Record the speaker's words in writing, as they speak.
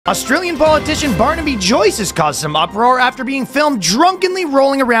Australian politician Barnaby Joyce has caused some uproar after being filmed drunkenly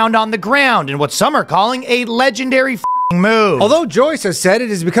rolling around on the ground in what some are calling a legendary move. Although Joyce has said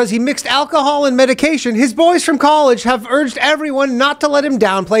it is because he mixed alcohol and medication, his boys from college have urged everyone not to let him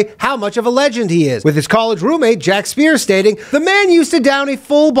downplay how much of a legend he is. With his college roommate, Jack Spears, stating, "The man used to down a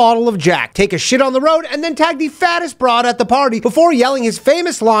full bottle of Jack, take a shit on the road, and then tag the fattest broad at the party before yelling his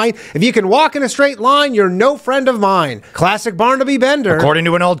famous line, 'If you can walk in a straight line, you're no friend of mine.'" Classic Barnaby Bender. According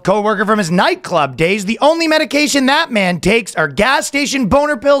to an old co-worker from his nightclub days, the only medication that man takes are gas station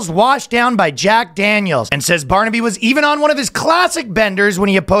boner pills washed down by Jack Daniels, and says Barnaby was even on one of his classic benders when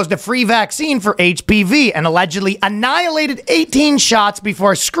he opposed a free vaccine for HPV and allegedly annihilated 18 shots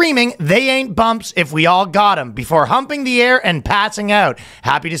before screaming, "They ain't bumps if we all got 'em," before humping the air and passing out.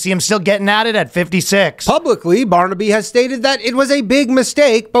 Happy to see him still getting at it at 56. Publicly, Barnaby has stated that it was a big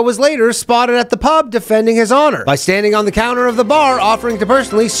mistake, but was later spotted at the pub defending his honor by standing on the counter of the bar offering to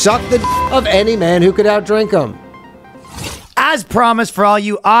personally suck the of any man who could outdrink him. As promised for all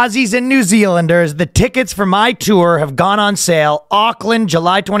you Aussies and New Zealanders, the tickets for my tour have gone on sale. Auckland,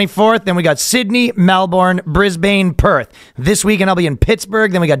 July 24th. Then we got Sydney, Melbourne, Brisbane, Perth. This weekend I'll be in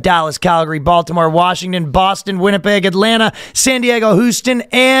Pittsburg. Then we got Dallas, Calgary, Baltimore, Washington, Boston, Winnipeg, Atlanta, San Diego, Houston,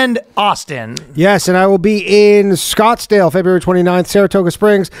 and Austin. Yes, and I will be in Scottsdale, February 29th, Saratoga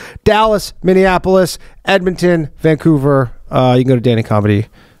Springs, Dallas, Minneapolis, Edmonton, Vancouver. You can go to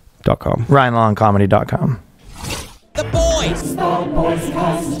DannyComedy.com. RyanLongComedy.com. The boys. It's the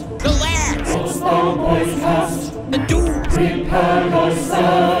BOYSCAST. The lads. It's the BOYSCAST. The dudes. Prepare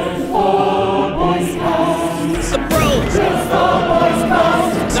yourself for BOYSCAST. The bros. It's the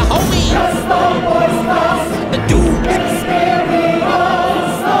BOYSCAST. The homies. It's the BOYSCAST. The dudes. Experience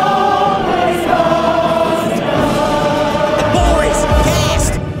the BOYSCAST. The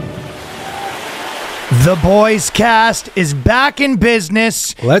BOYSCAST. The BOYSCAST is back in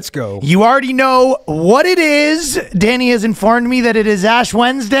business. Let's go. You already know what it is. Danny has informed me that it is Ash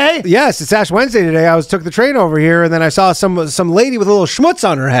Wednesday. Yes, it's Ash Wednesday today. took the train over here, and then I saw some lady with a little schmutz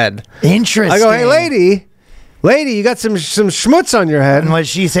on her head. Interesting. I go, "Hey, lady, you got some schmutz on your head." And what did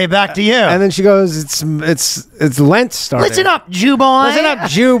she say back to you? And then she goes, "It's Lent starting. Listen up, Jew boy. Listen up,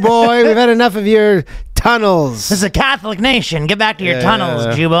 Jew boy. We've had enough of your tunnels. This is a Catholic nation. Get back to your tunnels,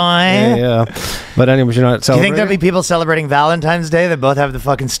 yeah. Jew boy." Yeah. But anyway, you're not celebrating. Do you think there'll be people celebrating Valentine's Day that both have the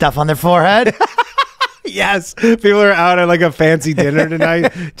fucking stuff on their forehead? Yes. People are out at like a fancy dinner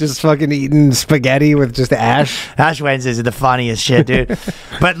tonight, just fucking eating spaghetti with just ash. Ash Wednesdays are the funniest shit, dude.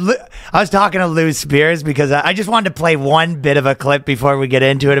 But I was talking to Lou Spears because I just wanted to play one bit of a clip before we get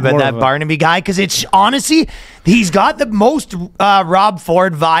into it about that Barnaby guy, because it's honestly, he's got the most Rob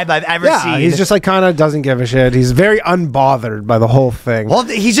Ford vibe I've ever seen. He's just like kind of doesn't give a shit. He's very unbothered by the whole thing. Well,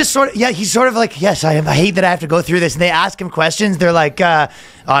 he's just sort of, he's sort of like, yes, I hate that I have to go through this. And they ask him questions. They're like,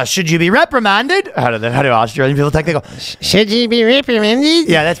 should you be reprimanded? How do Australian people take? They go, should you be reprimanded?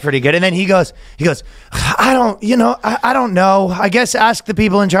 Yeah, that's pretty good. And then he goes, I don't know. I guess ask the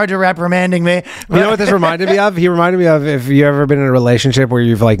people in charge of reprimanding me. You know what this reminded me of? He reminded me of if you ever been in a relationship where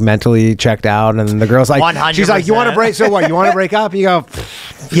you've like mentally checked out, and the girl's like, 100%. She's like, "You want to break? So what? You want to break up?" And you go,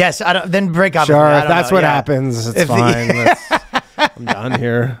 "Yes, I don't." Then break up. Sure, if that's what happens, it's fine. I'm done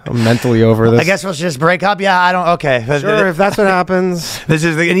here. I'm mentally over this. I guess we'll just break up. Yeah, I don't. Okay, sure. If that's what happens, this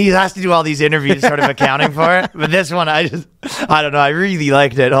is. And he has to do all these interviews, sort of accounting for it. But this one, I don't know. I really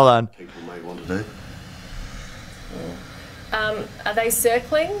liked it. Hold on. People may want to do. Are they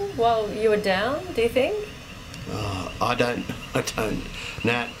circling while you were down, do you think? I don't.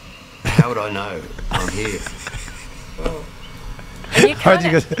 Nat, how would I know? I'm here.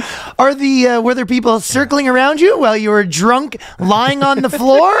 Were there people circling around you while you were drunk, lying on the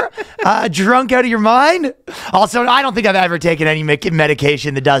floor, drunk out of your mind? Also, I don't think I've ever taken any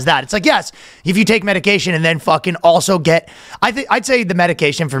medication that does that. It's like, yes, if you take medication and then fucking also get, I'd say the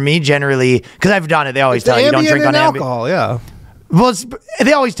medication for me generally, because I've done it, they always tell you don't drink on alcohol. Yeah. Well,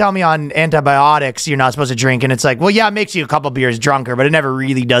 they always tell me on antibiotics you're not supposed to drink, and it's like, well, yeah, it makes you a couple beers drunker, but it never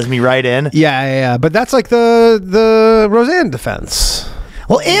really does me right in. Yeah. But that's like the Roseanne defense.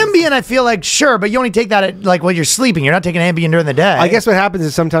 Well, Ambien, I feel like, sure, but you only take that at, like, when you're sleeping. You're not taking Ambien during the day. I guess what happens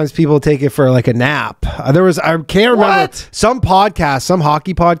is sometimes people take it for like a nap. I can't remember some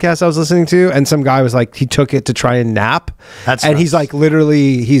hockey podcast I was listening to, and some guy was like, he took it to try and nap. And he's like,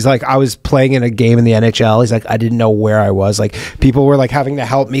 literally, I was playing in a game in the NHL. He's like, I didn't know where I was. Like, people were like having to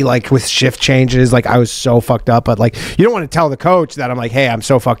help me like with shift changes. Like, I was so fucked up. But like, you don't want to tell the coach that I'm like, hey, I'm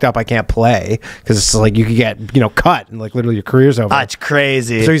so fucked up, I can't play, because it's like you could get cut and like literally your care's over. That's crazy.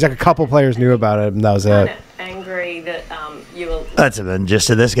 So he's like, a couple players knew about it, and that was it. Angry that you will. That's the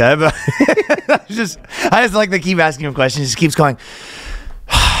gist of this guy, but I just like they keep asking him questions. He just keeps going,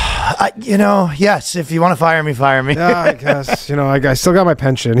 You know, yes, if you want to fire me, fire me. Yeah, I guess. You know, I still got my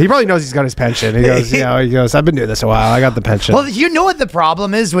pension. He probably knows he's got his pension. He goes, I've been doing this a while. I got the pension. Well, you know what the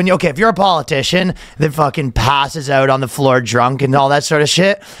problem is when if you're a politician that fucking passes out on the floor drunk and all that sort of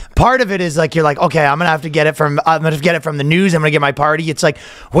shit, part of it is like, you're like, okay, I'm going to get it from the news. I'm going to get my party. It's like,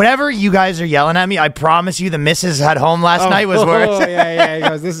 whatever you guys are yelling at me, I promise you the missus at home last night was worse. Oh, yeah. He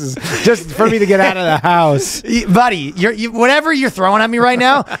goes, this is just for me to get out of the house. Buddy, whatever you're throwing at me right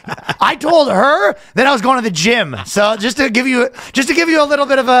now, I told her that I was going to the gym. So just to give you a little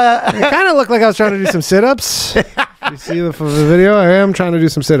bit of a... It kind of looked like I was trying to do some sit-ups. You see the video? I am trying to do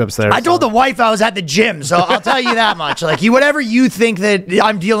some sit-ups there. I told the wife I was at the gym, so I'll tell you that much. Like, whatever you think that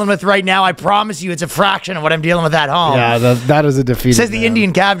I'm dealing with right now, I promise you it's a fraction of what I'm dealing with at home. Yeah, that is a defeat. Says the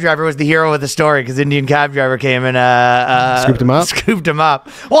Indian cab driver was the hero of the story because Indian cab driver came and scooped him up.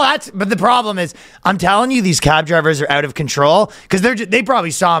 Well, but the problem is, I'm telling you, these cab drivers are out of control because they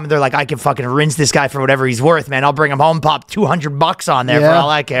probably saw him and they're like, I can fucking rinse this guy for whatever he's worth, man. I'll bring him home, pop $200 on there for all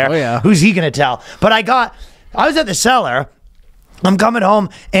I care. Oh, yeah. Who's he gonna tell? But I was at the cellar. I'm coming home,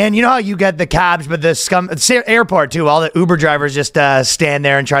 and you know how you get the cabs, but the airport too. All the Uber drivers just stand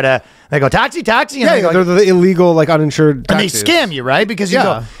there and they go taxi, and they're the illegal, like uninsured taxis. And they scam you, right? Because you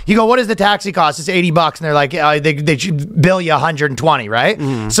go, what does the taxi cost? It's $80, and they're like, they should bill you 120, right?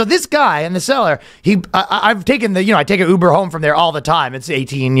 Mm. So this guy in the cellar, I've taken I take an Uber home from there all the time. It's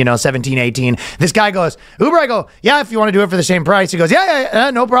 17, 18. This guy goes, Uber. I go, yeah, if you want to do it for the same price. He goes, yeah,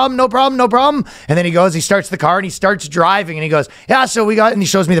 no problem. And then he starts the car and he starts driving, and he goes, yeah, so and he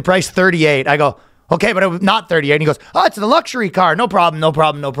shows me the price, 38. I go, okay, but it was not 38. And he goes, oh, it's the luxury car. No problem.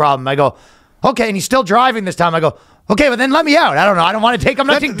 I go, okay. And he's still driving this time. I go, okay, but then let me out. I don't know. I don't want to I'm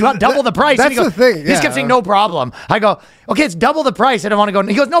not taking double the price. That's the thing. Yeah. He just kept saying, no problem. I go, okay, it's double the price. I don't want to go.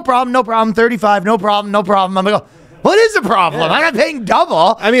 He goes, no problem. 35. No problem. I'm going to go, what is the problem? I'm not paying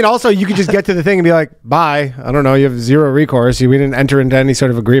double. I mean, also, you could just get to the thing and be like, bye. I don't know. You have zero recourse. We didn't enter into any sort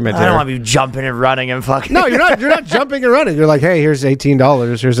of agreement I don't want to be jumping and running and fucking... No, you're not jumping and running. You're like, hey, here's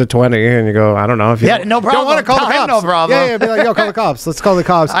 $18. Here's a 20. And you go, I don't know. If you no problem. Don't want to call the cops. No problem. Yeah, be like, yo, call the cops. Let's call the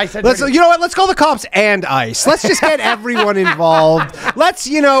cops. You know what? Let's call the cops and ICE. Let's just get everyone involved. Let's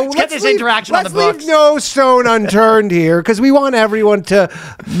get this interaction on the books. Let's leave no stone unturned here because we want everyone to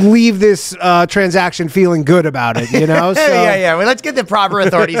leave this transaction feeling good about it, So, Yeah. Well, let's get the proper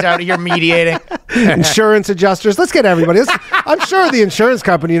authorities out of here mediating. Insurance adjusters. Let's get everybody. I'm sure the insurance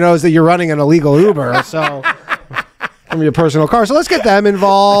company knows that you're running an illegal Uber, so from your personal car. So let's get them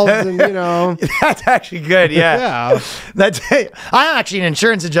involved. And, That's actually good. Yeah. I'm actually an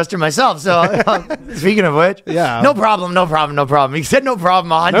insurance adjuster myself. So speaking of which, no problem. He said no problem.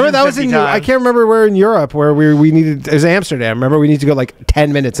 150 remember that was in times. I can't remember where in Europe where we needed. It was Amsterdam. Remember we need to go like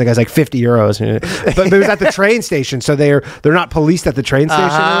 10 minutes. The guy's like €50, but it was at the train station. So they're not policed at the train station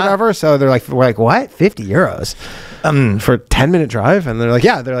or whatever. So we're like what €50 for a 10-minute drive, and they're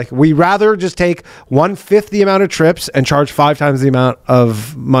like we rather just take 1/5 the amount of trips and charge 5 times the amount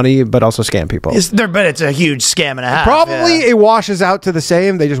of money, but also scam people. But it's a huge scam and a half. Probably it washes out to the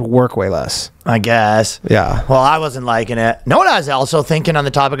same. They just work way less, I guess. Yeah. Well, I wasn't liking it. Know what I was also thinking on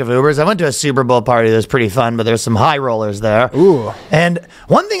the topic of Ubers? I went to a Super Bowl party that was pretty fun, but there's some high rollers there. Ooh. And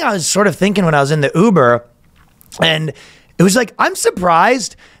one thing I was sort of thinking when I was in the Uber, and it was like, I'm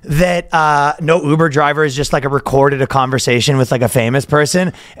surprised that no Uber driver has just like recorded a conversation with like a famous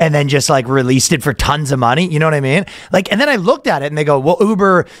person and then just like released it for tons of money. You know what I mean? Like, and then I looked at it and they go, well,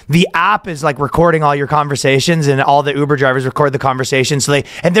 Uber, the app is like recording all your conversations and all the Uber drivers record the conversations. So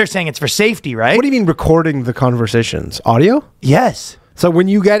they're saying it's for safety, right? What do you mean recording the conversations? Audio? Yes. So when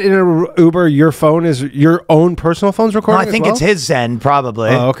you get in an Uber, your phone is your own personal phone's recording. No, I think it's his end, probably.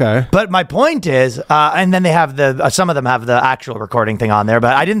 Oh, okay. But my point is, and then they have some of them have the actual recording thing on there,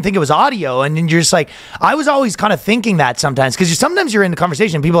 but I didn't think it was audio. And you're just like, I was always kind of thinking that sometimes, because sometimes you're in the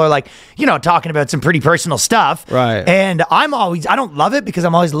conversation, people are like, talking about some pretty personal stuff. Right. And I don't love it because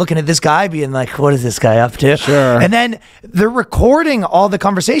I'm always looking at this guy being like, what is this guy up to? Sure. And then they're recording all the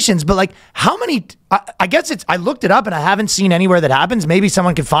conversations, but like how many, I guess I looked it up and I haven't seen anywhere that happens. Maybe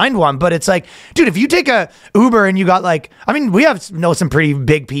someone could find one, but it's like, dude, if you take a Uber and you got we know some pretty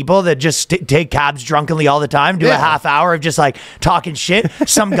big people that just take cabs drunkenly all the time, do a half hour of just like talking shit.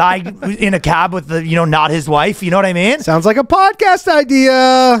 Some guy in a cab with not his wife. You know what I mean? Sounds like a podcast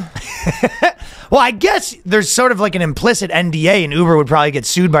idea. Well, I guess there's sort of like an implicit NDA, and Uber would probably get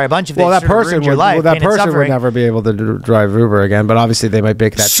sued by a bunch of things. That person would never be able to drive Uber again, but obviously they might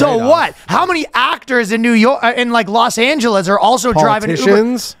make that. So what? How many actors in New York, in like Los Angeles, are also driving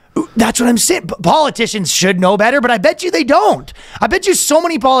Uber? That's what I'm saying. Politicians should know better, but I bet you they don't. I bet you so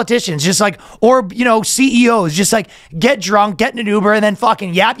many politicians just like, or, you know, CEOs just like get drunk, get in an Uber, and then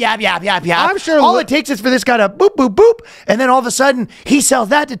fucking yap. I'm sure all it takes is for this guy to boop, and then all of a sudden he sells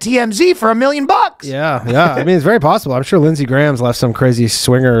that to TMZ for $1 million. Yeah. I mean, it's very possible. I'm sure Lindsey Graham's left some crazy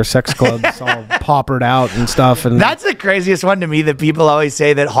swinger sex clubs all paupered out and stuff. And that's the craziest one to me, that people always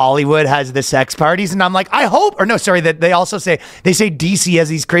say that Hollywood has the sex parties, and I'm like, I hope, or no, sorry, that they also say DC has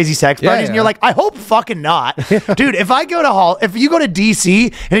these crazy sex parties, and you're like, I hope fucking not. Dude, if I go to if you go to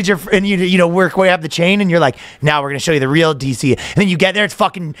DC and it's you know, work way up the chain, and you're like, now we're gonna show you the real DC, and then you get there, it's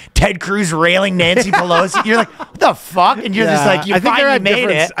fucking Ted Cruz railing Nancy Pelosi. You're like, what the fuck? And you're just like, you finally made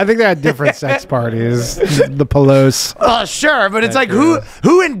it. I think they had different sex parties. The Pelosi. Oh, sure, but it's like, who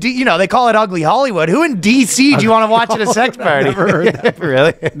in you know, they call it ugly Hollywood. Who in DC do you want to watch at a sex party? Never heard that.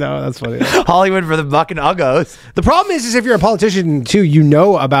 Really? No, that's funny. Hollywood for the fucking uggos. The problem is if you're a politician too, you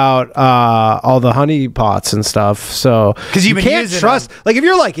know about all the honey pots and stuff. So because you can't trust. Like if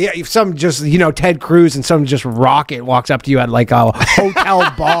you're like, if some just, you know, Ted Cruz and some just rocket walks up to you at like a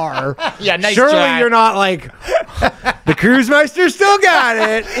hotel bar. Yeah, nice. Surely try. you're not like, the Cruisemeister still got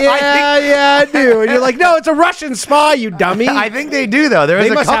it. I do. And you're like, no, it's a Russian spy, you dummy. I think they do though. There was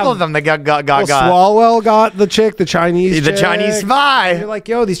a couple of them that got. Swalwell got the chick, the Chinese spy. And you're like,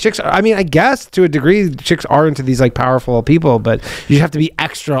 yo, these chicks are, I mean, I guess to a degree, chicks are into these like powerful people, but you just have to be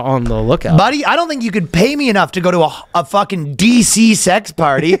extra on the lookout. Buddy, I don't think you could pay me enough to go to a fucking DC sex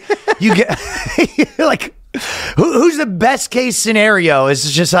party. You get like, who's the best case scenario?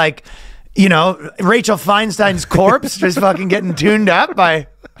 Is just like, you know, Rachel Feinstein's corpse just fucking getting tuned up by.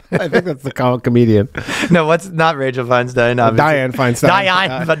 I think that's the comedian. No, what's not Rachel Feinstein? Diane Feinstein.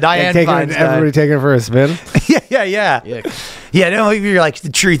 Diane Feinstein. Everybody taking her for a spin. Yeah, no, you're like, the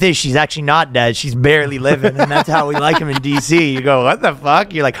truth is she's actually not dead. She's barely living, and that's how we like him in DC. You go, what the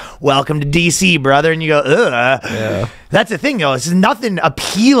fuck? You're like, welcome to DC, brother. And you go, ugh. Yeah. That's the thing, though. There's nothing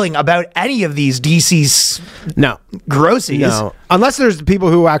appealing about any of these DC's grossies. No. Unless there's people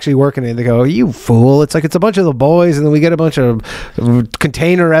who actually work in it. They go, you fool. It's like it's a bunch of the boys, and then we get a bunch of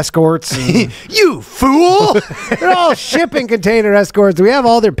container escorts. You fool. They're all shipping container escorts. We have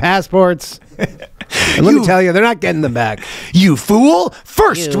all their passports. And let me tell you, they're not getting them back. You fool!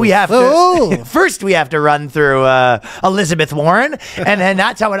 First we have to run through Elizabeth Warren, and then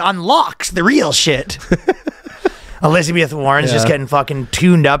that's how it unlocks the real shit. Elizabeth Warren's just getting fucking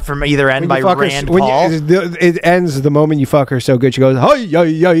tuned up from either end by Rand Paul. It ends the moment you fuck her so good. She goes, hey,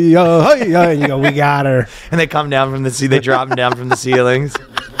 and you go, we got her. And they come down from the they drop them down from the ceilings.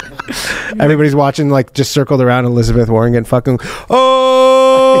 Everybody's watching, like, just circled around Elizabeth Warren getting fucking,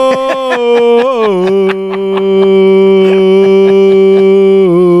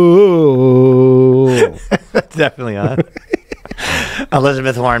 That's definitely on.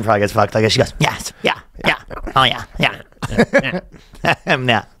 Elizabeth Warren probably gets fucked like this. She goes, yes, yeah, oh yeah.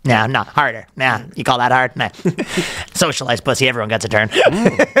 No, not harder. Nah, you call that hard? Nah. Socialized pussy, everyone gets a turn.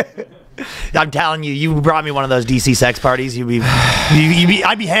 I'm telling you, you brought me one of those DC sex parties, I'd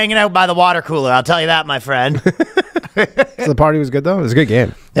be hanging out by the water cooler. I'll tell you that, my friend. So the party was good though? It was a good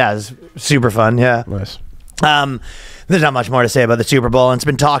game. Yeah, it was super fun. Yeah. Nice. There's not much more to say about the Super Bowl, and it's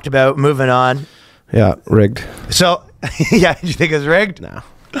been talked about. Moving on. Yeah, rigged. So, yeah, did you think it was rigged? No.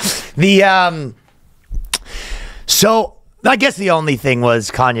 So I guess the only thing was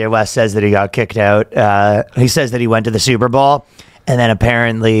Kanye West says that he got kicked out. He says that he went to the Super Bowl, and then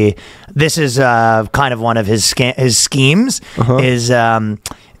apparently this is kind of one of his schemes. Is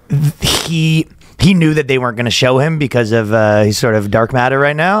he knew that they weren't going to show him because of he's sort of dark matter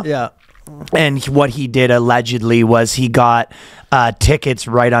right now. Yeah. And what he did allegedly was he got tickets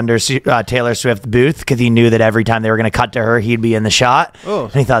right under Taylor Swift's booth because he knew that every time they were going to cut to her, he'd be in the shot. Oh.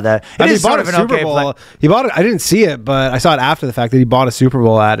 And he thought that it is sort of an okay play. He bought it. I didn't see it, but I saw it after the fact that he bought a Super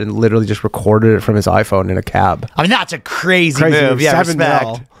Bowl ad and literally just recorded it from his iPhone in a cab. I mean, that's a crazy move. Yeah,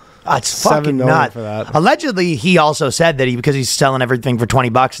 respect. It's fucking nuts. For that. Allegedly, he also said that because he's selling everything for $20,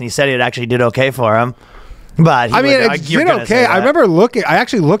 and he said it actually did okay for him. But I mean, it did okay. I remember looking. I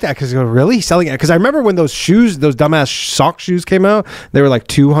actually looked at it because really selling it because I remember when those shoes, those dumbass sock shoes came out. They were like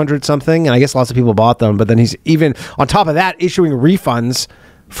 200 something, and I guess lots of people bought them. But then he's even on top of that issuing refunds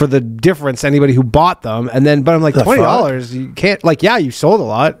for the difference to anybody who bought them. And then, but I'm like, $20. You can't, like, yeah, you sold a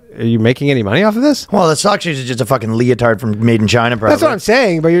lot. Are you making any money off of this? Well, the sock shoes is just a fucking leotard from Made in China, probably. That's what I'm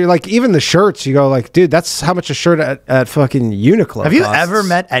saying. But you're like, even the shirts, you go like, dude, that's how much a shirt at fucking Uniqlo Have you ever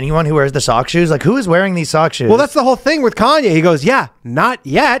met anyone who wears the sock shoes? Like, who is wearing these sock shoes? Well, that's the whole thing with Kanye. He goes, yeah, not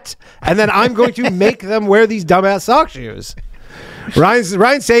yet. And then I'm going to make them wear these dumbass sock shoes.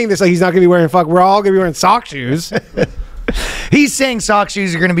 Ryan's saying this like he's not going to be wearing we're all going to be wearing sock shoes. He's saying sock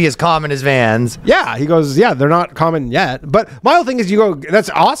shoes are going to be as common as Vans. Yeah, he goes, yeah, they're not common yet. But my whole thing is, you go, that's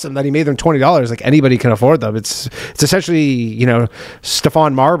awesome that he made them $20. Like, anybody can afford them. It's essentially, you know,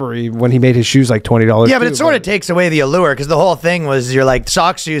 Stephon Marbury when he made his shoes like $20. Yeah, but it sort of takes away the allure, because the whole thing was you're like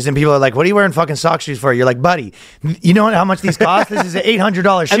sock shoes, and people are like, "What are you wearing fucking sock shoes for?" You're like, "Buddy, you know how much these cost? This is an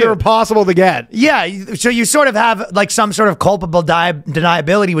 $800 shoe, and they're impossible to get." Yeah, so you sort of have like some sort of culpable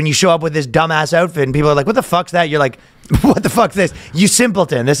deniability when you show up with this dumbass outfit, and people are like, "What the fuck's that?" You're like, "What the fuck's this? You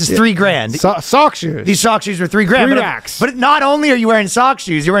simpleton! This is $3,000. Sock shoes. These sock shoes were $3,000. $3. But not only are you wearing sock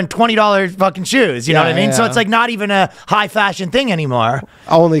shoes, you're wearing $20 fucking shoes. You know what I mean? So it's like not even a high fashion thing anymore.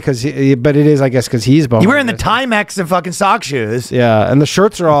 Only because, but it is, I guess, because he's bone. You're wearing the Timex of fucking sock shoes. Yeah, and the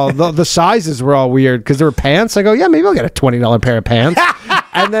shirts are all the sizes were all weird because there were pants. I go, yeah, maybe I'll get a $20 pair of pants.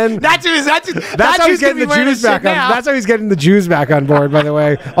 And then that's how he's getting the Jews back on. That's how he's getting the Jews back on board. By the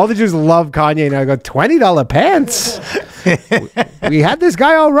way, all the Jews love Kanye now. I go, $20 pants. We had this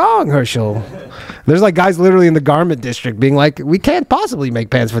guy all wrong, Herschel. There's like guys literally in the garment district being like, we can't possibly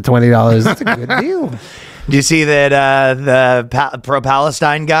make pants for $20. That's a good deal. Do you see that the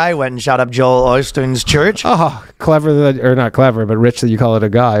pro-Palestine guy went and shot up Joel Osteen's church? Oh, clever or not clever, but rich that you call it a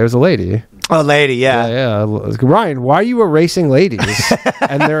guy. It was a lady. Oh, lady, yeah. Yeah. Ryan, why are you erasing ladies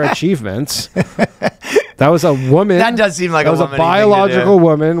and their achievements? That was a woman. That does seem like a woman. That was a biological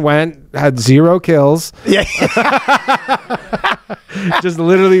woman, had 0 kills. Yeah. Just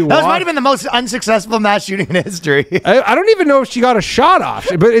literally That might have been the most unsuccessful mass shooting in history. I don't even know if she got a shot off,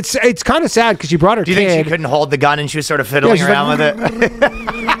 but it's kind of sad because she brought her kid. Do you think she couldn't hold the gun and she was sort of fiddling around with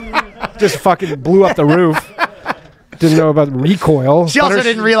it? Just fucking blew up the roof. Didn't know about recoil. She also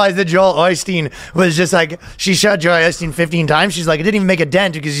didn't realize that Joel Osteen was just like, she shot Joel Osteen 15 times. She's like, it didn't even make a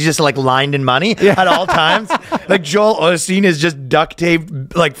dent because he's just like lined in money at all times. Like Joel Osteen is just duct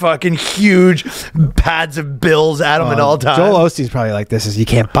taped like fucking huge pads of bills at him at all times. Joel Osteen's probably like, you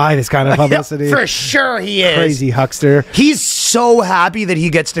can't buy this kind of publicity. For sure he is. Crazy huckster. He's so happy that he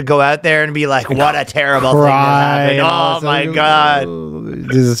gets to go out there and be like, what a terrible thing that happened. Oh my God.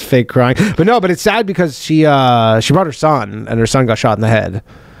 This is fake crying. But it's sad because she brought her son, and her son got shot in the head.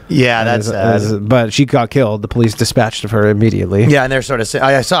 Yeah, that's sad. But she got killed. The police dispatched of her immediately. Yeah, and they're sort of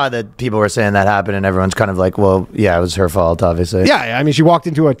I saw that people were saying that happened, and everyone's kind of like, well, yeah, it was her fault, obviously. Yeah, I mean, she walked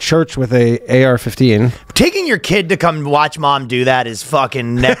into a church with a AR-15. Taking your kid to come watch mom do that is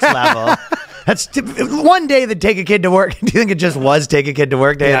fucking next level. That's one day that take a kid to work. Do you think it just was take a kid to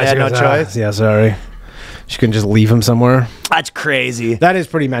work day and they had no choice? Yeah, sorry. She couldn't just leave him somewhere. That's crazy. That is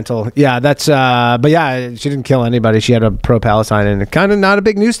pretty mental. Yeah, that's, but yeah, she didn't kill anybody. She had a pro-Palestine and kind of not a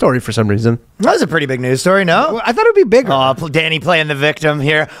big news story for some reason. That was a pretty big news story, no? Well, I thought it would be bigger. Oh, Danny playing the victim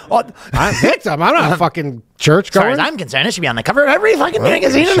here. Oh, I'm victim. I'm not a fucking church goer. As far as I'm concerned, it should be on the cover of every fucking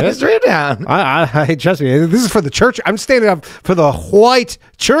magazine in the history of town. I trust me. This is for the church. I'm standing up for the white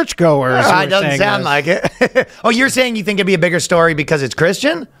churchgoers. It doesn't sound like it. Oh, you're saying you think it'd be a bigger story because it's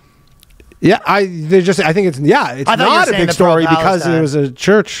Christian? Yeah, I think it's not a big story because it was a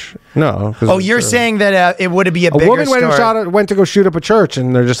church. No. Oh, you're saying that it would be a bigger woman story. went to go shoot up a church,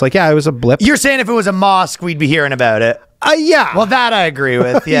 and they're just like, yeah, it was a blip. You're saying if it was a mosque, we'd be hearing about it. Yeah. Well, that I agree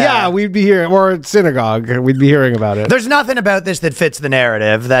with. Yeah. Yeah, we'd be hearing, or a synagogue, we'd be hearing about it. There's nothing about this that fits the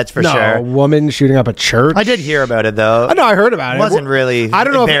narrative, that's for sure. A woman shooting up a church. I did hear about it, though. I know, I heard about it. It wasn't really I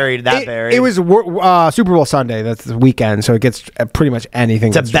don't know buried. It was Super Bowl Sunday. That's the weekend, so it gets pretty much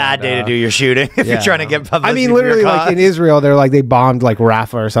anything. It's a bad day to do your shooting if you're trying to get publicity. I mean, literally, like in Israel, they bombed like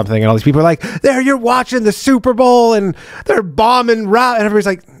Rafah or something, and all these people are like, there, you're watching the Super Bowl, and they're bombing Rafah, and everybody's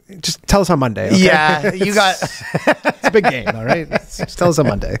like, just tell us on Monday. Okay? Yeah, you got. It's a big game, all right. Just tell us on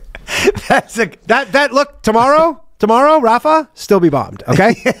Monday. Look, tomorrow, Rafa still be bombed.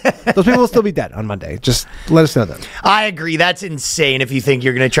 Okay, those people will still be dead on Monday. Just let us know that. I agree. That's insane. If you think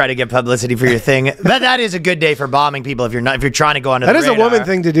you're going to try to get publicity for your thing, that is a good day for bombing people. If you're trying to go under. That is a woman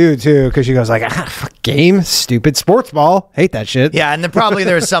thing to do too, because she goes like, game, stupid sports ball, hate that shit. Yeah, and then probably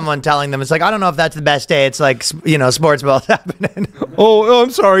there's someone telling them it's like, I don't know if that's the best day. It's like, sports ball's happening. Oh,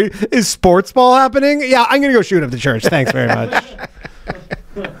 I'm sorry. Is sports ball happening? Yeah, I'm gonna go shoot up the church. Thanks very much.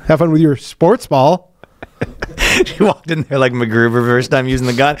 Have fun with your sports ball. She walked in there like MacGruber first time using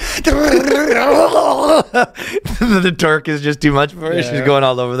the gun. The torque is just too much for her. Yeah. She's going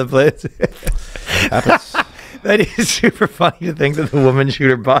all over the place. Happens. That is super funny to think that the woman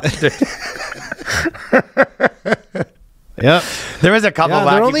shooter botched it. Yeah, there was a couple. Yeah,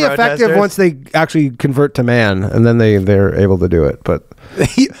 they're only effective once they actually convert to man, and then they're able to do it. But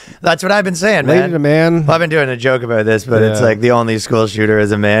that's what I've been saying, lady man. to man. Well, I've been doing a joke about this, but it's like the only school shooter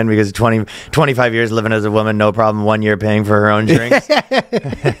is a man because 25 years living as a woman, no problem. 1 year paying for her own drinks.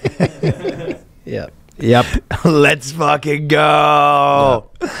 Yeah. Yep. Let's fucking go.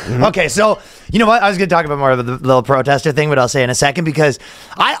 Yep. Okay, so you know what? I was going to talk about more of the little protester thing, but I'll say in a second because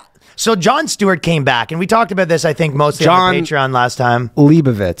So Jon Stewart came back, and we talked about this, I think, mostly on the Patreon last time.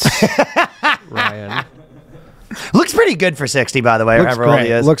 Leibovitz. Ryan. Looks pretty good for 60, by the way, Looks wherever old great.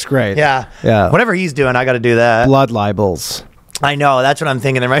 he is. Looks great. Yeah. Yeah. Whatever he's doing, I got to do that. Blood libels. I know. That's what I'm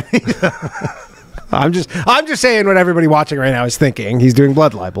thinking. There might be. I'm just saying what everybody watching right now is thinking. He's doing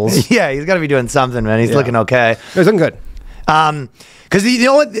blood libels. Yeah, he's got to be doing something, man. He's looking okay. He's looking good. Because you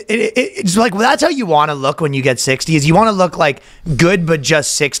know what, it's like, well, that's how you want to look when you get 60. Is you want to look like good but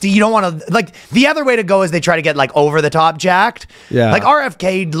just 60. You don't want to, like, the other way to go is they try to get like over the top jacked. Yeah, like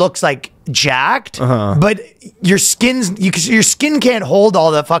RFK looks like jacked, but your skin can't hold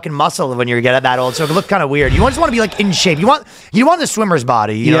all the fucking muscle when you get that old, so it look kind of weird. You just want to be like in shape. You want the swimmer's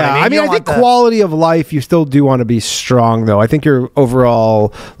body. You know what I mean? I think quality of life, you still do want to be strong, though. I think your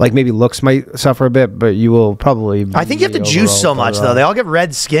overall, like, maybe looks might suffer a bit, but you will probably. I think you have to juice so much, though. They all get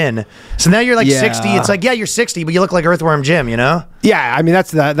red skin, so now you're like 60. It's like, yeah, you're 60, but you look like Earthworm Jim, you know? Yeah, I mean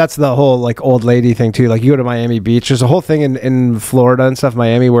that's the whole like old lady thing too. Like you go to Miami Beach, there's a whole thing in Florida and stuff,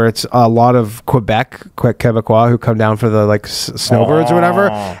 Miami, where it's a lot of Quebecois who come down for the like snowbirds or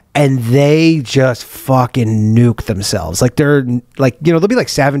whatever, and they just fucking nuke themselves. Like they're like, you know, they'll be like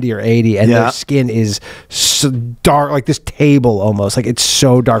 70 or 80, and their skin is so dark, like this table almost. Like it's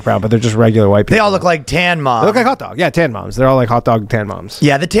so dark brown, but they're just regular white people. They all look like tan moms. They look like hot dog. Yeah, tan moms. They're all like hot dog tan moms.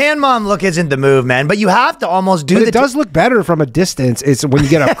 Yeah, the tan mom look isn't the move, man. But you have to almost do. But it does look better from a distance. It's when you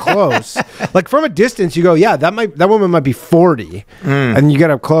get up close. Like from a distance, you go, yeah, that woman might be 40, and you get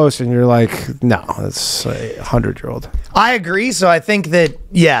up close, and you're like, no, that's a 100-year-old. I agree. So I think that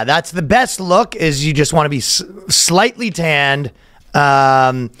that's the best look. Is you just want to be slightly tanned.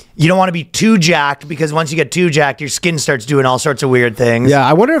 You don't want to be too jacked, because once you get too jacked, your skin starts doing all sorts of weird things. Yeah,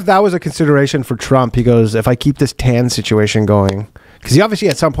 I wonder if that was a consideration for Trump. He goes, if I keep this tan situation going, because he obviously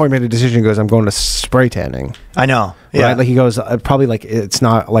at some point made a decision. He goes, I'm going to spray tanning. I know. Yeah. Right? Like he goes, probably like it's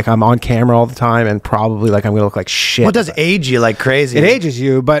not like I'm on camera all the time, and probably like I'm going to look like shit. Well, it does age you like crazy. It ages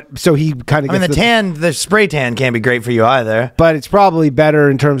you, but so he kind of. I mean, the spray tan can't be great for you either. But it's probably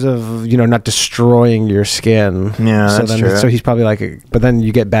better in terms of, you know, not destroying your skin. Yeah, that's true. So he's probably like, but then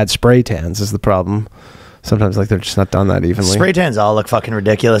you get bad spray tans is the problem. Sometimes like they're just not done that evenly. Spray tans all look fucking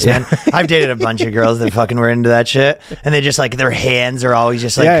ridiculous, man. I've dated a bunch of girls that fucking were into that shit, and they just like their hands are always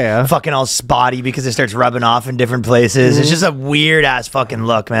just like fucking all spotty because it starts rubbing off in different places. It's just a weird ass fucking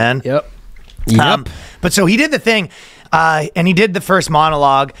look, man. Yep. But so he did the thing, and he did the first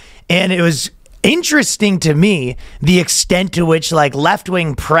monologue, and it was interesting to me the extent to which like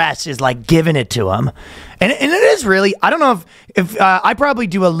left-wing press is like giving it to him, and it is really, I don't know if I probably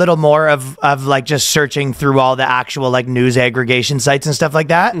do a little more of like just searching through all the actual like news aggregation sites and stuff like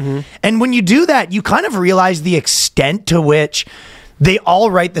that, and when you do that, you kind of realize the extent to which they all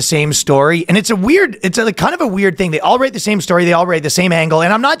write the same story, and it's like kind of a weird thing. They all write the same story, they all write the same angle,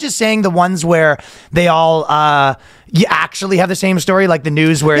 and I'm not just saying the ones where they all you actually have the same story, like the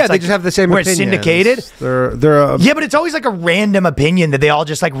news where it's they like, just have the same where opinions. it's syndicated. They're yeah, but it's always like a random opinion that they all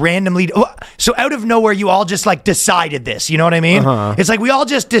just like randomly. So out of nowhere, you all just like decided this. You know what I mean? It's like we all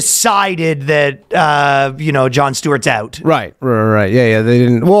just decided that you know, Jon Stewart's out. Right. Yeah. They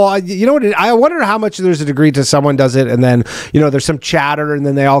didn't. Well, you know what? I wonder how much there's a degree to someone does it, and then, you know, there's some chatter, and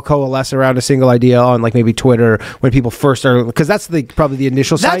then they all coalesce around a single idea on like maybe Twitter when people first are, because that's probably the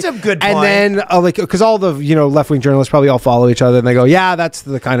initial site. That's a good point. And then like, because all the, you know, left-wing journalists probably all follow each other, and they go, yeah, that's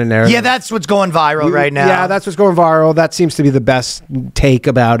the kind of narrative. Yeah, that's what's going viral right now. Yeah, that's what's going viral. That seems to be the best take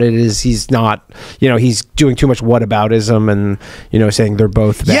about it, is he's not, you know, he's doing too much whataboutism and, you know, saying they're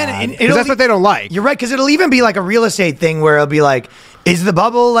both bad. Yeah, and that's what they don't like. You're right, because it'll even be like a real estate thing where it'll be like, is the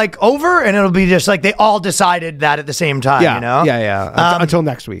bubble like over? And it'll be just like they all decided that at the same time, you know? Yeah. Until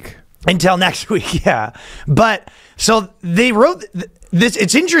next week. Until next week, yeah. But so they wrote this.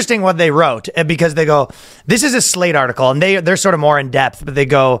 It's interesting what they wrote, because they go, this is a Slate article, and they're sort of more in depth, but they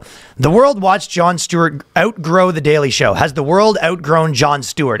go, the world watched Jon Stewart outgrow The Daily Show. Has the world outgrown Jon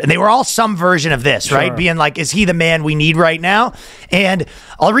Stewart? And they were all some version of this, right? Being like, is he the man we need right now? And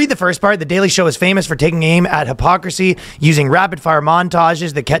I'll read the first part. The Daily Show is famous for taking aim at hypocrisy, using rapid-fire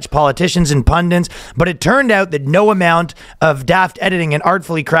montages that catch politicians and pundits, but it turned out that no amount of daft editing and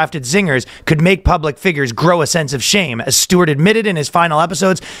artfully crafted zingers could make public figures grow a sense of shame. As Stewart admitted in his final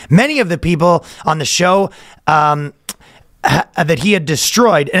episodes, many of the people on the show that he had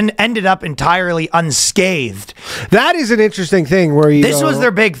destroyed and ended up entirely unscathed. That is an interesting thing where this was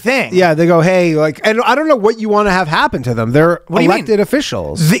their big thing. Yeah, they go, hey, like, and I don't know what you want to have happen to them. They're elected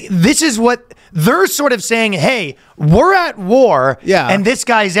officials. This is what they're sort of saying, hey, we're at war, and this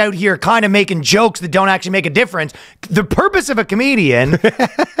guy's out here kind of making jokes that don't actually make a difference. The purpose of a comedian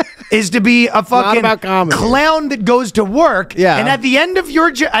is to be a fucking clown that goes to work, and at the end of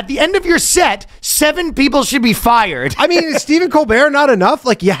your set, 7 people should be fired. I mean, is Stephen Colbert not enough?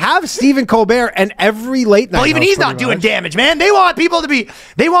 Like, you have Stephen Colbert and every late night. Well, even he's not doing damage, man. They want people to be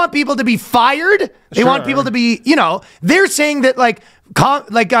fired. They want people to be, they're saying that like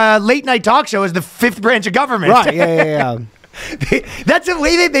late night talk show is the 5th branch of government. Right, yeah. That's the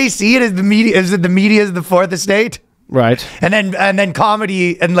way that they see it, as the media is that the media is the 4th estate. Right. And then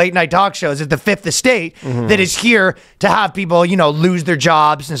comedy and late night talk shows is the 5th estate that is here to have people, lose their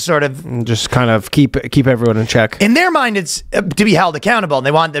jobs and sort of just kind of keep everyone in check. In their mind, it's to be held accountable, and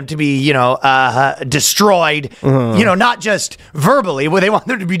they want them to be, destroyed, not just verbally, well, they want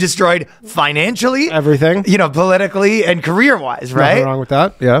them to be destroyed financially, everything, politically and career-wise, right? Nothing wrong with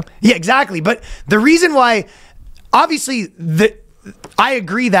that. Yeah. Yeah, exactly. But the reason why, obviously, I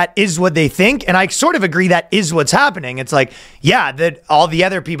agree that is what they think, and I sort of agree that is what's happening. It's like, yeah, that all the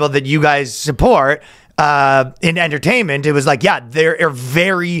other people that you guys support in entertainment, it was like, yeah, they're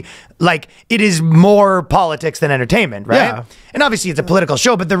very, like, it is more politics than entertainment, right? Yeah. And obviously it's a political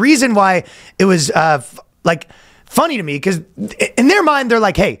show, but the reason why it was funny to me, because in their mind, they're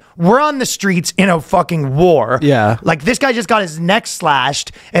like, hey, we're on the streets in a fucking war. Yeah. Like, this guy just got his neck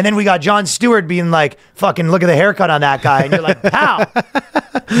slashed, and then we got Jon Stewart being like, fucking look at the haircut on that guy. And you're like, how?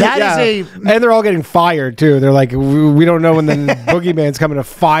 That is and they're all getting fired, too. They're like, we don't know when the boogeyman's coming to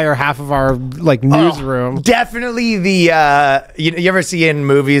fire half of our, like, newsroom. Definitely the, you ever see in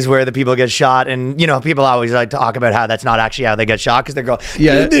movies where the people get shot, and, people always like to talk about how that's not actually how they get shot, because they're going,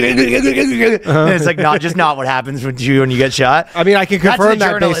 and it's like, not what happens with you when you get shot. I mean, I can confirm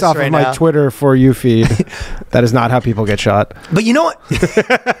that based off of my Twitter For You feed. That is not how people get shot. But you know what?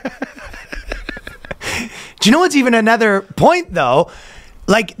 Do you know what's even another point, though?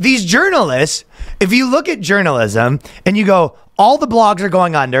 Like, these journalists, if you look at journalism and you go, all the blogs are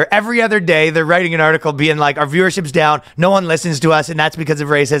going under. Every other day, they're writing an article being like, our viewership's down. No one listens to us, and that's because of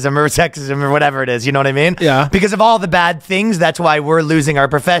racism or sexism or whatever it is. You know what I mean? Yeah. Because of all the bad things, that's why we're losing our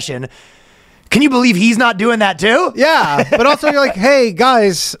profession. Can you believe he's not doing that too? Yeah, but also you're like, hey,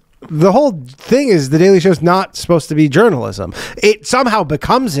 guys, the whole thing is The Daily Show's not supposed to be journalism. It somehow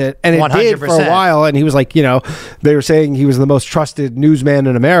becomes it, and it 100%. Did for a while, and he was like, they were saying he was the most trusted newsman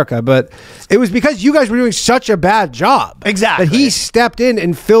in America, but it was because you guys were doing such a bad job. Exactly. That he stepped in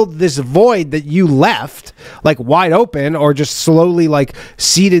and filled this void that you left, like, wide open, or just slowly, like,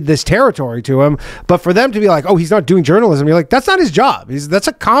 ceded this territory to him. But for them to be like, oh, he's not doing journalism, you're like, that's not his job. That's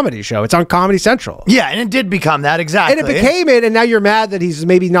a comedy show. It's on Comedy Central. Yeah, and it did become that, exactly. And it became it, and now you're mad that he's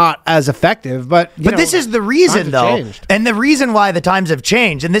maybe not as effective, but this is the reason, though, changed. And the reason why the times have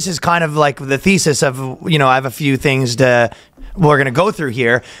changed, and this is kind of like the thesis of, I have a few things we're going to go through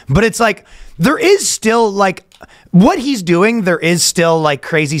here, but it's like, there is still, like, what he's doing, there is still, like,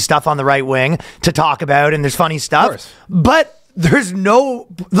 crazy stuff on the right wing to talk about, and there's funny stuff, but there's no,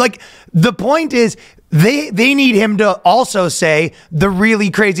 like, the point is, they need him to also say the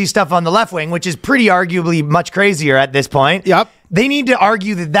really crazy stuff on the left wing, which is pretty arguably much crazier at this point. Yep. They need to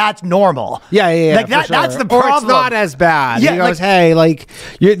argue that that's normal. Yeah. Like that, sure. That's the problem. Or it's not as bad. Yeah, he goes, hey, like,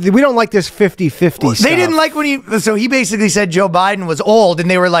 we don't like this 50-50 stuff. They didn't like when so he basically said Joe Biden was old,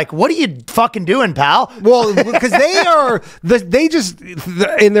 and they were like, what are you fucking doing, pal? Well, because they just,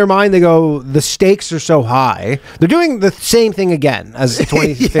 in their mind, they go, the stakes are so high. They're doing the same thing again as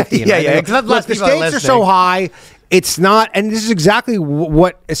 2015. Yeah. Look, the stakes are so high. It's not, and this is exactly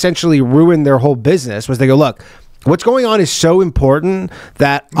what essentially ruined their whole business, was they go, look, what's going on is so important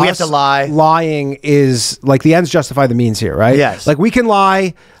that we have to lie. Lying is like the ends justify the means here, right? Yes. Like, we can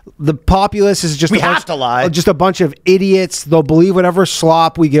lie. The populace is just to lie. Just a bunch of idiots. They'll believe whatever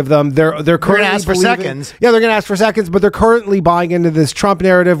slop we give them. They're currently ask for seconds. Yeah, they're going to ask for seconds, but they're currently buying into this Trump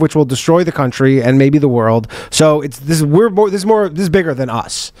narrative, which will destroy the country and maybe the world. So this is bigger than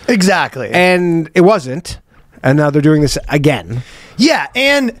us. Exactly. And it wasn't. And now they're doing this again. Yeah,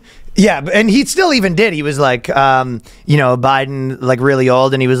 and he still even did. He was like, Biden, like, really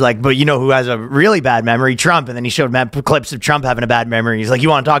old, and he was like, but who has a really bad memory? Trump. And then he showed clips of Trump having a bad memory. He's like, you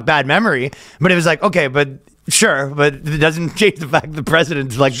want to talk bad memory? But it was like, okay, but sure, but it doesn't change the fact the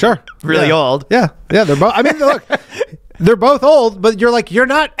president's like really old. Yeah, they're both. I mean, look. They're both old, but you're like, you're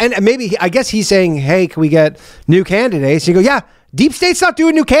not. And maybe, I guess he's saying, hey, can we get new candidates? And you go, yeah, Deep State's not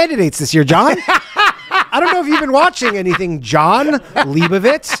doing new candidates this year, John. I don't know if you've been watching anything, John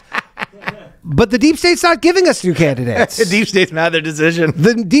Leibovitz, but the deep state's not giving us new candidates. The deep state's made their decision.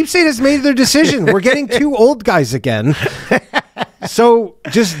 The deep state has made their decision. We're getting 2 old guys again. So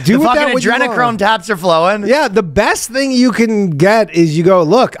just do with that what you want. Adrenochrome taps are flowing. Yeah, the best thing you can get is you go,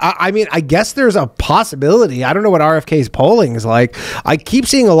 look, I mean, I guess there's a possibility. I don't know what RFK's polling is like. I keep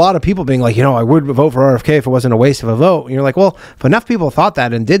seeing a lot of people being like, I would vote for RFK if it wasn't a waste of a vote. And you're like, well, if enough people thought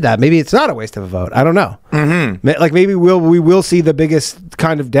that and did that, maybe it's not a waste of a vote. I don't know. Like maybe we will see the biggest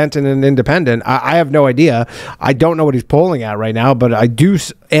kind of dent in an independent. I have no idea. I don't know what he's polling at right now, but I do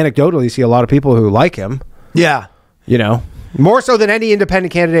anecdotally see a lot of people who like him. Yeah. More so than any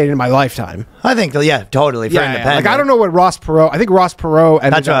independent candidate in my lifetime. I think, yeah, totally. For independent. Like, I don't know what Ross Perot... I think Ross Perot...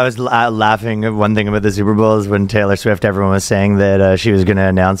 That's why I was laughing at one thing about the Super Bowl is when Taylor Swift, everyone was saying that she was going to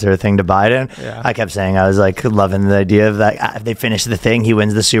announce her thing to Biden. Yeah. I kept saying, I was like loving the idea of that. If they finish the thing, he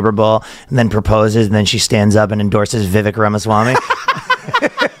wins the Super Bowl and then proposes and then she stands up and endorses Vivek Ramaswamy.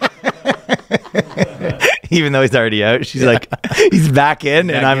 Even though he's already out, she's like, he's back in,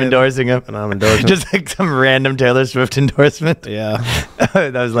 and I'm endorsing him. And I'm endorsing him. Just like some random Taylor Swift endorsement. Yeah.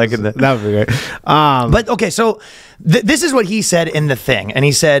 That was like, that would be great. But okay, so this is what he said in the thing. And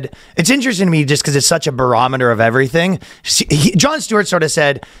he said, it's interesting to me just because it's such a barometer of everything. Jon Stewart sort of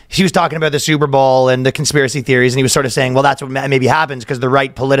said, he was talking about the Super Bowl and the conspiracy theories, and he was sort of saying, well, that's what maybe happens because the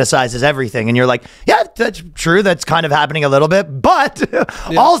right politicizes everything. And you're like, yeah, that's true. That's kind of happening a little bit. But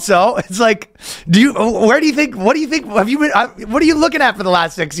also, it's like, what are you looking at for the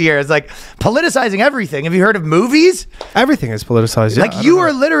last 6 years? Like, politicizing everything. Have you heard of movies? Everything is politicized. Like, you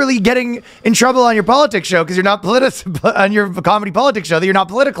are literally getting in trouble on your politics show because you're not on your comedy politics show that you're not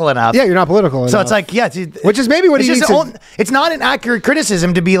political enough. Yeah, you're not political enough. So it's like, which is maybe what he needs to... It's not an accurate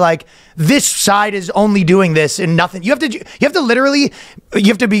criticism to be like, this side is only doing this and nothing. You have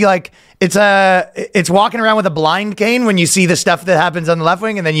to be like, it's walking around with a blind cane when you see the stuff that happens on the left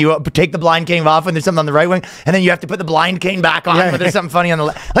wing, and then you take the blind cane off when there's something on the right wing, and then you have to put the blind cane back on when there's something funny on the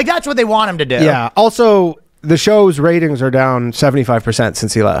left. Like, that's what they want him to do. Yeah. Also, the show's ratings are down 75%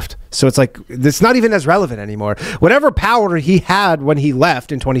 since he left. So it's like, it's not even as relevant anymore. Whatever power he had when he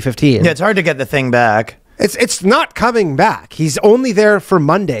left in 2015. Yeah, it's hard to get the thing back. It's not coming back. He's only there for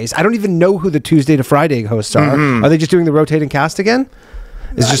Mondays. I don't even know who the Tuesday to Friday hosts are. Are they just doing the rotating cast again?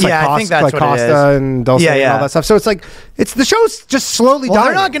 It's just like I think that's like what Costa and Dulce and all that stuff. So it's like the show's just slowly dying.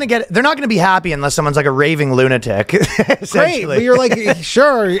 They're not gonna be happy unless someone's like a raving lunatic. Great, but you're like,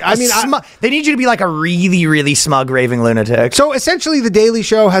 sure. I mean, they need you to be like a really, really smug raving lunatic. So essentially, the Daily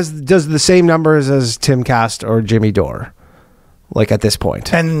Show does the same numbers as Tim Cast or Jimmy Dore. Like at this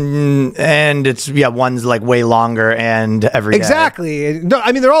point. And it's, one's like way longer and every day. Exactly. No,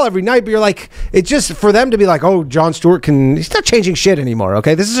 I mean, they're all every night, but you're like, it's just for them to be like, oh, Jon Stewart he's not changing shit anymore,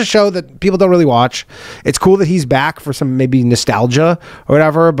 okay? This is a show that people don't really watch. It's cool that he's back for some maybe nostalgia or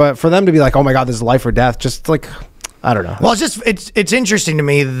whatever, but for them to be like, oh my God, this is life or death, just like, I don't know. Well, it's interesting to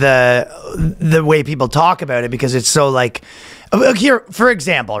me the way people talk about it because it's so like, here, for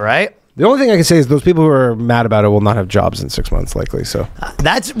example, right? The only thing I can say is those people who are mad about it will not have jobs in 6 months, likely. So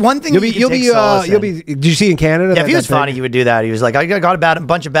that's one thing. You'll be. Did you see in Canada? Yeah, if he was funny, he would do that. He was like, I got a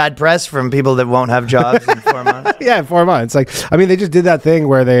bunch of bad press from people that won't have jobs in 4 months. Yeah, in 4 months. Like, I mean, they just did that thing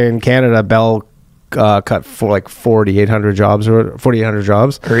where they in Canada, Bell cut for like 4,800 jobs or 4,800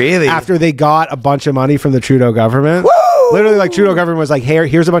 jobs. Really? After they got a bunch of money from the Trudeau government. Woo! Literally, like, Trudeau government was like, hey,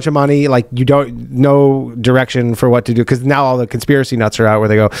 here's a bunch of money. Like, you don't know direction for what to do. Because now all the conspiracy nuts are out where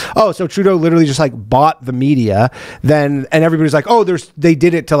they go, oh, so Trudeau literally just like bought the media. And everybody's like, oh, they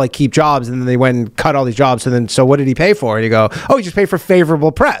did it to like keep jobs. And then they went and cut all these jobs. So what did he pay for? And you go, oh, he just paid for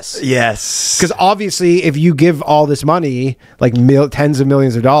favorable press. Yes. Because obviously, if you give all this money, like tens of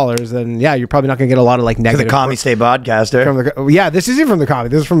millions of dollars, then yeah, you're probably not going to get a lot of like negative. The Commie State Podcaster. Yeah, this isn't from the Commie.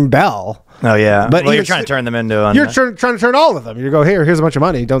 This is from Bell. Oh yeah, but you're trying to turn them into. You're trying to turn all of them. You go, here's a bunch of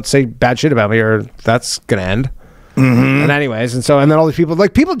money. Don't say bad shit about me, or that's gonna end. And anyways, and then all these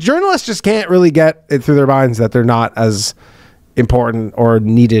journalists just can't really get it through their minds that they're not as important or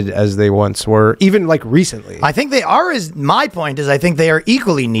needed as they once were, even like recently. I think they are. My point is, I think they are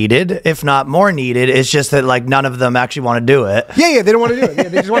equally needed, if not more needed. It's just that like none of them actually want to do it. Yeah, they don't want to do it. Yeah,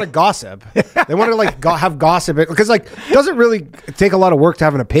 they just want to gossip. They want to like have gossip because like it doesn't really take a lot of work to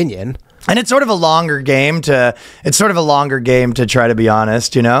have an opinion. And it's sort of a longer game to try to be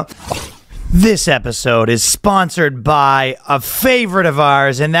honest, you know? This episode is sponsored by a favorite of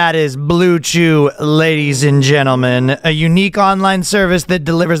ours, and that is Blue Chew, ladies and gentlemen, a unique online service that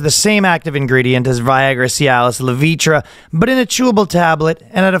delivers the same active ingredient as Viagra, Cialis, Levitra, but in a chewable tablet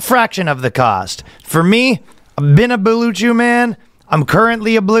and at a fraction of the cost. For me, I've been a Blue Chew man. I'm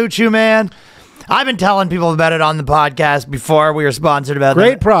currently a Blue Chew man. I've been telling people about it on the podcast before. We were sponsored about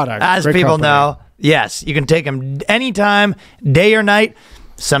Great product. As Great people company. know, yes, you can take them anytime, day or night.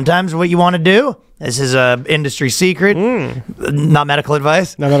 Sometimes what you want to do, this is a industry secret, not medical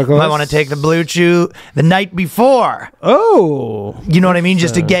advice. Not medical might advice. want to take the Blue Chew the night before. Oh. You know what I mean?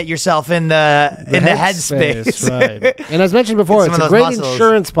 Just to get yourself in the headspace. Right. And as mentioned before, Get it's some a of great those muscles.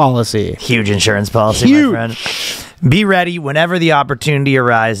 insurance policy. Huge insurance policy, Huge. my friend. Be ready whenever the opportunity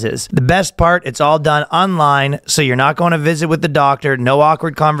arises. The best part, it's all done online, so you're not going to visit with the doctor, no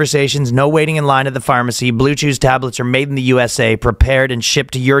awkward conversations, no waiting in line at the pharmacy. Blue Chew's tablets are made in the USA, prepared and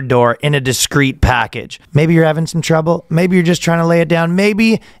shipped to your door in a discreet package. Maybe you're having some trouble. Maybe you're just trying to lay it down.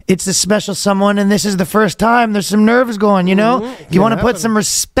 Maybe it's a special someone and this is the first time. There's some nerves going, you know? You want to put some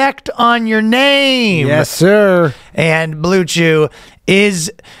respect on your name. Yes, sir. And Blue Chew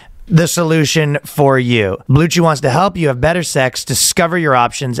is the solution for you. Blue Chew wants to help you have better sex. Discover your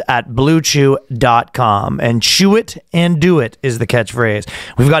options at bluechew.com. And chew it and do it is the catchphrase.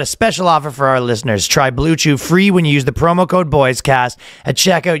 We've got a special offer for our listeners. Try Blue Chew free when you use the promo code BOYSCAST at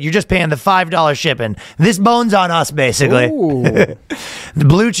checkout. You're just paying the $5 shipping. This bone's on us, basically.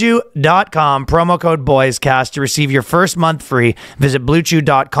 BlueChew.com, promo code BOYSCAST to receive your first month free. Visit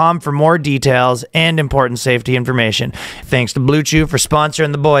BlueChew.com for more details and important safety information. Thanks to Blue Chew for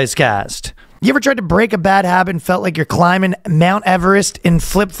sponsoring the BOYSCAST. You ever tried to break a bad habit and felt like you're climbing Mount Everest in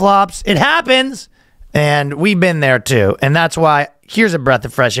flip-flops? It happens, and we've been there too. And that's why here's a breath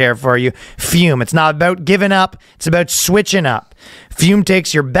of fresh air for you. Fume. It's not about giving up. It's about switching up. Fume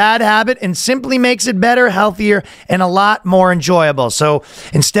takes your bad habit and simply makes it better, healthier, and a lot more enjoyable. So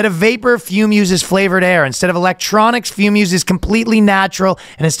instead of vapor, Fume uses flavored air. Instead of electronics, Fume uses completely natural.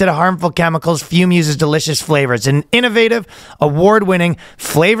 And instead of harmful chemicals, Fume uses delicious flavors. It's an innovative, award-winning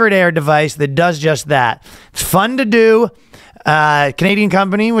flavored air device that does just that. It's fun to do. Canadian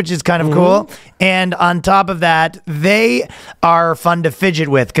company, which is kind of cool. And on top of that, they are fun to fidget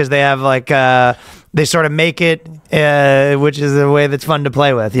with because they have like they sort of make it, which is a way that's fun to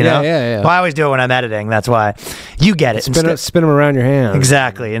play with, you know? Yeah. Well, I always do it when I'm editing. That's why. You get it. Spin them around your hand.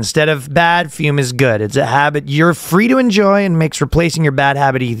 Exactly. Instead of bad, Fume is good. It's a habit you're free to enjoy and makes replacing your bad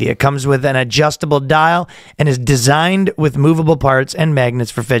habit easy. It comes with an adjustable dial and is designed with movable parts and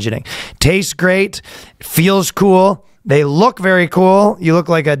magnets for fidgeting. Tastes great. Feels cool. They look very cool. You look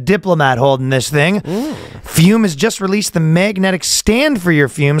like a diplomat holding this thing. Fume has just released the magnetic stand for your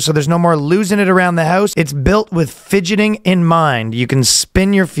Fume, so there's no more losing it around the house. It's built with fidgeting in mind. You can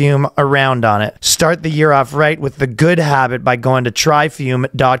spin your Fume around on it. Start the year off right with the good habit by going to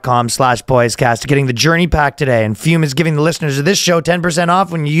tryfume.com/boyscast, getting the journey pack today. And Fume is giving the listeners of this show 10% off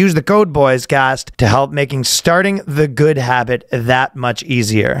when you use the code BOYSCAST to help making starting the good habit that much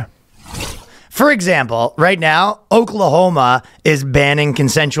easier. For example, right now, Oklahoma is banning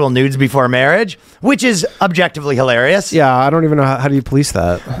consensual nudes before marriage, which is objectively hilarious. Yeah, I don't even know how do you police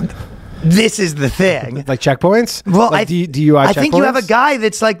that? This is the thing. Like checkpoints? Well, like DUI I think you have a checkpoints? guy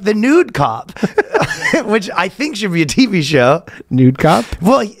that's like the nude cop, which I think should be a TV show. Nude cop?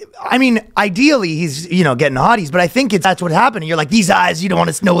 Well, I mean, ideally he's, you know, getting hotties, but I think that's what happened. You're like, these eyes, you don't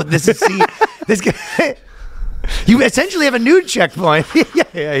want to know what this is. See, this guy, you essentially have a nude checkpoint.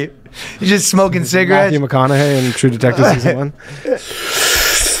 yeah. You're just smoking cigarettes. Matthew McConaughey in True Detective season 1.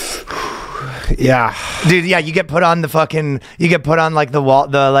 Yeah, dude. Yeah, you get put on like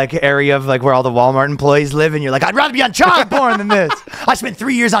the like area of like where all the Walmart employees live, and you're like, I'd rather be on child porn than this. I spent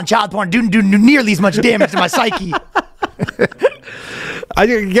 3 years on child porn, didn't do nearly as much damage to my psyche. I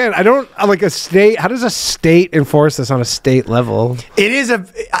don't like a state. How does a state enforce this on a state level? It is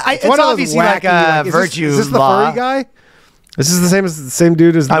it's one of those obviously like a virtue Is this the law. furry guy? This is the same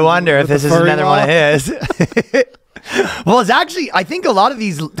dude as. I wonder if this is another law? one of his. Well, it's actually, I think a lot of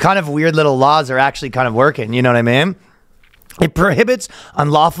these kind of weird little laws are actually kind of working. You know what I mean? It prohibits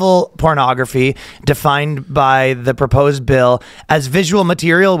unlawful pornography defined by the proposed bill as visual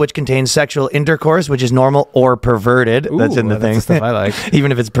material which contains sexual intercourse, which is normal or perverted. That's in the thing. That's the stuff I like.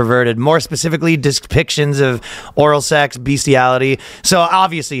 Even if it's perverted. More specifically, depictions of oral sex, bestiality. So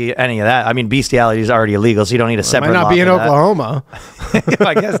obviously, any of that. I mean, bestiality is already illegal, so you don't need a separate law. Might not be in for that. Oklahoma.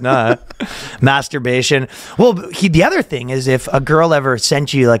 I guess not. Masturbation. Well, the other thing is if a girl ever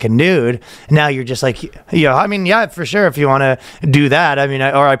sent you like a nude, now you're just like, I mean, yeah, for sure. If you want to do that, I mean,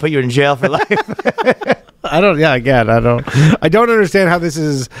 or I put you in jail for life. I don't understand how this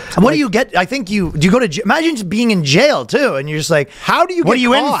is. What do you get? I think do you go to, imagine just being in jail too. And you're just like, how do you what get are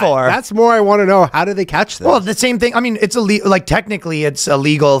you caught? in for? That's more I want to know. How do they catch this? Well, the same thing. I mean, it's like technically it's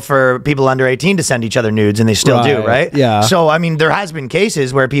illegal for people under 18 to send each other nudes, and they still do, right? Yeah. So, I mean, there has been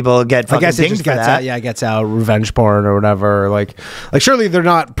cases where people get fucking dinged for that. It gets out revenge porn or whatever. Like surely they're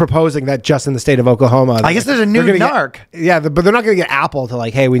not proposing that just in the state of Oklahoma. I guess there's a nude narc. But they're not going to get Apple to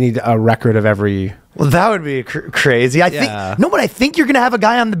like, hey, we need a record of every. Well, that would be crazy. I think you're going to have a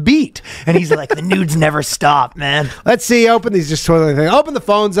guy on the beat, and he's like, the nudes never stop, man. Let's see. Open these just toilet thing. Open the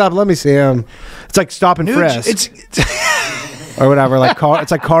phones up. Let me see them. It's like stop and frisk. Or whatever,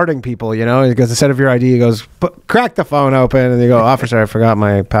 it's like carding people, you know. Because instead of your ID, he goes, crack the phone open, and you go, officer, I forgot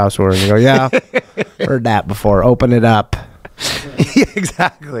my password. And you go, yeah, heard that before. Open it up. Yeah,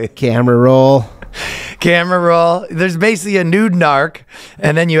 exactly. Camera roll. There's basically a nude narc,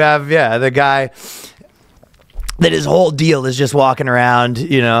 and then you have the guy that his whole deal is just walking around,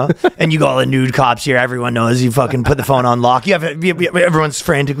 you know, and you go, all the nude cops here, everyone knows you fucking put the phone on lock. Everyone's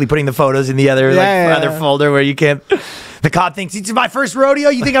frantically putting the photos in the other folder where you can't. The cop thinks it's my first rodeo.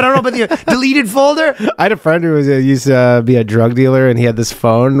 You think I don't know about the deleted folder? I had a friend who used to be a drug dealer, and he had this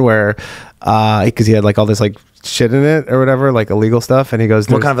phone where, because he had like all this like shit in it or whatever, like illegal stuff, and he goes,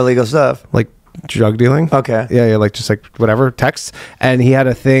 "What kind of illegal stuff?" Like drug dealing. Okay. Yeah, like just like whatever texts, and he had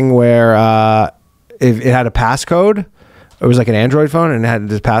a thing where it had a passcode. It was like an Android phone, and it had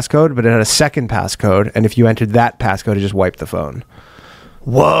this passcode, but it had a second passcode, and if you entered that passcode, it just wiped the phone.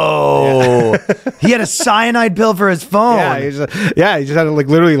 Whoa! He had a cyanide pill for his phone. He just had to like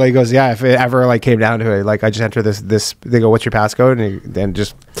literally like goes, yeah, if it ever like came down to it, like I just enter this. They go, what's your passcode? And then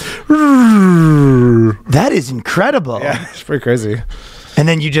just that is incredible. Yeah, it's pretty crazy. And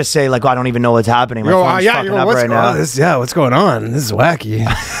then you just say like, well, I don't even know what's happening. My phone's fucking up right now. What's going on? This is wacky.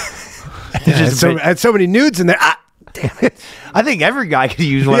 Had so many nudes in there. Damn it! I think every guy could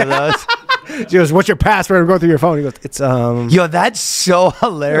use one of those. She goes, what's your password? Go through your phone. He goes, it's Yo, that's so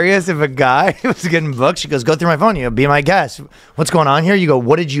hilarious. If a guy was getting booked, she goes, go through my phone. You go, be my guest. What's going on here? You go,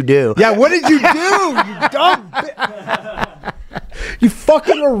 what did you do? Yeah, what did you do? You dumb You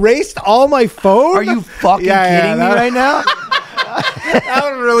fucking erased all my phone? Are you fucking kidding me right now? That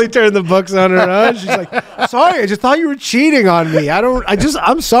would really turn the books on her own. She's like, sorry, I just thought you were cheating on me.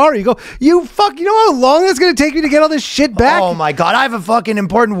 I'm sorry. You go, you know how long it's going to take me to get all this shit back? Oh my God, I have a fucking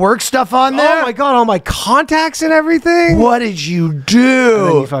important work stuff on there. Oh my God, all my contacts and everything. What did you do? And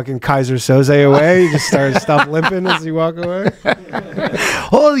then you fucking Kaiser Soze away. You just stop limping as you walk away.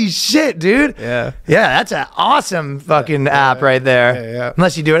 Holy shit, dude. Yeah. Yeah, that's an awesome fucking app right there. Yeah.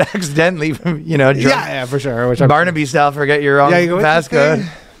 Unless you do it accidentally, you know. Yeah, for sure. Which Barnaby style, forget your own passcode.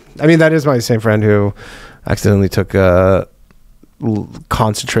 I mean, that is my same friend who accidentally took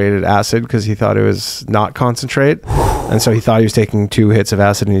concentrated acid because he thought it was not concentrate. And so he thought he was taking 2 hits of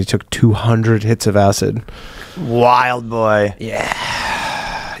acid, and he took 200 hits of acid. Wild boy.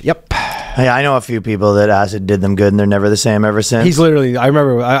 Yeah. Yep. Yeah, I know a few people that acid did them good, and they're never the same ever since. He's literally, I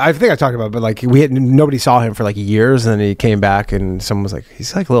remember, I think I talked about it, but like nobody saw him for like years, and then he came back, and someone was like,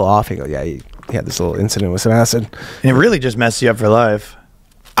 he's like a little off. He goes, yeah, he had this little incident with some acid. And it really just messed you up for life.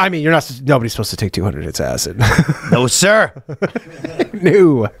 I mean, nobody's supposed to take 200 hits of acid. No, sir.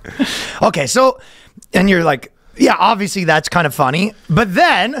 No. Okay, so, and you're like, yeah, obviously that's kind of funny, but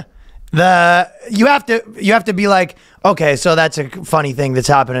then you have to be like, okay, so that's a funny thing that's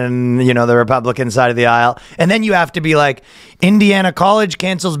happening, you know, the Republican side of the aisle. And then you have to be like, Indiana College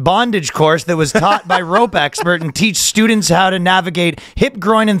cancels bondage course that was taught by rope expert and teach students how to navigate hip,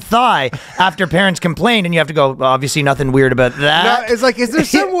 groin, and thigh after parents complained. And you have to go, well, obviously nothing weird about that. No, it's like, is there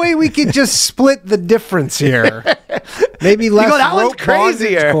some way we could just split the difference here? Maybe less rope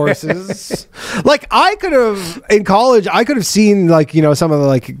bondage courses. Like I could have, in college, I could have seen like, you know, some of the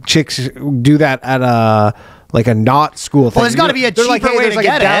like chicks do that at like a not school thing. Well, there's got to be a cheaper way to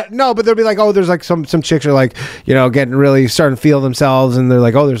get it. No, but they'll be like, oh, there's like some chicks are like, you know, getting really starting to feel themselves, and they're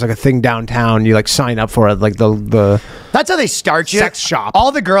like, oh, there's like a thing downtown. You like sign up for it, like the. That's how they start you. Sex shop.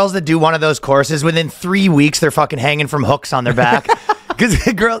 All the girls that do one of those courses, within 3 weeks, they're fucking hanging from hooks on their back. Because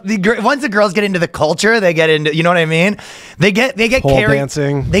once the girls get into the culture, they get into, you know what I mean? They get pole carried.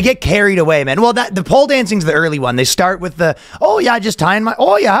 Dancing. They get carried away, man. Well, the pole dancing's the early one. They start with just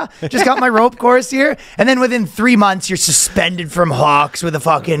got my rope course here, and then within 3 months, you're suspended from hooks with a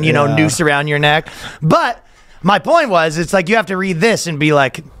fucking noose around your neck. But my point was, it's like you have to read this and be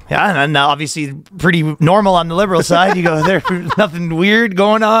like, Yeah, and obviously pretty normal on the liberal side. You go, there's nothing weird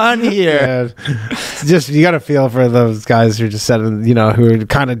going on here. Yeah. Just you got to feel for those guys who are just setting, who are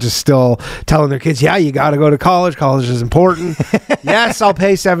kind of just still telling their kids, yeah, you got to go to college. College is important. Yes, I'll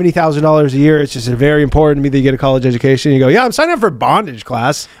pay $70,000 a year. It's just very important to me that you get a college education. You go, yeah, I'm signing up for bondage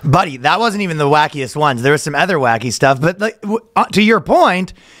class. Buddy, that wasn't even the wackiest ones. There was some other wacky stuff. But like, to your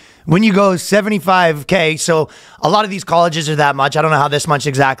point, when you go 75K, so a lot of these colleges are that much. I don't know how this much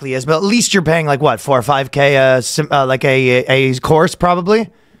exactly is, but at least you're paying like what, 4 or 5K, like a course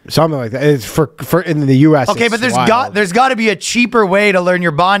probably. Something like that. It's for in the U.S. Okay, but there's got to be a cheaper way to learn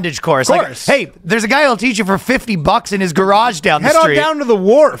your bondage course. Of course. Like, hey, there's a guy who'll teach you for $50 in his garage down the street. Head on down to the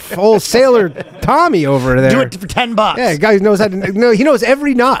wharf. Old Sailor Tommy over there. Do it for $10. Yeah, guy knows how to. No, he knows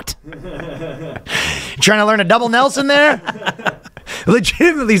every knot. Trying to learn a double Nelson there?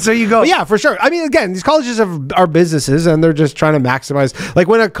 Legitimately, so you go. Yeah, for sure. I mean, again, these colleges are businesses, and they're just trying to maximize. Like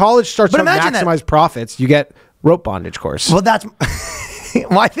when a college starts to maximize profits, you get rope bondage course. Well, that's.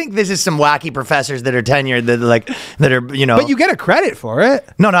 Well, I think this is some wacky professors that are tenured that are But you get a credit for it.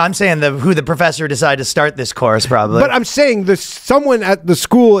 No, I'm saying who the professor decided to start this course probably. But I'm saying someone at the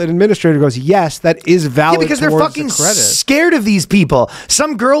school, an administrator goes, yes, that is valid. Yeah, because they're fucking scared of these people.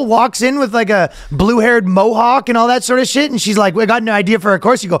 Some girl walks in with like a blue-haired mohawk and all that sort of shit, and she's like, "We got an idea for a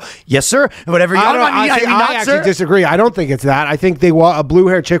course." You go, "Yes, sir." Whatever. I actually disagree. I don't think it's that. I think a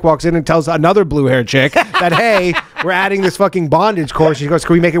blue-haired chick walks in and tells another blue-haired chick that, hey, we're adding this fucking bondage course. She goes,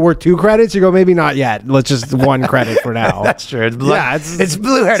 can we make it worth 2 credits? You go, maybe not yet. Let's just 1 credit for now. That's true. It's blue hair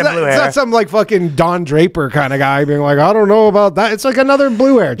to blue hair. It's not some like fucking Don Draper kind of guy being like, I don't know about that. It's like another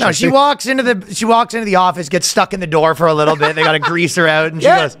blue hair. No, she walks into the office, gets stuck in the door for a little bit. They got to grease her out, and she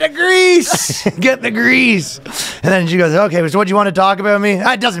goes, "The grease, get the grease." And then she goes, "Okay, so what do you want to talk about me?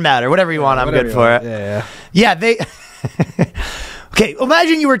 It doesn't matter. Whatever you want, I'm good for it." Yeah. They. Okay,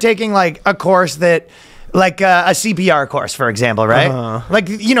 imagine you were taking like a course that. Like a CPR course, for example, right? Like,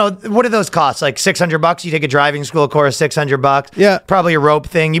 what do those cost? Like $600? You take a driving school course, $600. Yeah. Probably a rope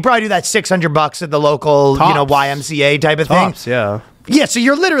thing. You probably do that $600 at the local, YMCA type of thing. Yeah. Yeah, so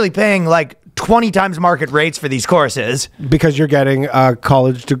you're literally paying like 20 times market rates for these courses. Because you're getting a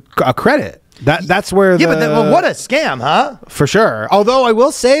college credit. That's where but what a scam, huh? For sure. Although I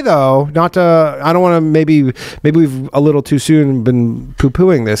will say though, I don't want to maybe we've a little too soon been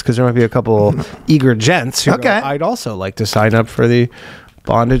poo-pooing this because there might be a couple eager gents who I'd also like to sign up for the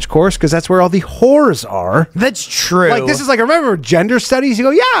bondage course because that's where all the whores are. That's true. Like this is like, remember gender studies? You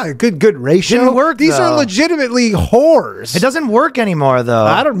go, yeah, good ratio. Didn't work. These are legitimately whores. It doesn't work anymore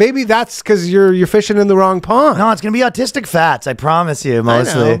though. Maybe that's because you're fishing in the wrong pond. No, it's gonna be autistic fats. I promise you,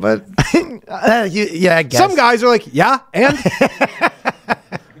 mostly. I know, but yeah, I guess. Some guys are like, yeah, and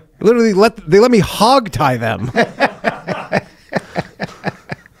literally they let me hog tie them.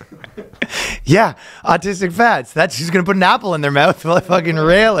 Yeah, autistic fats. That's who's gonna put an apple in their mouth while I fucking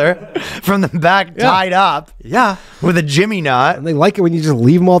rail her from the back, tied up. Yeah, with a Jimmy knot. And they like it when you just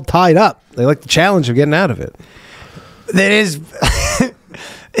leave them all tied up. They like the challenge of getting out of it. It is.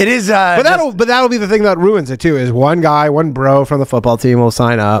 It is. But that'll be the thing that ruins it too. Is one bro from the football team will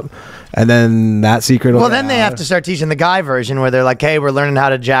sign up, and then that secret. Well, then they have to start teaching the guy version where they're like, "Hey, we're learning how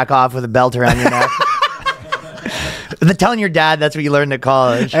to jack off with a belt around your neck." They're telling your dad that's what you learned at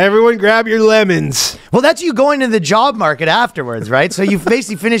college. Everyone grab your lemons. Well, that's you going to the job market afterwards, right? So you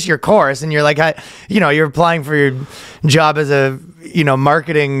basically finish your course and you're like, you're applying for your job as a,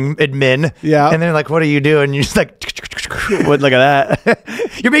 marketing admin. Yeah. And they're like, what do you do? And you're just like, look at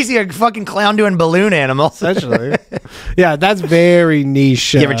that. You're basically a fucking clown doing balloon animals. Essentially. Yeah, that's very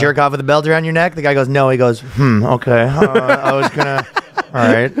niche. You ever jerk off with a belt around your neck? The guy goes, no. He goes, okay. I was going to... All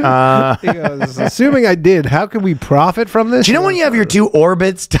right. He goes, assuming I did, how can we profit from this? Do you know when you have your 2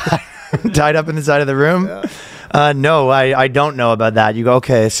 orbits tied up in the side of the room? Yeah. No, I don't know about that. You go,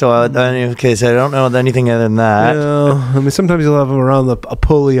 okay, so I don't know anything other than that. Yeah, I mean, sometimes you'll have them around a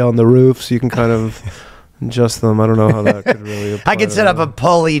pulley on the roof, so you can kind of adjust them. I don't know how that could really apply. I could set up a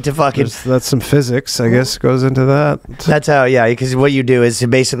pulley to fucking... That's some physics, I guess, goes into that. That's how, yeah, because what you do is you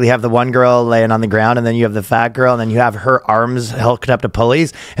basically have the one girl laying on the ground, and then you have the fat girl, and then you have her arms hooked up to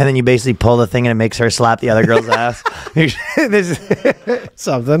pulleys, and then you basically pull the thing, and it makes her slap the other girl's ass. This is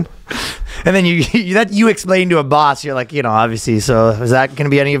something. And then you explain to a boss, you're like, obviously, so is that going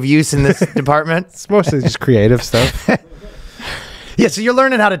to be any of use in this department? It's mostly just creative stuff. Yeah, so you're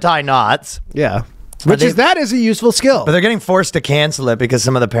learning how to tie knots. Yeah. That is a useful skill. But they're getting forced to cancel it because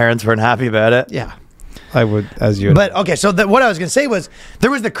some of the parents weren't happy about it. Yeah. I would, as you. But okay, so what I was going to say was there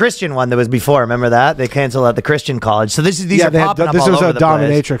was the Christian one that was before. Remember that they canceled at the Christian college. So these are popping up all over the place. This was a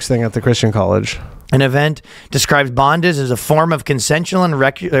dominatrix thing at the Christian college. An event describes bondage as a form of consensual and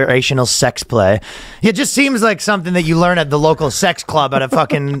recreational sex play. It just seems like something that you learn at the local sex club at a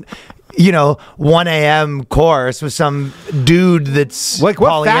fucking, 1 a.m. course with some dude that's like,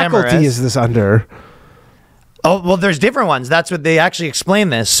 what polyamorous. faculty is this under? Oh, well, there's different ones. That's what they actually explain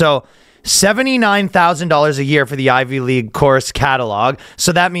this. So $79,000 a year for the Ivy League course catalog.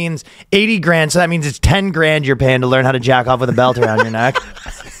 So that means 80 grand. So that means it's 10 grand you're paying to learn how to jack off with a belt around your neck.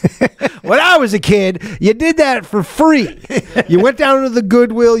 When I was a kid, you did that for free. You went down to the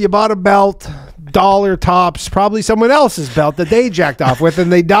Goodwill, you bought a belt, dollar tops, probably someone else's belt that they jacked off with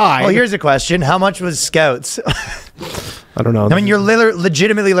and they died. Well, here's a question. How much was Scouts? I don't know. I mean, you're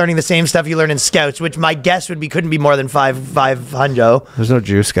legitimately learning the same stuff you learn in Scouts, which my guess would be couldn't be more than 500. There's no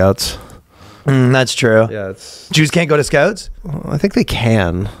Jew Scouts. That's true. Yeah, Jews can't go to Scouts? I think they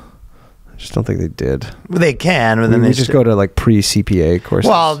can. I just don't think they did. Well, they can, but then they just go to like pre-CPA courses.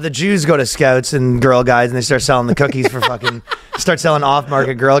 Well, the Jews go to Scouts and Girl Guides, and they start selling the cookies for start selling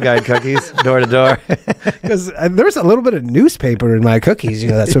off-market Girl Guide cookies door to door. Because there's a little bit of newspaper in my cookies.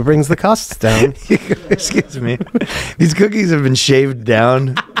 That's what brings the costs down. Excuse me. These cookies have been shaved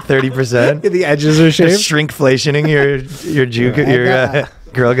down 30%. The edges are shaved. Shrinkflationing your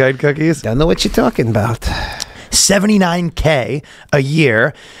Girl Guide cookies. Don't know what you're talking about. $79K a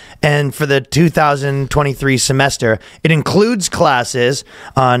year. And for the 2023 semester, it includes classes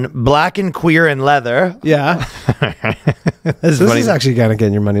on black and queer and leather. Yeah. This is actually kind of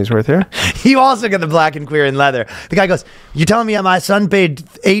getting your money's worth here. You also get the black and queer and leather. The guy goes, "You telling me my son paid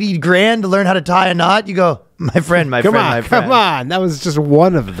 80 grand to learn how to tie a knot?" You go, my friend. Come on. That was just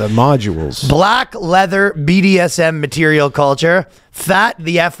one of the modules. Black leather BDSM material culture. Fat,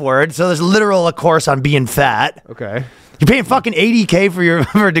 the F word. So there's literal a course on being fat. Okay. You're paying fucking $80K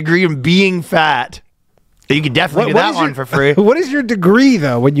for a degree in being fat. You could definitely do that one for free. What is your degree,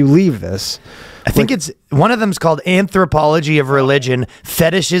 though, when you leave this? I think it's one of them's called Anthropology of Religion,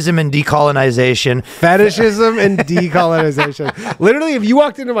 Fetishism and Decolonization. Fetishism and Decolonization. Literally, if you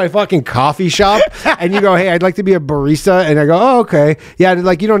walked into my fucking coffee shop and you go, "Hey, I'd like to be a barista," and I go, "Oh, okay, yeah,"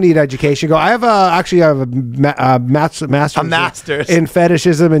 like you don't need education. Go, I have a master's in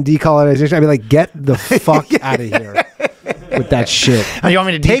fetishism and decolonization. I'd be like, get the fuck out of here with that shit. You want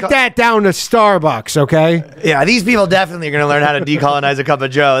me to take that down to Starbucks, okay? Yeah, these people definitely are going to learn how to decolonize a cup of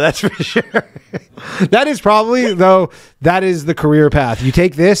Joe. That's for sure. That is probably, though, that is the career path. You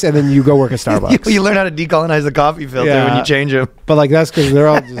take this and then you go work at Starbucks. You learn how to decolonize the coffee filter when you change them. But like that's because they're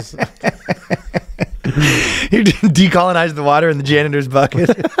all just... You decolonize the water in the janitor's bucket.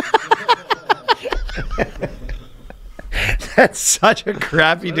 That's such a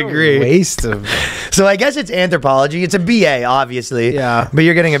crappy degree. Waste of... So I guess it's anthropology. It's a BA, obviously. Yeah. But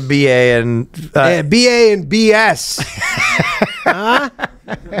you're getting a BA and... BA and BS. Huh?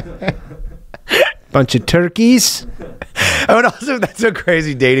 Bunch of turkeys. I would also... That's so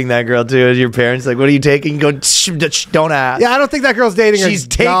crazy dating that girl, too. As your parents like, what are you taking? You go, don't ask. Yeah, I don't think that girl's dating a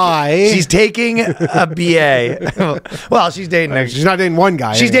guy. She's taking a BA. Well, she's dating... She's not dating one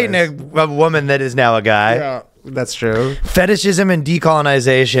guy. She's dating a woman that is now a guy. Yeah. That's true. Fetishism and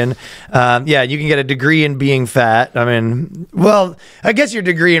decolonization. Yeah, you can get a degree in being fat. I mean, well, I guess your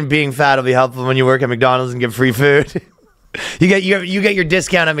degree in being fat will be helpful when you work at McDonald's and get free food. You get your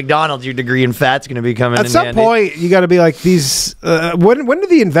discount at McDonald's. Your degree in fat's going to be coming. At some point, you got to be like these. When do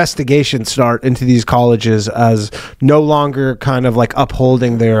the investigations start into these colleges as no longer kind of like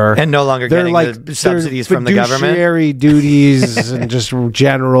upholding their and no longer getting like the subsidies from the government, fiduciary duties and just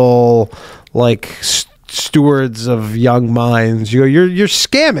general like stewards of young minds? You're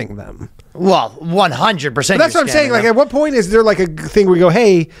scamming them. Well, 100%. That's what I'm saying. Like, at what point is there like a thing where you go,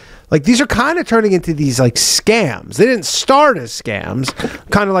 hey, like these are kind of turning into these like scams. They didn't start as scams,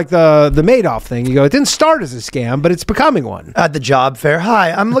 kind of like the Madoff thing. You go, it didn't start as a scam, but it's becoming one. At the job fair,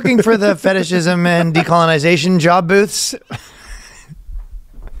 hi, I'm looking for the fetishism and decolonization job booths.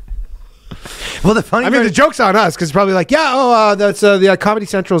 Well, the joke's on us because it's probably like, yeah, that's the Comedy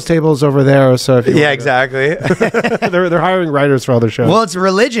Central's tables over there. So if you exactly. they're hiring writers for all their shows. Well, it's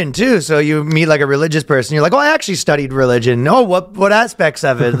religion too. So you meet like a religious person. You're like, oh, I actually studied religion. Oh, what aspects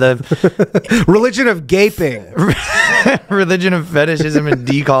of it? The religion of gaping, religion of fetishism and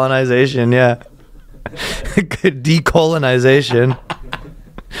decolonization. Yeah, decolonization,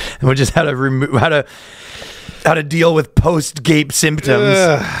 which is how to remove how to deal with post-gape symptoms.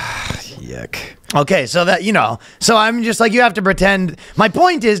 Yuck. Okay, so that, so I'm just like, you have to pretend. My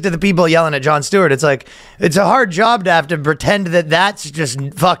point is to the people yelling at Jon Stewart, it's like, it's a hard job to have to pretend that that's just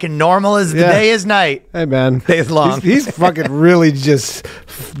fucking normal as the day is night. Hey, man. Day is long. He's fucking really just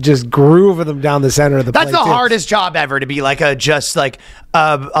grooving them down the center of the plate. That's the hardest job ever, to be like a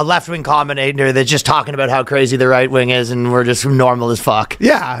left-wing commentator that's just talking about how crazy the right wing is and we're just normal as fuck.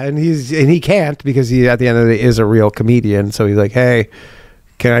 Yeah, and he can't because he, at the end of the day, is a real comedian. So he's like, hey,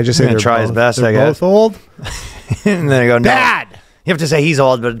 can I just say they're try his best, I guess. both old? And then I go, no. Bad. You have to say he's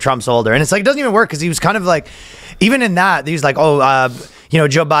old, but Trump's older. And it's like, it doesn't even work because he was kind of like, even in that, he was like,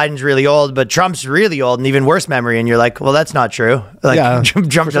 Joe Biden's really old, but Trump's really old and even worse memory. And you're like, well, that's not true. Like, yeah,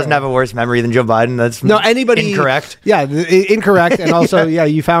 Trump doesn't have a worse memory than Joe Biden. That's incorrect. Yeah, incorrect. And also, yeah,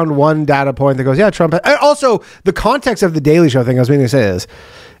 you found one data point that goes, yeah, Trump. And also, the context of the Daily Show thing I was meaning to say is,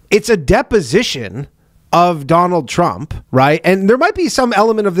 it's a deposition of Donald Trump, right? And there might be some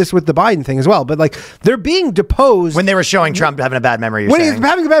element of this with the Biden thing as well, but like they're being deposed when they were showing Trump having a bad memory. He's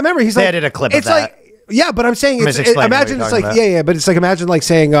having a bad memory, they added a clip of that. Like, yeah, but I'm saying imagine it's like but it's like imagine like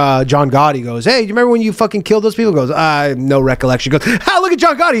saying John Gotti goes, hey, do you remember when you fucking killed those people? Goes, no recollection. Goes, look at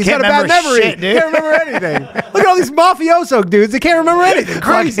John Gotti, he's got a bad memory. Shit, dude. Can't remember anything. Look at all these mafioso dudes, they can't remember anything.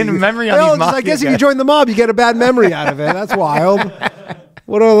 Crazy memory on these I guess if you join the mob, you get a bad memory out of it. That's wild.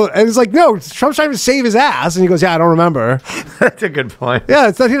 And it's like, no, Trump's trying to save his ass. And he goes, yeah, I don't remember. That's a good point. Yeah,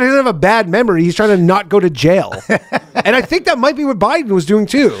 it's not, he doesn't have a bad memory. He's trying to not go to jail. And I think that might be what Biden was doing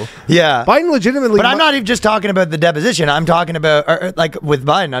too. Yeah. Biden legitimately. But I'm not even just talking about the deposition. I'm talking about, like with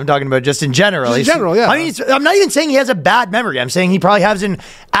Biden, I'm talking about just in general. Just in general, yeah. I mean, I'm not even saying he has a bad memory. I'm saying he probably has an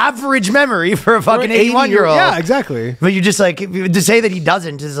average memory for a fucking 81-year-old. Yeah, exactly. But you just like, to say that he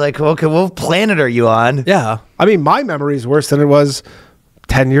doesn't is like, okay, what planet are you on? Yeah. I mean, my memory is worse than it was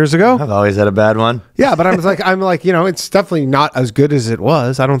 10 years ago. I've always had a bad one. Yeah, but I'm like, it's definitely not as good as it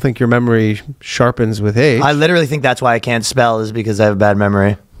was. I don't think your memory sharpens with age. I literally think that's why I can't spell, is because I have a bad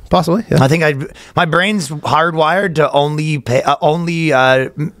memory. Possibly, yeah. I think my brain's hardwired to only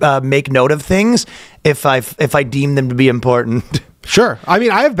make note of things if I deem them to be important. Sure. I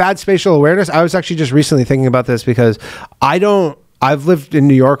mean, I have bad spatial awareness. I was actually just recently thinking about this because I've lived in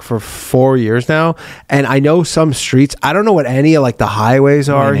New York for 4 years now, and I know some streets. I don't know what any of like the highways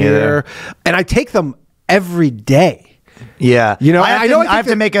are here, and I take them every day. Yeah, I have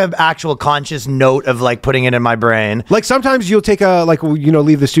to make an actual conscious note of like putting it in my brain. Like sometimes you'll take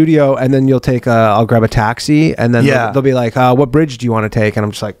leave the studio, and then you'll take I'll grab a taxi, and then they'll be like, what bridge do you want to take? And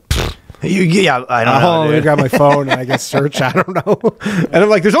I'm just like, I don't know. Let me grab my phone and I guess search. I don't know. And I'm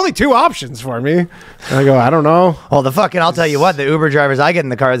like, there's only two options for me. And I go, I don't know. Well, I'll tell you what, the Uber drivers I get in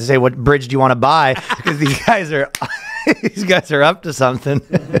the car, they say, what bridge do you want to buy? Because these guys are up to something.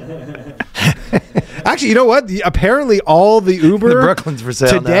 Actually, you know what? Apparently all the Uber the Brooklyn's for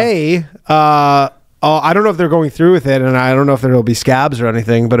sale today, I don't know if they're going through with it, and I don't know if there will be scabs or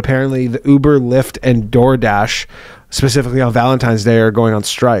anything, but apparently the Uber, Lyft, and DoorDash, specifically on Valentine's Day, are going on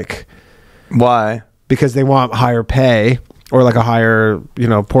strike. Why? Because they want higher pay or like a higher,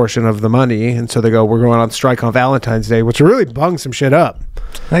 portion of the money. And so they go, we're going on strike on Valentine's Day, which really bungs some shit up.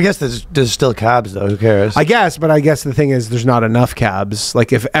 I guess there's still cabs though. Who cares? I guess the thing is, there's not enough cabs.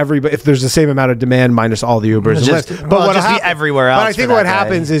 Like if there's the same amount of demand minus all the Ubers, but just be everywhere else. But I think what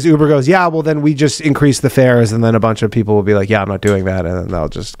happens is Uber goes, yeah, well then we just increase the fares, and then a bunch of people will be like, yeah, I'm not doing that, and then they'll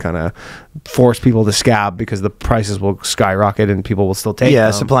just kind of force people to scab because the prices will skyrocket and people will still take them.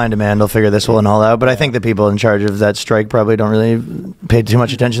 Yeah, supply and demand will figure this one all out. But I think the people in charge of that strike probably don't really pay too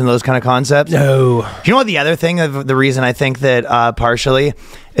much attention to those kind of concepts. No. Do you know what the other thing of the reason I think that partially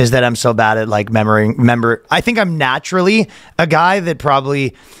is that I'm so bad at like I think I'm naturally a guy that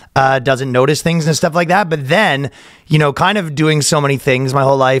probably doesn't notice things and stuff like that. But then, kind of doing so many things my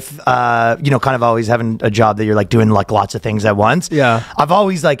whole life, kind of always having a job that you're like doing like lots of things at once. Yeah. I've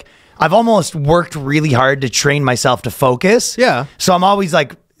almost worked really hard to train myself to focus. Yeah. So I'm always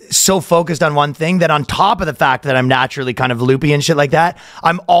like so focused on one thing that on top of the fact that I'm naturally kind of loopy and shit like that,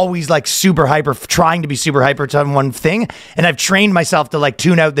 I'm always like super hyper, trying to be super hyper to one thing. And I've trained myself to like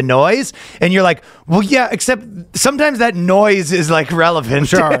tune out the noise. And you're like, well, yeah, except sometimes that noise is like relevant.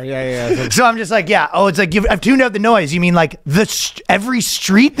 Sure. Yeah. So I'm just like, yeah. Oh, it's like, I've tuned out the noise. You mean like every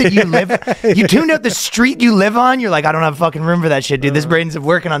street that you live, you tuned out the street you live on. You're like, I don't have fucking room for that shit, dude. This brain's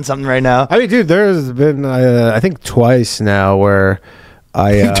working on something right now. I mean, dude, there's been, I think twice now where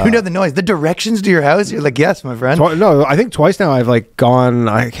you tuned out the noise, the directions to your house. You're like, yes, my friend. No, I think twice now I've like gone.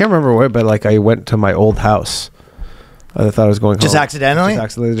 I can't remember where, but like I went to my old house. I thought I was going just home. Accidentally.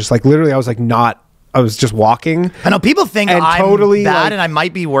 Just like literally, I was like not just walking. I know people think and I'm totally, bad like, and I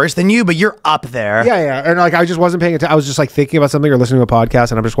might be worse than you, but you're up there. Yeah. And like I just wasn't paying attention. I was just like thinking about something or listening to a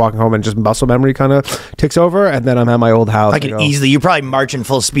podcast, and I'm just walking home, and just muscle memory kind of ticks over, and then I'm at my old house. I can easily. You're probably marching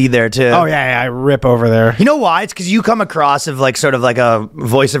full speed there too. Oh yeah, I rip over there. You know why? It's because you come across of like sort of like a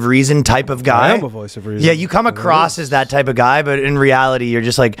voice of reason type of guy. I am a voice of reason. Yeah, you come across as that type of guy, but in reality, you're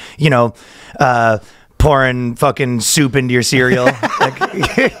just like, pouring fucking soup into your cereal.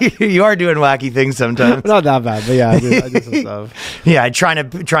 Like, you are doing wacky things sometimes. Not that bad, but yeah, I do some stuff. Yeah, trying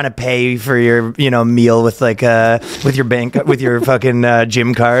to pay for your meal with like with your bank with your fucking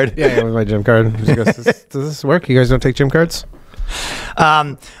gym card. Yeah, with my gym card. She goes, does this work? You guys don't take gym cards?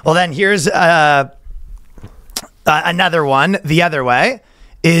 Well, then here's another one. The other way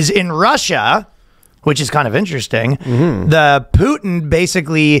is in Russia, which is kind of interesting. The Putin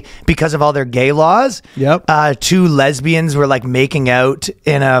basically, because of all their gay laws, two lesbians were like making out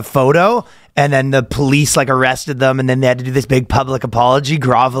in a photo, and then the police like arrested them, and then they had to do this big public apology,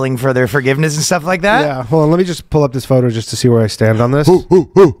 groveling for their forgiveness and stuff like that. Yeah, hold on, let me just pull up this photo just to see where I stand on this. Hold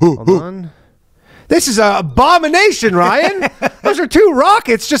on. This is an abomination, Ryan. Those are two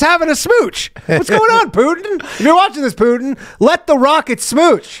rockets just having a smooch. What's going on, Putin? If you're watching this, Putin, let the rockets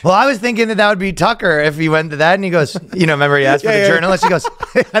smooch. Well, I was thinking that would be Tucker if he went to that, and he goes, remember he asked for the journalist? He goes,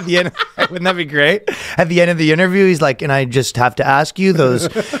 at the end, wouldn't that be great? At the end of the interview, he's like, and I just have to ask you, those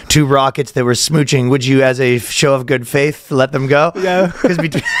two rockets that were smooching, would you, as a show of good faith, let them go? Yeah.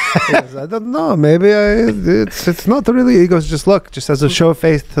 Because I don't know. Maybe it's not really. He goes, just look, just as a show of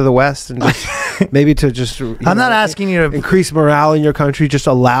faith to the West, and just maybe to just. I'm not asking you to increase morale in your country. Just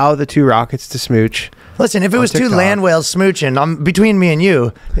allow the two rockets to smooch. Listen, if it was two land whales smooching, between me and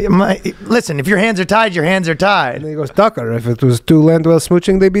you, listen, if your hands are tied, your hands are tied. And then he goes, Tucker, if it was two land whales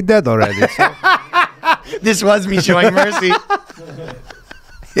smooching, they'd be dead already. So. This was me showing mercy.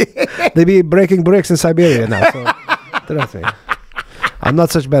 They'd be breaking bricks in Siberia now. So, trust me. I'm not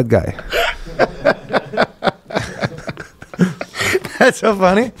such a bad guy. That's so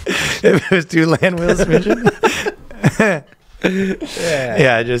funny. If it was two land whales smooching.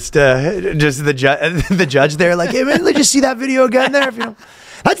 Yeah, just the judge there, like, hey man, let's just see that video again there. If you know.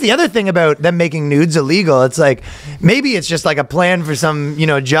 That's the other thing about them making nudes illegal. It's like maybe it's just like a plan for some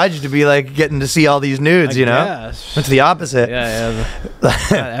judge to be like getting to see all these nudes. Guess. It's the opposite. Yeah.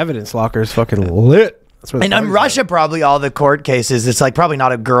 That evidence locker is fucking lit. And in Russia, probably all the court cases, it's like probably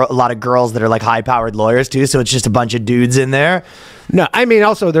not a lot of girls that are like high-powered lawyers too. So it's just a bunch of dudes in there. No, I mean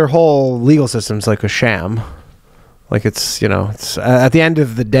also their whole legal system's like a sham. Like it's it's at the end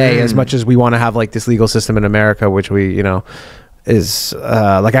of the day, as much as we want to have like this legal system in America, which we is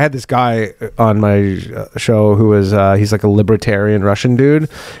like I had this guy on my show who was he's like a libertarian Russian dude,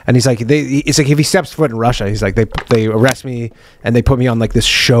 and he's like it's like if he steps foot in Russia, he's like they arrest me and they put me on like this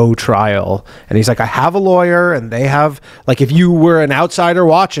show trial, and he's like I have a lawyer and they have like if you were an outsider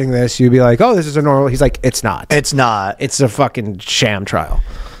watching this, you'd be like, oh, this is a normal. He's like it's not it's a fucking sham trial.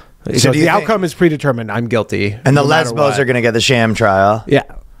 So the outcome is predetermined. I'm guilty, and the lesbos are gonna get the sham trial.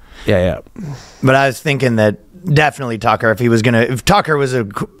 Yeah. But I was thinking that definitely Tucker, if Tucker was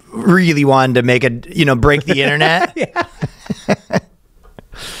really wanted to make break the internet.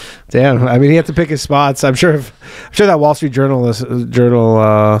 Damn, I mean, he had to pick his spots. I'm sure that Wall Street Journal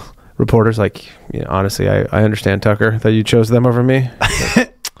reporter's like, honestly, I understand, Tucker, that you chose them over me.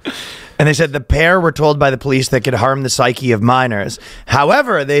 And they said the pair were told by the police that could harm the psyche of minors.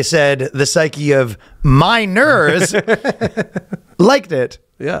 However, they said the psyche of minors liked it.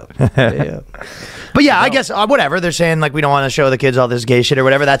 Yeah. But yeah, I guess whatever. They're saying like we don't want to show the kids all this gay shit or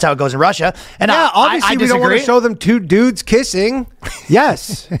whatever. That's how it goes in Russia. And obviously we don't want to show them two dudes kissing.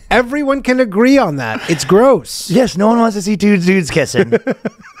 Yes, everyone can agree on that. It's gross. Yes, no one wants to see two dudes kissing.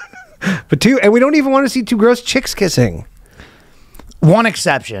 And we don't even want to see two gross chicks kissing. One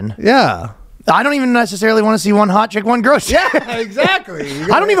exception. Yeah. I don't even necessarily want to see one hot chick, one gross chick. Yeah, exactly.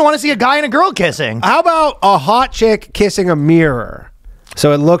 I don't even want to see a guy and a girl kissing. How about a hot chick kissing a mirror?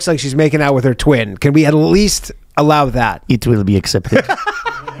 So it looks like she's making out with her twin. Can we at least allow that? It will be accepted.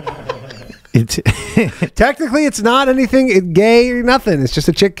 Technically, it's not anything gay or nothing. It's just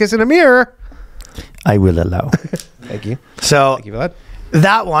a chick kissing a mirror. I will allow. Thank you. So thank you for that.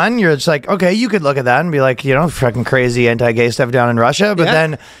 That one, you're just like, okay, you could look at that and be like, fucking crazy anti-gay stuff down in Russia. But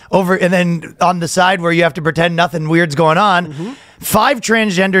then on the side where you have to pretend nothing weird's going on, 5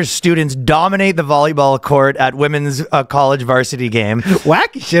 transgender students dominate the volleyball court at women's college varsity game.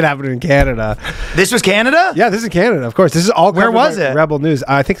 Wacky shit happened in Canada. This was Canada? Yeah, this is Canada, of course. This is all Where was it? Rebel News.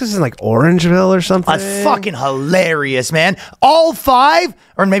 I think this is in like Orangeville or something. That's fucking hilarious, man. All 5?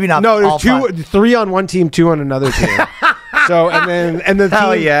 Or maybe not all 5. 3 on one team, 2 on another team. So and the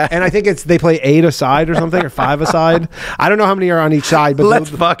Hell team, yeah. and I think they play 8 aside or something, or 5 aside. I don't know how many are on each side, but Let's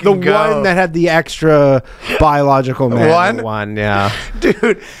the fucking go. one that had the extra biological man won. Yeah,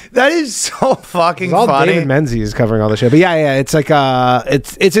 Dude, that is so fucking it's all funny. David Menzies covering all this shit. But yeah, it's like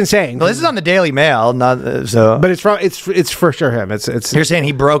it's insane. Well, this is on the Daily Mail, not so. But it's for sure him. It's You're saying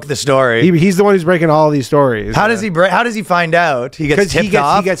he broke the story. he's the one who's breaking all these stories. How does he find out? He gets tipped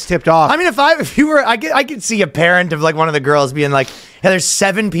off. He gets tipped off. I mean, if you were, I could see a parent of like one of the girls being like, "Yeah, there's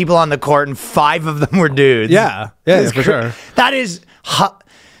 7 people on the court and 5 of them were dudes." Yeah, for sure.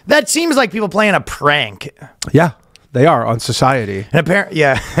 That seems like people playing a prank. Yeah, they are on society. And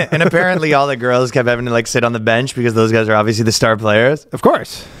apparently all the girls kept having to like sit on the bench because those guys are obviously the star players. Of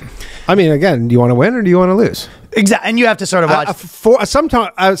course. I mean, again, do you want to win or do you want to lose? Exactly, and you have to sort of watch.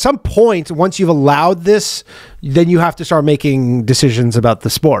 At some point, once you've allowed this, then you have to start making decisions about the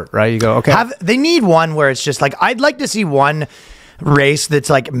sport, right? You go, okay. They need one where it's just like, I'd like to see one race that's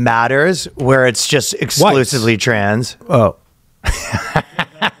like matters, where it's just exclusively trans. Oh.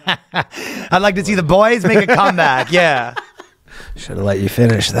 I'd like to see the boys make a comeback. Yeah. Should have let you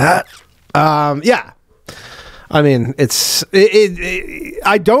finish that. Yeah. I mean, the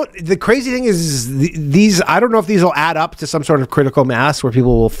crazy thing is these, I don't know if these will add up to some sort of critical mass where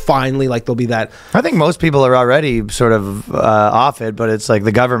people will finally, like, there'll be that. I think most people are already sort of off it, but it's like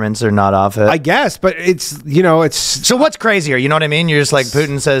the governments are not off it. I guess, but it's. So what's crazier? You know what I mean? You're just like,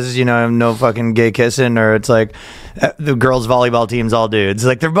 Putin says, no fucking gay kissing, or it's like the girls' volleyball team's all dudes.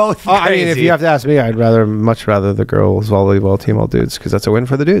 Like, they're both crazy. I mean, if you have to ask me, I'd much rather the girls' volleyball team all dudes, because that's a win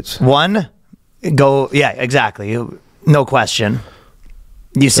for the dudes. Yeah, exactly. No question.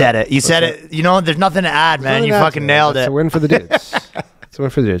 You said it. You said it. There's nothing to add, man. You fucking nailed it. It's a win for the dudes. It's a win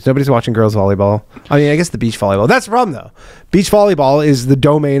for the dudes. Nobody's watching girls volleyball. I mean, I guess the beach volleyball. That's the problem, though. Beach volleyball is the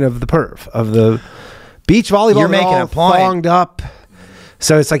domain of the perv. Of the beach volleyball. You're making a point. Thonged up.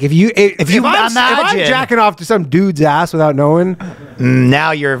 So it's like if I'm jacking off to some dude's ass without knowing,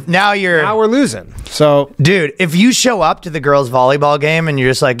 now we're losing. So, dude, if you show up to the girls' volleyball game and you're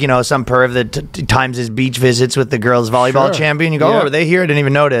just like, some perv that times his beach visits with the girls' volleyball champion, you go, "Oh, are they here? I didn't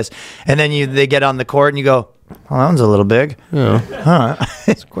even notice." And then they get on the court and you go, "Oh, that one's a little big." Yeah. Huh?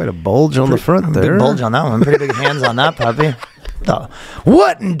 It's quite a bulge on the front there. Big bulge on that one. Pretty big hands on that puppy.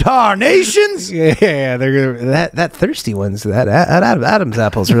 What in tarnations? Yeah, they're that thirsty one's that Adam's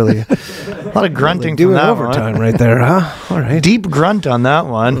apple's really a lot of grunting doing from that overtime one. right there, huh? All right, deep grunt on that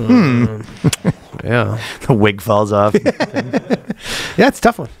one. Yeah, the wig falls off. Yeah, it's a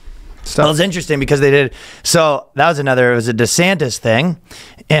tough one. Well, it's interesting because they did. So that was it was a DeSantis thing,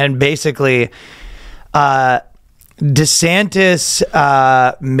 and basically, DeSantis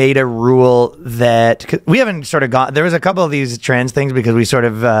made a rule that we haven't sort of gone. There was a couple of these trans things because we sort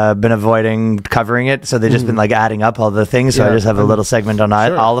of been avoiding covering it, so they've just been like adding up all the things. So I just have a little segment on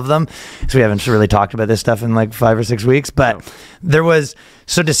all of them. So we haven't really talked about this stuff in like 5 or 6 weeks. But there was.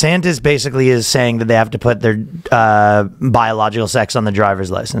 So DeSantis basically is saying that they have to put their biological sex on the driver's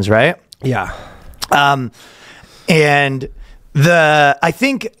license, right? Yeah. And I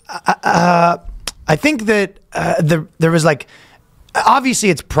think that there was like, obviously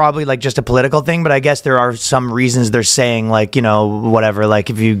it's probably like just a political thing, but I guess there are some reasons they're saying like, whatever, like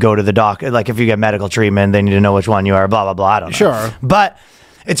if you go to the doc, like if you get medical treatment, they need to know which one you are, blah, blah, blah. I don't know. Sure. But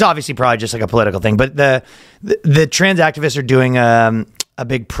it's obviously probably just like a political thing. But the trans activists are doing a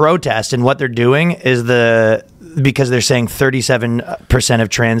big protest, and what they're doing is because they're saying 37% of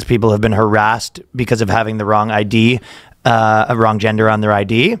trans people have been harassed because of having the wrong ID, a wrong gender on their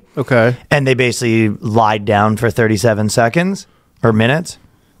ID. Okay. And they basically lied down for 37 seconds or minutes.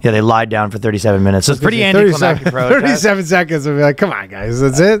 Yeah, they lied down for 37 minutes. So it's pretty anticlimactic protest. 37 seconds would be like, come on, guys,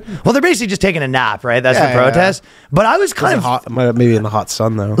 that's it? Well, they're basically just taking a nap, right? That's the protest. Yeah. But I was kind of hot, maybe in the hot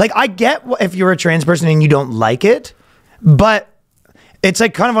sun, though. Like, I get if you're a trans person and you don't like it, but it's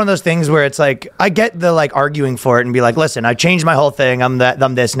like kind of one of those things where it's like, I get the like arguing for it and be like, listen, I changed my whole thing. I'm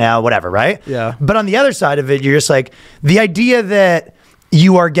this now, whatever, right? Yeah. But on the other side of it, you're just like, the idea that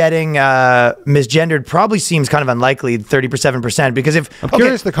you are getting misgendered probably seems kind of unlikely, 37%, because if... I'm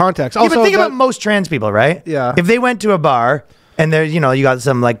curious the context. Also, but think about most trans people, right? Yeah. If they went to a bar and there, you got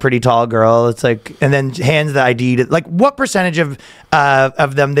some like pretty tall girl, it's like, and then hands the ID to, like, what percentage of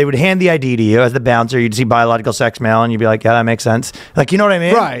them, they would hand the ID to you as the bouncer, you'd see biological sex male and you'd be like, yeah, that makes sense. Like, you know what I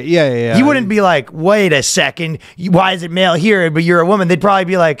mean? Right, yeah. You wouldn't be like, wait a second, why is it male here, but you're a woman? They'd probably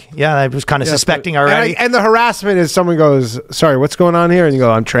be like, yeah, I was kind of suspecting already. And the harassment is someone goes, sorry, what's going on here? And you go,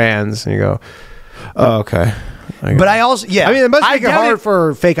 I'm trans. And you go, oh, okay. But I also, I mean, it must make it hard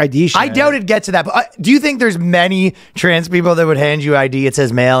for fake ID shit. I doubt it gets to that. But do you think there's many trans people that would hand you ID, it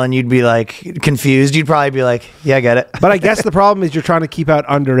says male, and you'd be like confused? You'd probably be like, yeah, I get it. But I guess the problem is you're trying to keep out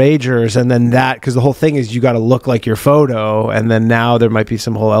underagers, and then because the whole thing is you got to look like your photo, and then now there might be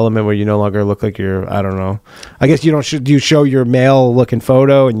some whole element where you no longer look like I don't know. I guess you don't. You show your male looking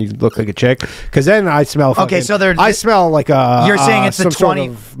photo and you look like a chick? Because then I smell. Okay, so I smell like a. You're saying it's the 20 sort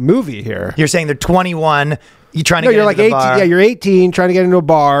of movie here. You're saying they're 21. You trying to get you're into like the 18. bar. Yeah, you're 18, trying to get into a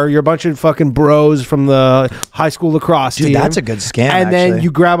bar. You're a bunch of fucking bros from the high school lacrosse team. That's a good scam. And then you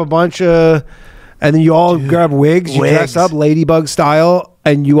grab a bunch of, and then you all grab wigs. You dress up ladybug style,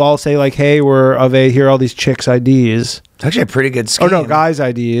 and you all say like, "Hey, we're of age. Here are all these chicks' IDs." It's actually a pretty good scheme. Oh no, guys'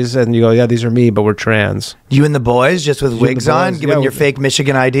 IDs, and you go, "Yeah, these are me, but we're trans." You and the boys just with wigs on, giving your fake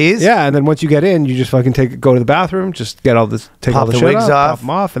Michigan IDs. Yeah, and then once you get in, you just fucking go to the bathroom, just get all this, take all the shit wigs off, pop them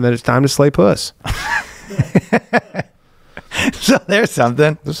off, and then it's time to slay puss. So there's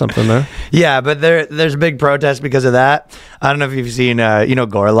something. There's something there. Yeah, but there's a big protest because of that. I don't know if you've seen,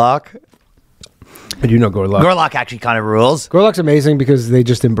 Gorlock. I do know Gorlock. Gorlock actually kind of rules. Gorlock's amazing because they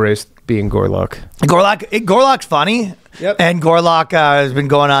just embraced being Gorlock. Gorlock's funny. Yep. And Gorlock has been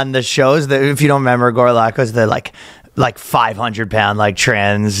going on the shows that, if you don't remember, Gorlock was the like 500-pound like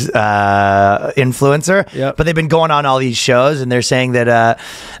trans influencer. Yep. But they've been going on all these shows, and they're saying that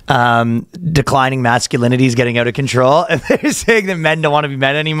declining masculinity is getting out of control, and they're saying that men don't want to be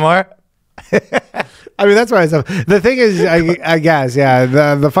men anymore. I mean, that's why the thing is, I guess,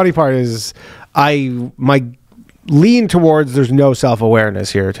 yeah. The funny part is, my lean towards there's no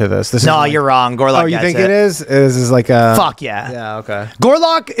self-awareness here to this. No, you're wrong. Gorlock. Oh, you think it is? This is like a fuck yeah. Yeah, okay.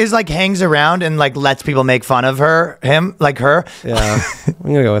 Gorlock is like hangs around and like lets people make fun of her. Yeah, I'm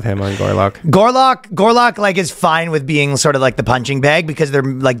gonna go with him on Gorlock. Gorlock like is fine with being sort of like the punching bag because they're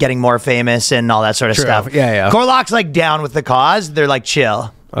like getting more famous and all that sort of stuff. Yeah. Gorlock's like down with the cause. They're like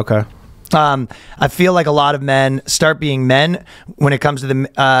chill. Okay. I feel like a lot of men start being men when it comes to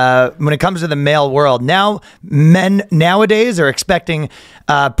the male world. Now, men nowadays are expecting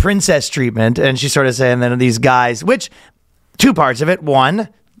princess treatment, and she's sort of saying that these guys, which two parts of it. One,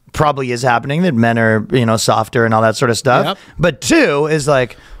 probably is happening that men are softer and all that sort of stuff. Yep. But two is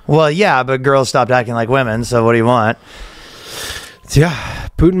like, well, yeah, but girls stopped acting like women. So what do you want? Yeah,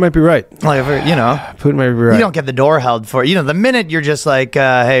 Putin might be right. Like, Putin might be right. You don't get the door held for the minute you're just like,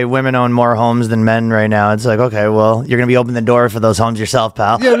 hey, women own more homes than men right now. It's like, okay, well, you're gonna be opening the door for those homes yourself,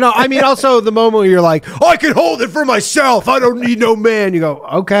 pal. Yeah, no, I mean, also the moment where you're like, I can hold it for myself. I don't need no man. You go,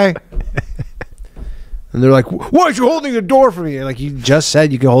 okay. And they're like, why are you holding the door for me? You're like, you just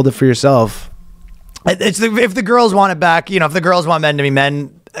said you can hold it for yourself. If the girls want it back, if the girls want men to be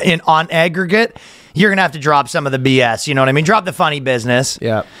men on aggregate, you're going to have to drop some of the BS. You know what I mean? Drop the funny business.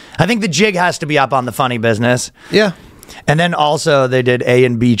 Yeah. I think the jig has to be up on the funny business. Yeah. And then also they did A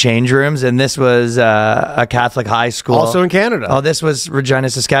and B change rooms, and this was a Catholic high school. Also in Canada. Oh, this was Regina,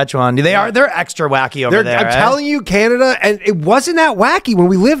 Saskatchewan. They're extra wacky over there. I'm telling you, Canada, and it wasn't that wacky when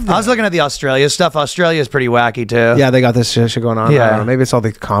we lived there. I was looking at the Australia stuff. Australia's pretty wacky too. Yeah, they got this shit going on. Yeah. I don't know. Maybe it's all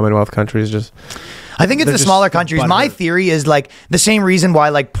the Commonwealth countries just... I think it's the smaller countries. My theory is like the same reason why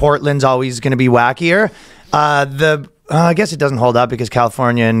like Portland's always going to be wackier. I guess it doesn't hold up because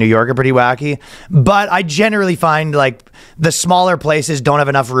California and New York are pretty wacky. But I generally find like the smaller places don't have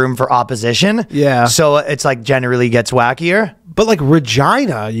enough room for opposition. Yeah. So it's like generally gets wackier. But like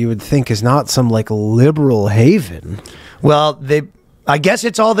Regina, you would think is not some like liberal haven. Well, I guess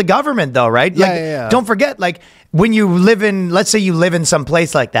it's all the government though, right? Like, Yeah. Don't forget, like when you live in, let's say you live in some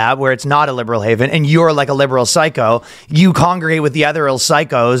place like that where it's not a liberal haven and you're like a liberal psycho, you congregate with the other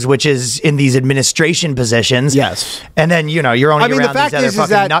psychos, which is in these administration positions. Yes. And then, you're only around these other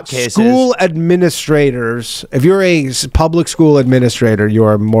fucking nutcases. School administrators, if you're a public school administrator, you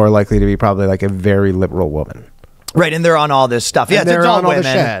are more likely to be probably like a very liberal woman. Right, and they're on all this stuff. Yeah, and they're all on all women.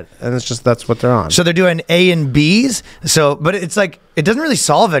 the shit. And it's just, that's what they're on. So they're doing A and Bs. But it's like, it doesn't really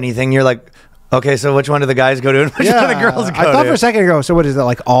solve anything. You're like, okay, so which one do the guys go to and which one do the girls go to? I thought for a second ago, so what is it,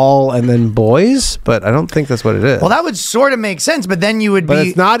 like all and then boys? But I don't think that's what it is. Well, that would sort of make sense, but then you would but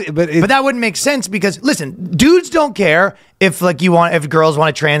it's not. But that wouldn't make sense because, listen, dudes don't care if if girls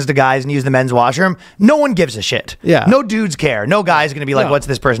want to trans to guys and use the men's washroom. No one gives a shit. Yeah. No dudes care. No guy's going to be like, what's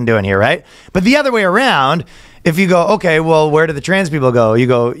this person doing here, right? But the other way around, if you go, okay, well, where do the trans people go? You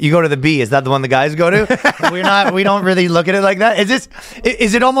go to the B. Is that the one the guys go to? We don't really look at it like that.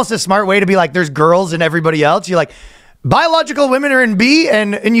 Is it almost a smart way to be like, there's girls and everybody else? You're like, biological women are in B,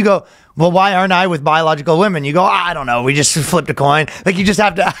 and you go, well, why aren't I with biological women? You go, I don't know. We just flipped a coin. Like you just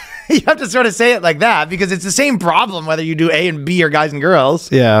have to, sort of say it like that because it's the same problem whether you do A and B or guys and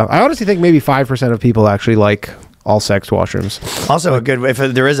girls. Yeah, I honestly think maybe 5% of people actually like all sex washrooms. Also, a good if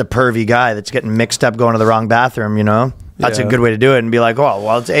there is a pervy guy that's getting mixed up going to the wrong bathroom, you know, that's a good way to do it and be like, oh,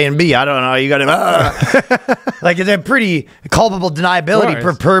 well, it's A and B. I don't know. You got to like it's a pretty culpable deniability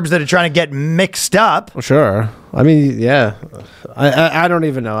for pervs that are trying to get mixed up. Well, sure. I mean, yeah. I don't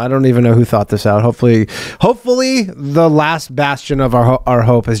even know. I don't even know who thought this out. Hopefully, the last bastion of our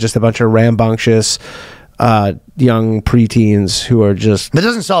hope is just a bunch of rambunctious young preteens who are just... That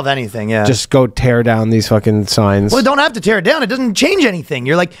doesn't solve anything, yeah. Just go tear down these fucking signs. Well, don't have to tear it down. It doesn't change anything.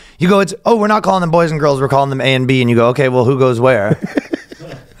 You're like, you go, we're not calling them boys and girls, we're calling them A and B. And you go, okay, well, who goes where?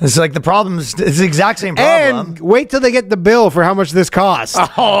 It's like the problem it's the exact same problem. And wait till they get the bill for how much this costs.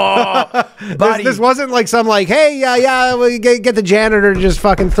 Oh, buddy. This wasn't like some like, hey, yeah, we get the janitor to just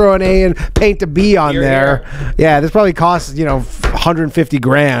fucking throw an A and paint a B on there. Yeah, this probably costs, 150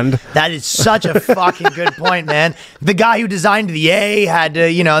 grand. That is such a fucking good point, man. The guy who designed the A had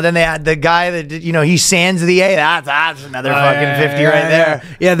to, then they had the guy that, he sands the A. That's another fucking 50 right there.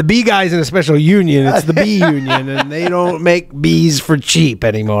 Yeah, the B guy's in a special union. It's the B union, and they don't make Bs for cheap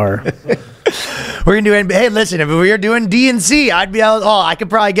anymore. We're gonna do. Hey, listen, if we were doing D and C, I'd be out. Oh, I could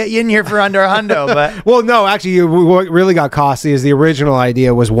probably get you in here for under a hundo. But well, no, actually, what really got costly is the original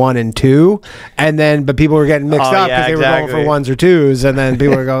idea was 1 and 2, but people were getting mixed up because they were going for 1s or 2s, and then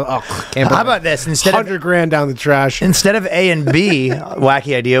people were going, oh, can't. How about this? Instead of $100 grand down the trash, instead of A and B,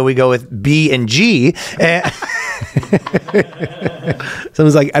 wacky idea, we go with B and G.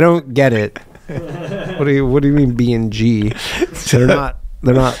 Someone's like, I don't get it. What do you mean B and G?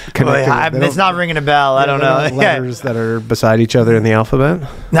 They're not connected. It's not ringing a bell. I don't know. Letters that are beside each other in the alphabet.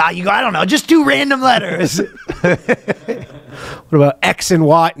 Nah, I don't know. Just 2 random letters. What about X and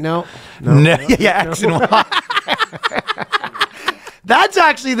Y? No. Yeah, X and Y. That's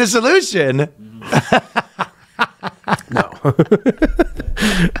actually the solution. No.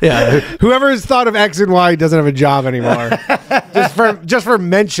 Yeah. Whoever has thought of X and Y doesn't have a job anymore. just for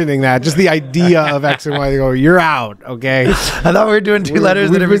mentioning that, just the idea of X and Y, they go, you're out. Okay. I thought we were doing 2 letters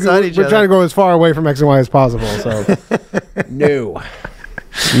that are beside each other. We're trying to go as far away from X and Y as possible. So no.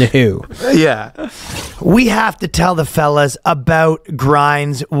 Yeah. We have to tell the fellas about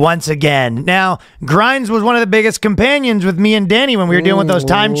Grinds once again. Now, Grinds was one of the biggest companions with me and Danny when we were dealing with those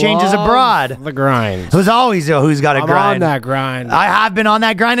time changes abroad. The grind. It was always who's got a grind. I'm on that grind. I have been on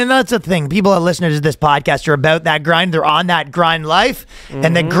that grind, and that's the thing. People that listeners to this podcast are about that grind. They're on that grind life.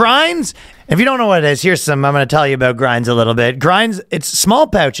 And the Grinds, if you don't know what it is, I'm going to tell you about Grinds a little bit. Grinds, it's small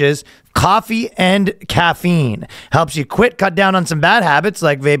pouches, coffee and caffeine. Helps you cut down on some bad habits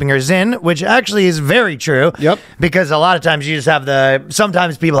like vaping or Zyn, which actually is very true. Yep. Because a lot of times you just have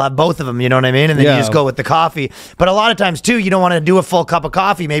sometimes people have both of them, you know what I mean? And then you just go with the coffee. But a lot of times too, you don't want to do a full cup of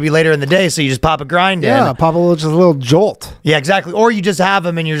coffee maybe later in the day, so you just pop a grind in. Yeah, pop just a little jolt. Yeah, exactly. Or you just have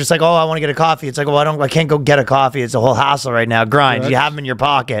them and you're just like, oh, I want to get a coffee. It's like, well, I can't go get a coffee. It's a whole hassle right now. Grind. You have them in your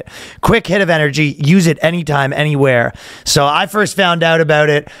pocket. Quick hit of energy. Use it anytime, anywhere. So I first found out about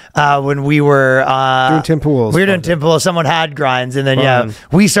it when we were doing Tim Pools. We were doing Tim Pools. Someone had Grinds, and then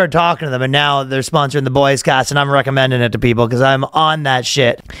we started talking to them, and now they're sponsoring the BOYSCAST, and I'm recommending it to people because I'm on that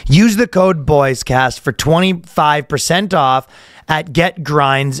shit. Use the code BOYSCAST for 25% off at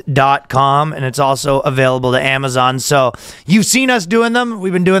getgrinds.com, and it's also available to Amazon. So you've seen us doing them.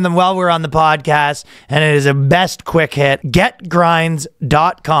 We've been doing them while we're on the podcast, and it is a best quick hit.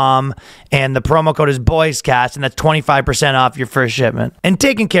 Getgrinds.com, and the promo code is BOYSCAST, and that's 25% off your first shipment. And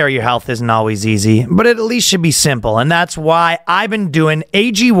taking care of your health isn't always easy, but it at least should be simple, and that's why I've been doing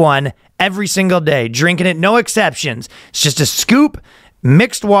AG1 every single day, drinking it, no exceptions. It's just a scoop,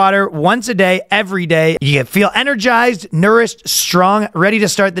 mixed water once a day, every day. You feel energized, nourished, strong, ready to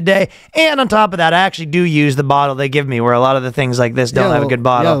start the day. And on top of that, I actually do use the bottle they give me, where a lot of the things like this don't have a good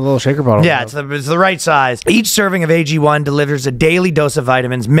bottle. Yeah, a little shaker bottle. Yeah, it's the right size. Each serving of AG1 delivers a daily dose of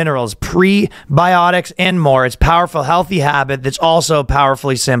vitamins, minerals, prebiotics, and more. It's a powerful, healthy habit that's also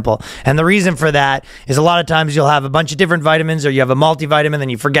powerfully simple. And the reason for that is a lot of times you'll have a bunch of different vitamins, or you have a multivitamin, then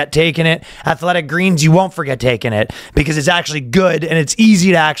you forget taking it. Athletic Greens, you won't forget taking it because it's actually good, and it's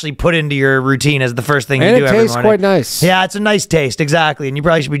easy to actually put into your routine as the first thing you do every morning. And it tastes quite nice. Yeah, it's a nice taste, exactly. And you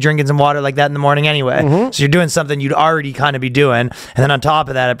probably should be drinking some water like that in the morning anyway. So you're doing something you'd already kind of be doing. And then on top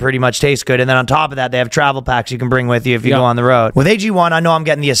of that, it pretty much tastes good. And then on top of that, they have travel packs you can bring with you if you go on the road. With AG1, I know I'm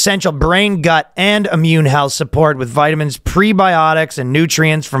getting the essential brain, gut, and immune health support with vitamins, prebiotics, and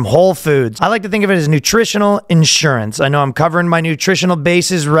nutrients from whole foods. I like to think of it as nutritional insurance. I know I'm covering my nutritional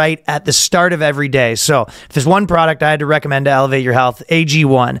bases right at the start of every day. So if there's one product I had to recommend to elevate your health, health,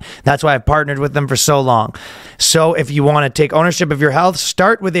 AG1. That's why I've partnered with them for so long. So if you want to take ownership of your health,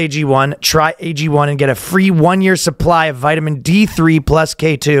 start with AG1. Try AG1 and get a free 1-year supply of vitamin D3 plus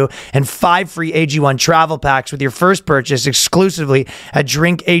K2 and 5 free AG1 travel packs with your first purchase exclusively at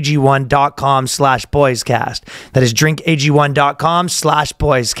drinkag1.com/boyscast. That is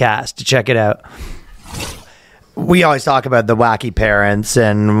drinkag1.com/boyscast to check it out. We always talk about the wacky parents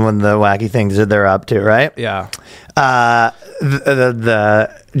and when the wacky things that they're up to, right? Yeah. The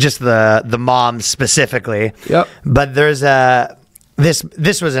moms specifically. Yep. But there's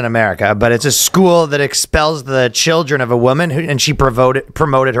this was in America, but it's a school that expels the children of a woman and she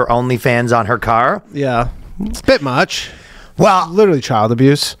promoted her OnlyFans on her car. Yeah. It's a bit much. Well, literally child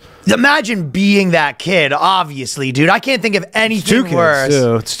abuse. Imagine being that kid, obviously, dude. I can't think of anything worse.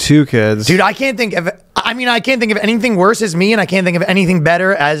 It's 2 kids. Dude, I can't think of anything worse as me, and I can't think of anything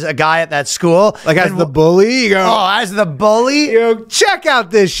better as a guy at that school. Like as the bully? You go, oh, as the bully? You go, check out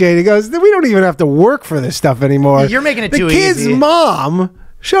this shit. He goes, we don't even have to work for this stuff anymore. You're making it too easy. The kid's mom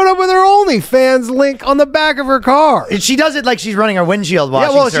showed up with her OnlyFans link on the back of her car. She does it like she's running her windshield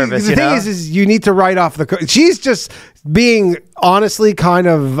washing service. The thing is you need to write off the car. She's just being honestly kind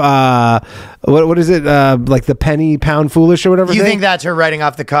of what is it, like the penny pound foolish or whatever. You think that's her writing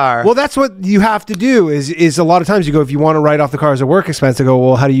off the car? Well, that's what you have to do is a lot of times you go, if you want to write off the car as a work expense, they go,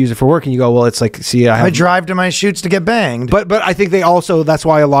 well, how do you use it for work? And you go, well, it's like, see, I drive to my shoots to get banged. But I think they also, that's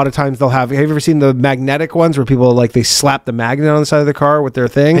why a lot of times they'll have you ever seen the magnetic ones where people like they slap the magnet on the side of the car with their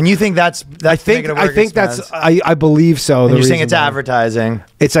thing? And you think that's I think I believe so. And you're saying it's advertising.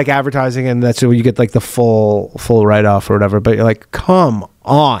 It's like advertising, and that's when you get like the full write off or whatever. But you're like, come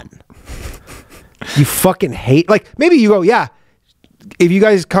on. You fucking hate, like, maybe you go, yeah, if you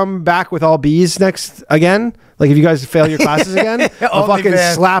guys come back with all B's next again, like if you guys fail your classes again, I'll fucking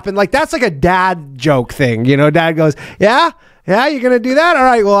slapping, like that's like a dad joke thing, you know. Dad goes, yeah, you're gonna do that, all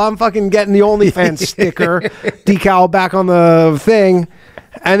right, well, I'm fucking getting the OnlyFans sticker decal back on the thing,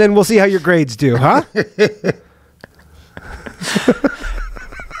 and then we'll see how your grades do, huh?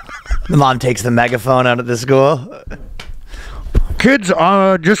 The mom takes the megaphone out of the school. Kids,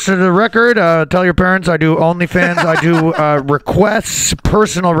 just for the record, tell your parents I do OnlyFans. I do requests,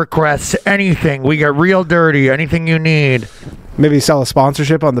 personal requests, anything. We get real dirty. Anything you need. Maybe sell a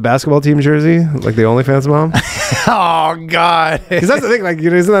sponsorship on the basketball team jersey, like the OnlyFans mom. Oh God! Because that's the thing. Like,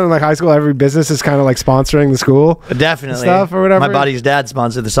 isn't that in like high school? Every business is kind of like sponsoring the school, definitely stuff or whatever. My buddy's dad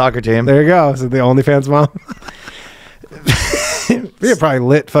sponsored the soccer team. There you go. So the OnlyFans mom. We had probably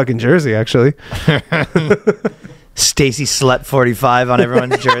lit fucking jersey actually. Stacy Slut 45 on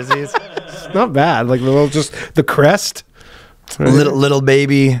everyone's jerseys. Not bad. Like just the crest. Right. Little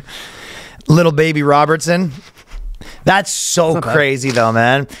baby Robertson. That's so crazy though,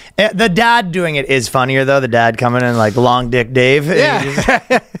 man. The dad doing it is funnier though. The dad coming in like Long Dick Dave.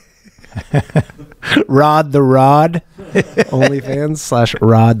 Yeah. Rod the Rod. OnlyFans /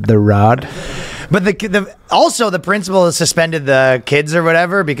 Rod the Rod. But also the principal has suspended the kids or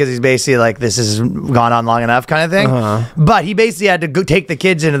whatever because he's basically like, this has gone on long enough kind of thing. But he basically had to go take the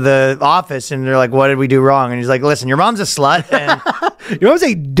kids into the office and they're like, what did we do wrong? And he's like, listen, your mom's a slut. And your mom's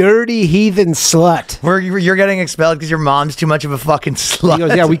a dirty heathen slut. You're getting expelled because your mom's too much of a fucking slut. He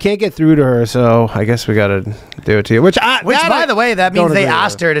goes, yeah, we can't get through to her, so I guess we got to do it to you. Which by the way, that means they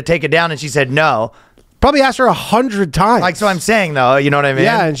asked her to take it down and she said no. Probably asked her 100 times. Like, so I'm saying though, you know what I mean?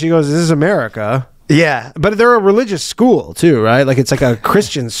 Yeah, and she goes, this is America. Yeah. But they're a religious school too, right? Like it's like a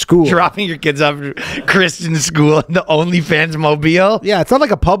Christian school. Dropping your kids off Christian school in the OnlyFans mobile. Yeah, it's not like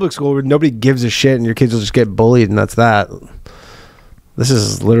a public school where nobody gives a shit and your kids will just get bullied and that's that. This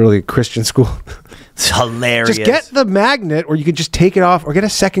is literally a Christian school. It's hilarious. Just get the magnet or you could just take it off or get a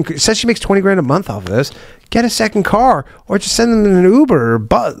second. It says she makes 20 grand a month off of this. Get a second car or just send them an Uber or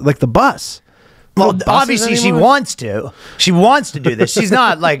like the bus. Well, obviously she wants to. She wants to do this. She's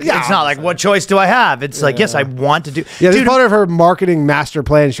not like, it's not like, what choice do I have? It's like, yes, I want to do. Yeah, this is part of her marketing master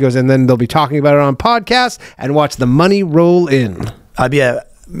plan. She goes, and then they'll be talking about it on podcasts and watch the money roll in. I'd be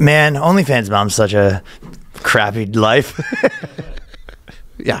man, OnlyFans mom's such a crappy life.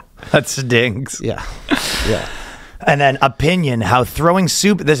 Yeah. That stinks. Yeah. Yeah. And then opinion, how throwing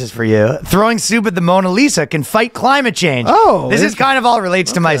soup, this is for you, throwing soup at the Mona Lisa can fight climate change. Oh. This is kind of all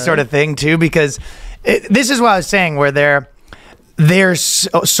relates to my sort of thing too, because this is what I was saying, where they're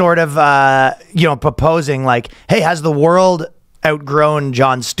sort of, proposing like, hey, has the world outgrown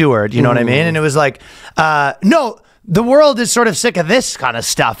Jon Stewart? You know what I mean? And it was like, no, the world is sort of sick of this kind of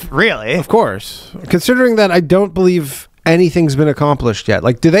stuff, really. Of course. Considering that I don't believe anything's been accomplished yet.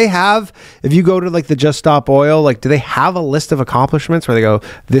 Like, do they have, if you go to like the Just Stop Oil, like, do they have a list of accomplishments where they go,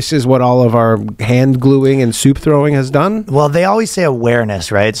 this is what all of our hand gluing and soup throwing has done? Well, they always say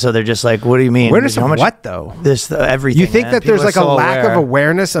awareness, right? So they're just like, what do you mean? Awareness of what, though? This, everything. You think that there's like a lack of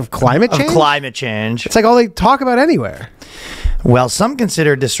awareness of climate change? Of climate change. It's like all they talk about anywhere. Well, some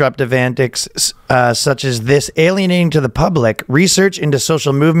consider disruptive antics such as this alienating to the public. Research into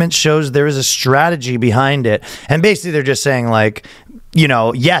social movements shows there is a strategy behind it. And basically they're just saying like, you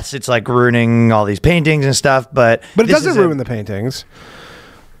know, yes, it's like ruining all these paintings and stuff, but it doesn't ruin the paintings.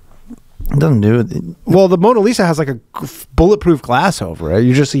 It doesn't do it. Well, the Mona Lisa has like a bulletproof glass over it.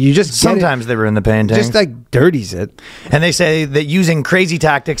 You just sometimes they ruin the painting. Just like dirties it. And they say that using crazy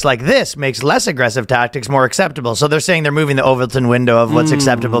tactics like this makes less aggressive tactics more acceptable. So they're saying they're moving the Overton window of what's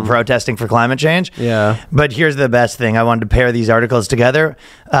acceptable protesting for climate change. Yeah. But here's the best thing. I wanted to pair these articles together.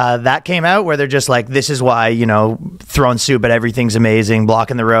 That came out where they're just like, this is why, you know, throwing soup at everything's amazing,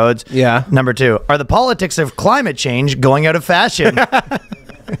 blocking the roads. Yeah. Number 2, are the politics of climate change going out of fashion?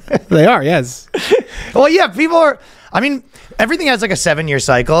 They are, yes. Well, yeah, people are, I mean, everything has like a 7-year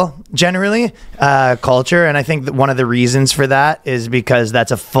cycle, generally, culture. And I think that one of the reasons for that is because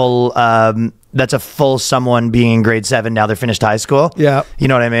that's a full someone being in grade 7. Now they're finished high school. Yeah. You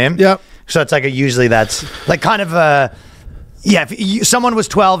know what I mean? Yep. So it's like usually that's like kind of a, yeah, if someone was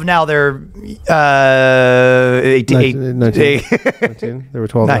 12, now they're 18. 19. They were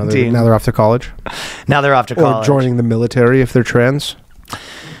 12. 19. Now they're off to college. Now they're off to college. Or joining the military if they're trans.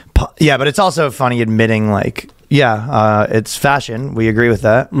 Yeah, but it's also funny admitting like, yeah, it's fashion. We agree with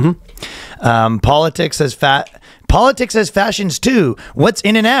that. Mm-hmm. Politics as fashions too. What's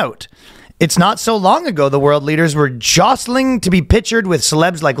in and out? It's not so long ago the world leaders were jostling to be pictured with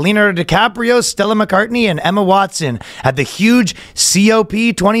celebs like Leonardo DiCaprio, Stella McCartney, and Emma Watson at the huge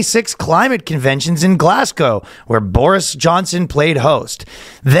COP26 climate conventions in Glasgow, where Boris Johnson played host.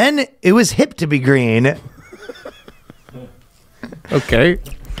 Then it was hip to be green. Okay.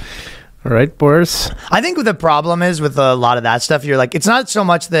 All right, Boris. I think the problem is with a lot of that stuff, you're like, it's not so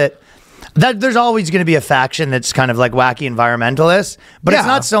much that there's always going to be a faction that's kind of like wacky environmentalists, but it's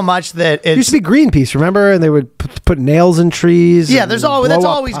not so much that it's... It used to be Greenpeace, remember? And they would put nails in trees. Yeah, that's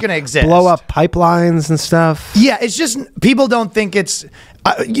always going to exist. Blow up pipelines and stuff. Yeah, it's just people don't think it's...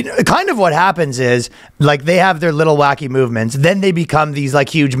 you know, kind of what happens is like they have their little wacky movements, then they become these like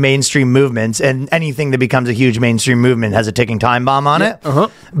huge mainstream movements, and anything that becomes a huge mainstream movement has a ticking time bomb on it.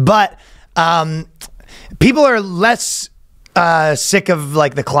 But people are less sick of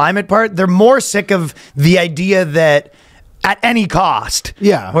like the climate part. They're more sick of the idea that at any cost.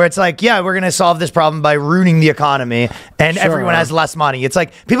 Yeah. Where it's like, yeah, we're going to solve this problem by ruining the economy and everyone has less money. It's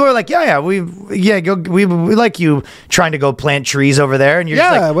like, people are like, we like you trying to go plant trees over there. And you're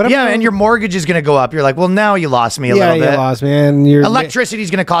just like, and your mortgage is going to go up. You're like, well, now you lost me a little bit. Yeah, you lost me. And electricity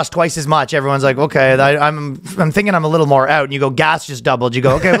is going to cost twice as much. Everyone's like, okay, I'm thinking I'm a little more out. And you go, gas just doubled. You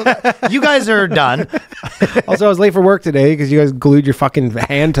go, okay, well, you guys are done. Also, I was late for work today because you guys glued your fucking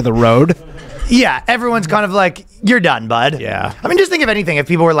hand to the road. Yeah, everyone's kind of like, you're done, bud. Yeah. I mean, just think of anything. If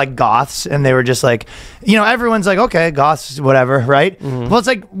people were like goths and they were just like, you know, everyone's like, okay, goths, whatever, right? Mm-hmm. Well, it's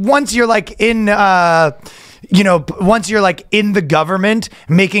like once you're like in, once you're like in the government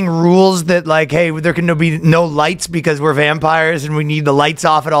making rules that like, hey, there can be no lights because we're vampires and we need the lights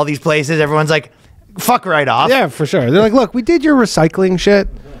off at all these places. Everyone's like, fuck right off. Yeah, for sure. They're like, look, we did your recycling shit.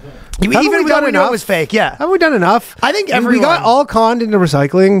 Even though we know it was fake, yeah. Haven't we done enough? I think we got all conned into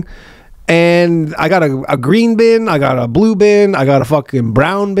recycling. And I got a green bin, I got a blue bin, I got a fucking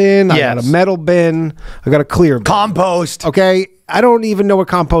brown bin, I got a metal bin, I got a clear bin. Compost. Okay? I don't even know what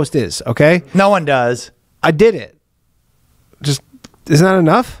compost is, okay? No one does. I did it. Just, isn't that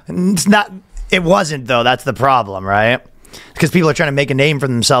enough? It's not, it wasn't though, that's the problem, right? Because people are trying to make a name for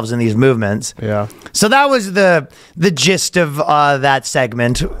themselves in these movements. Yeah. So that was the gist of that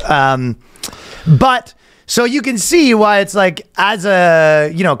segment. But... So you can see why it's like, as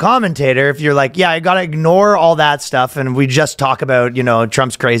a, commentator, if you're like, yeah, I got to ignore all that stuff and we just talk about,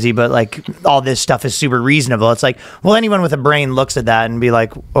 Trump's crazy, but like all this stuff is super reasonable. It's like, well, anyone with a brain looks at that and be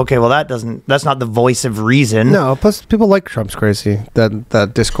like, okay, well, that's not the voice of reason. No, plus people like Trump's crazy,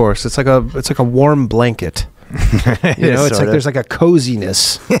 that discourse. It's like a warm blanket. It's like there's like a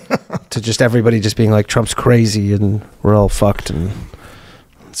coziness to just everybody just being like, Trump's crazy and we're all fucked and...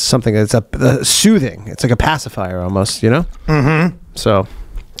 something that's soothing. It's like a pacifier almost, Mm-hmm. So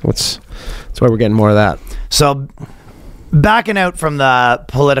that's why we're getting more of that. So backing out from the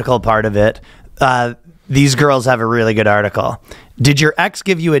political part of it, these girls have a really good article. Did your ex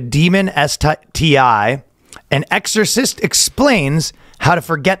give you a demon STI? An exorcist explains how to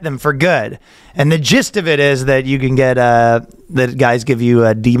forget them for good. And the gist of it is that you can get that guys give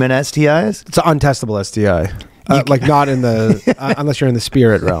you demon STIs. It's an untestable STI. Like not in the unless you're in the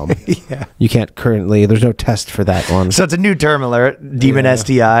spirit realm. Yeah, you can't currently. There's no test for that one. So it's a new term alert, demon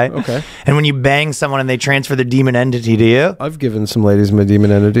STI. Okay. And when you bang someone and they transfer their demon entity to you, I've given some ladies my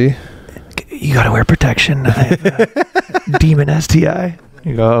demon entity. You gotta wear protection. Demon STI.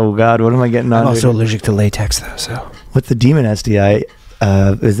 You go, oh God, what am I getting on? I'm also allergic to latex though. So what's the demon STI?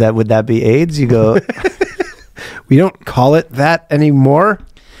 Would that be AIDS? You go. We don't call it that anymore.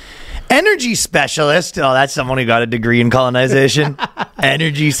 Energy specialist. Oh, that's someone who got a degree in colonization.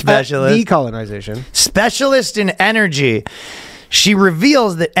 Energy specialist. Decolonization. Specialist in energy. She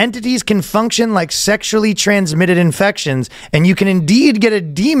reveals that entities can function like sexually transmitted infections, and you can indeed get a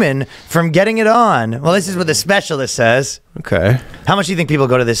demon from getting it on. Well, this is what the specialist says. Okay. How much do you think people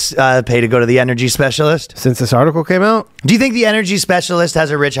go to this pay to go to the energy specialist? Since this article came out? Do you think the energy specialist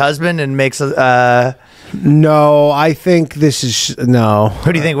has a rich husband and makes No, I think this is no.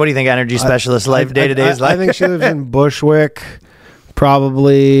 Who do you think? What do you think energy specialist life day to day is like? I think she lives in Bushwick,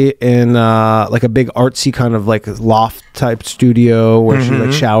 probably in like a big artsy kind of like loft type studio where she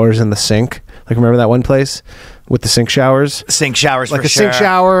like showers in the sink. Like remember that one place with the sink showers? Sink showers, like for a sure. Sink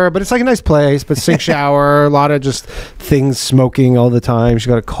shower, but it's like a nice place. But sink shower, a lot of just things smoking all the time. She's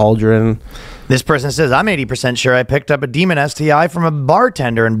got a cauldron. This person says, I'm 80% sure I picked up a demon STI from a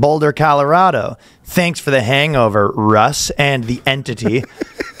bartender in Boulder, Colorado. Thanks for the hangover, Russ, and the entity.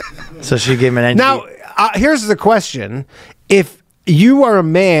 So she gave him an entity. Now, here's the question. If you are a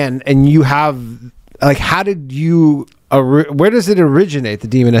man and you have, like, how did you, where does it originate, the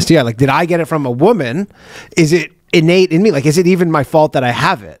demon STI? Like, did I get it from a woman? Is it innate in me? Like, is it even my fault that I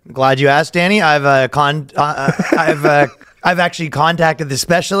have it? Glad you asked, Danny. I've actually contacted the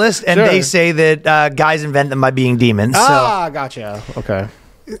specialist, and they say that guys invent them by being demons. Gotcha. Okay.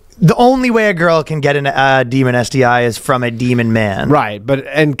 The only way a girl can get a demon STI is from a demon man. Right, but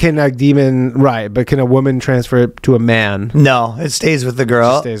can a woman transfer it to a man? No, it stays with the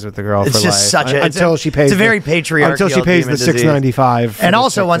girl. It stays with the girl. It's for just life. such a until she pays. It's a very patriarchal. Until she pays the $6.95. And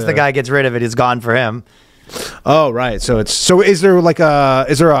also, once the guy gets rid of it, it's gone for him. Oh, right. So is there like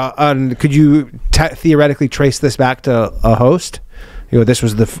could you theoretically trace this back to a host? You know, this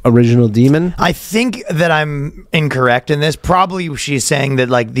was the original demon? I think that I'm incorrect in this. Probably she's saying that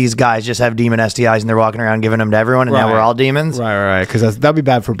like these guys just have demon STIs and they're walking around giving them to everyone and now we're all demons. Right. Because that'd be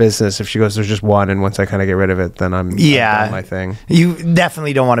bad for business if she goes, there's just one, and once I kind of get rid of it, then I'm done my thing. You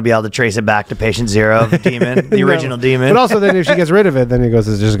definitely don't want to be able to trace it back to patient zero, the demon, the original demon. But also then if she gets rid of it, then he goes,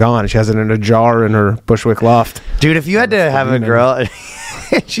 it's just gone. She has it in a jar in her Bushwick loft. Dude, if you had to have a girl,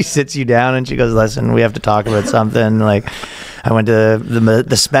 she sits you down and she goes, listen, we have to talk about something. Like, I went to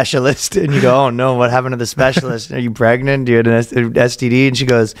the specialist, and you go, oh no, what happened to the specialist? Are you pregnant? Do you have an STD? And she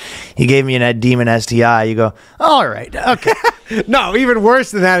goes, he gave me a demon STI. You go, all right, okay. No, even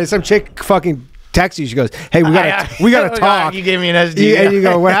worse than that is some chick fucking texts you. She goes, hey, we gotta talk. You gave me an STI. And you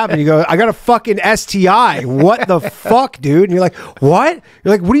go, what happened? You go, I got a fucking STI. What the fuck, dude? And you're like, what?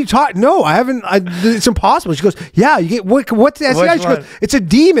 You're like, what are you talking? No, I haven't. It's impossible. She goes, yeah, you get what's the STI? She goes, it's a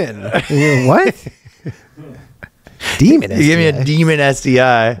demon. And you're like, what? Demon STI. You gave me a demon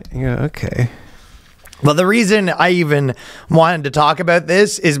STI. Yeah, okay. Well, the reason I even wanted to talk about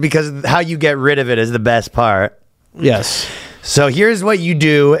this is because how you get rid of it is the best part. Yes. So here's what you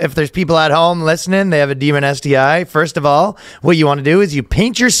do. If there's people at home listening, they have a demon STI. First of all, what you want to do is you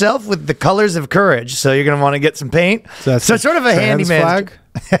paint yourself with the colors of courage. So you're going to want to get some paint. So it's sort of a handyman flag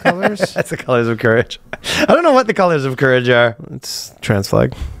colors. That's the colors of courage. I don't know what the colors of courage are. It's trans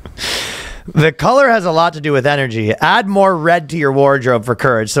flag. The color has a lot to do with energy. Add more red to your wardrobe for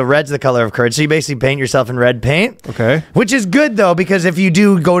courage. So red's the color of courage. So you basically paint yourself in red paint. Okay. Which is good, though, because if you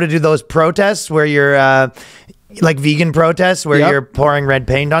do go to do those protests where you're... like vegan protests where you're pouring red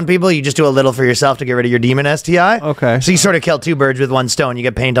paint on people, you just do a little for yourself to get rid of your demon STI. Okay. So you sort of kill two birds with one stone. You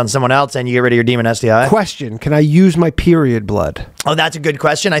get paint on someone else and you get rid of your demon STI. Question, can I use my period blood? Oh, that's a good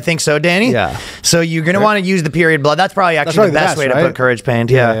question. I think so, Danny. Yeah. So you're going to want to use the period blood. That's probably actually the best way to put courage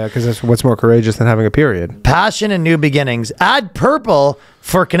paint. Yeah, because that's what's more courageous than having a period. Passion and new beginnings. Add purple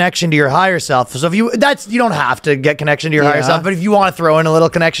for connection to your higher self. So if you don't have to get connection to your higher self, but if you want to throw in a little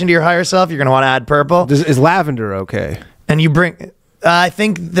connection to your higher self, you're going to want to add purple. Is lavender okay? And you bring... I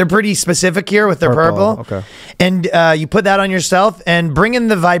think they're pretty specific here with their purple. Okay. And you put that on yourself and bring in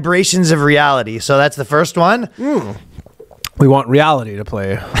the vibrations of reality. So that's the first one. We want reality to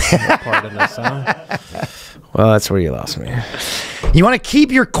play a part in this, huh? Well, that's where you lost me. You want to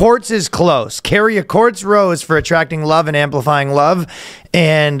keep your quartzes close. Carry a quartz rose for attracting love and amplifying love,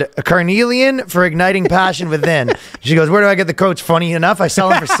 and a carnelian for igniting passion within. She goes, where do I get the coats? Funny enough, I sell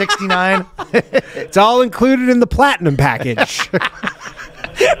them for $69. It's all included in the platinum package.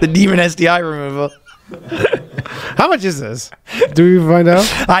 The demon STI removal. How much is this? Do we find out?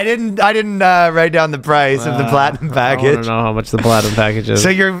 I didn't write down the price of the platinum package. I don't know how much the platinum package is.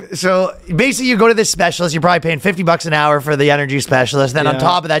 So basically you go to this specialist, you're probably paying $50 an hour for the energy specialist. Then on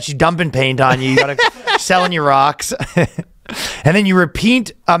top of that, she's dumping paint on you. You gotta selling your rocks. And then you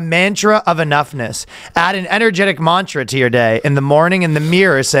repeat a mantra of enoughness. Add an energetic mantra to your day. In the morning, in the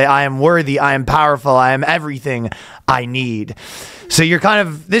mirror, say, I am worthy, I am powerful, I am everything I need. So you're kind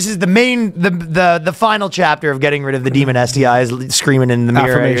of, this is the main, the final chapter of getting rid of the demon STIs, screaming in the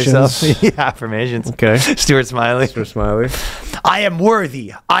mirror at yourself. Yeah, affirmations. Okay. Stuart Smiley. I am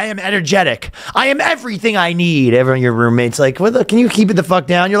worthy. I am energetic. I am everything I need. Everyone, your roommate's like, well, can you keep it the fuck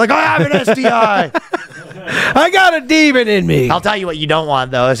down? You're like, I have an STI. I got a demon in me. I'll tell you what you don't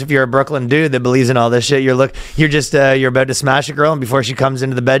want though, is if you're a Brooklyn dude that believes in all this shit, you're about to smash a girl, and before she comes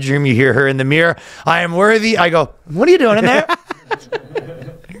into the bedroom, you hear her in the mirror, I am worthy. I go, what are you doing in there?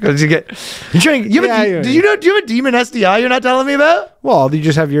 Do you have a demon STI you're not telling me about? Well, you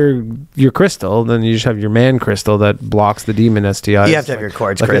just have your crystal, then you just have your man crystal that blocks the demon STI. You have to have your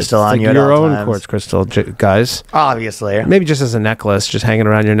quartz crystal on you at your all own times. Quartz crystal, guys. Obviously. Maybe just as a necklace, just hanging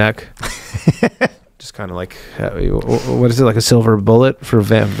around your neck. Just kind of like, what is it, like a silver bullet for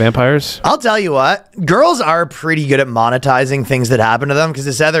vampires? I'll tell you what, girls are pretty good at monetizing things that happen to them, because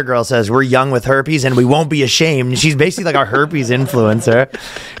this other girl says, we're young with herpes and we won't be ashamed. She's basically like our herpes influencer.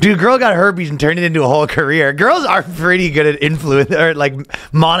 Dude, girl got herpes and turned it into a whole career. Girls are pretty good at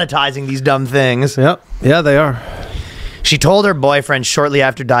monetizing these dumb things. Yep. Yeah, they are. She told her boyfriend shortly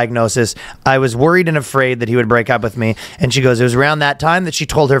after diagnosis, I was worried and afraid that he would break up with me. And she goes, it was around that time that she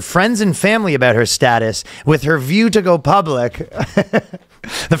told her friends and family about her status with her view to go public.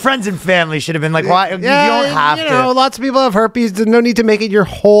 The friends and family should have been like, why? You don't have to. Lots of people have herpes. There's no need to make it your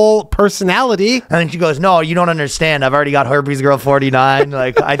whole personality. And then she goes, no, you don't understand. I've already got herpes girl 49.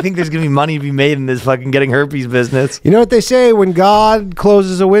 Like, I think there's going to be money to be made in this fucking getting herpes business. You know what they say? When God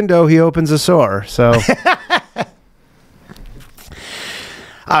closes a window, he opens a sore. So...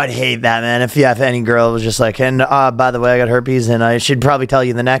 I would hate that, man. If any girl was just like, and by the way, I got herpes, and I should probably tell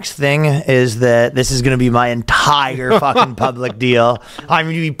you the next thing is that this is going to be my entire fucking public deal. I'm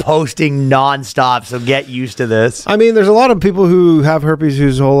going to be posting nonstop, so get used to this. I mean, there's a lot of people who have herpes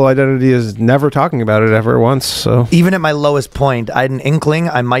whose whole identity is never talking about it ever once. So even at my lowest point, I had an inkling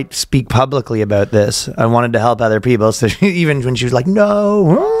I might speak publicly about this. I wanted to help other people. So even when she was like,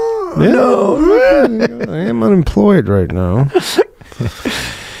 no, I am unemployed right now.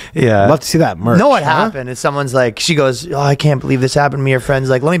 Yeah. Love to see that merch. Know what happened is someone's like, she goes, oh, I can't believe this happened to me. Her friend's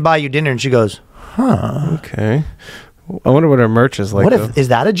like, let me buy you dinner. And she goes, huh. Okay. I wonder what her merch is like. Is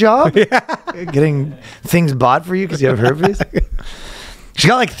that a job? Yeah. Getting things bought for you because you have herpes? She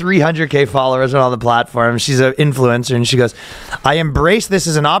got like 300K followers on all the platforms. She's an influencer, and she goes, I embrace this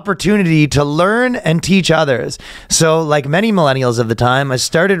as an opportunity to learn and teach others. So like many millennials of the time, I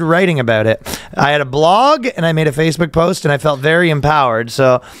started writing about it. I had a blog and I made a Facebook post, and I felt very empowered.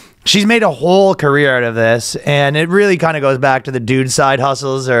 So she's made a whole career out of this, and it really kind of goes back to the dude side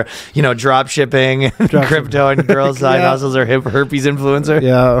hustles, or, drop shipping, crypto, and girl side hustles, or herpes influencer.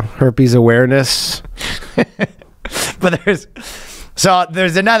 Yeah, herpes awareness. But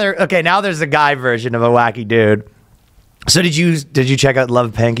there's another, okay, now there's the guy version of a wacky dude. So did you check out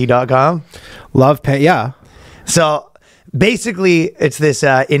lovepanky.com? Yeah. So basically it's this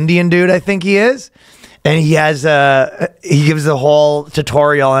Indian dude, I think he is. And he gives the whole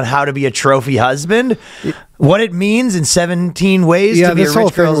tutorial on how to be a trophy husband, what it means in 17 ways to be a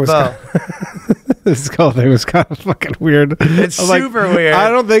rich girl's beau. This whole thing was kind of fucking weird. It's super weird. I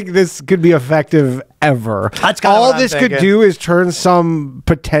don't think this could be effective ever. That's kind of all this could do is turn some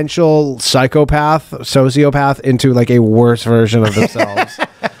potential sociopath into like a worse version of themselves.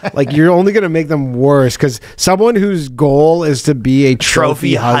 Like, you're only going to make them worse, because someone whose goal is to be a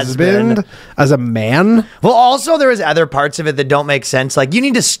trophy husband as a man. Well, also there is other parts of it that don't make sense. Like, you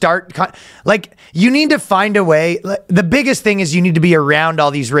need to find a way. The biggest thing is you need to be around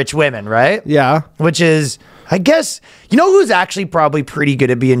all these rich women, right? Yeah. Which is, I guess, who's actually probably pretty good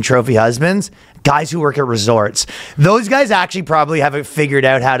at being trophy husbands? Guys who work at resorts. Those guys actually probably have it figured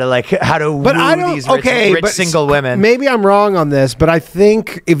out how to woo these rich single women. Maybe I'm wrong on this, but I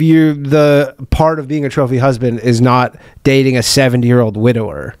think if the part of being a trophy husband is not dating a 70-year-old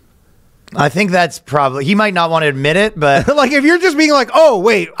widower. I think that's probably, he might not want to admit it, but like if you're just being like, oh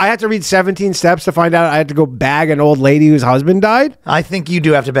wait, I have to read 17 steps to find out I had to go bag an old lady whose husband died. I think you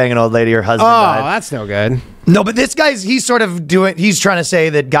do have to bang an old lady or husband died. Oh, that's no good. No, but this guy's, he's sort of doing, he's trying to say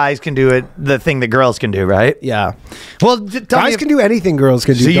that guys can do it, the thing that girls can do, right? Yeah. Well, guys can do anything girls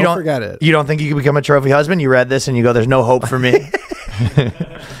can do. So don't forget it. You don't think you can become a trophy husband? You read this and you go, there's no hope for me.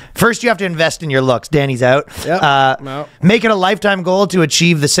 First, you have to invest in your looks. Danny's out. Yep. No. Make it a lifetime goal to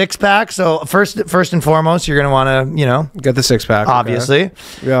achieve the six-pack. So first and foremost, you're going to want to, get the six-pack. Obviously. Okay.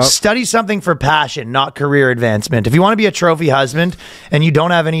 Yep. Study something for passion, not career advancement. If you want to be a trophy husband and you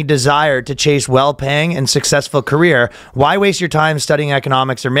don't have any desire to chase well-paying and successful career, why waste your time studying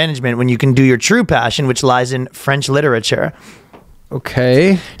economics or management when you can do your true passion, which lies in French literature?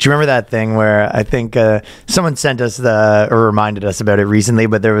 Okay. Do you remember that thing where I think someone sent us or reminded us about it recently,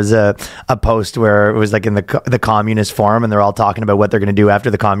 but there was a post where it was like in the communist forum and they're all talking about what they're going to do after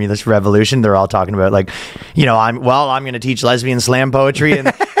the communist revolution. They're all talking about like, I'm going to teach lesbian slam poetry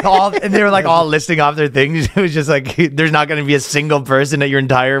and and they were like all listing off their things. It was just like, there's not going to be a single person at your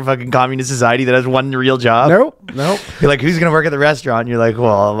entire fucking communist society that has one real job. Nope. You're like, who's going to work at the restaurant? And you're like,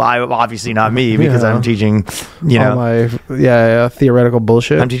 well, obviously not me because I'm teaching, all my theoretical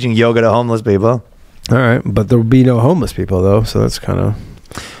bullshit. I'm teaching yoga to homeless people. All right, but there will be no homeless people though, so that's kind of...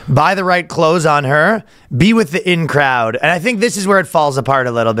 Buy the right clothes on her. Be with the in crowd. And I think this is where it falls apart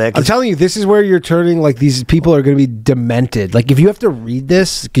a little bit. I'm telling you, this is where you're turning, like, these people are going to be demented. Like, if you have to read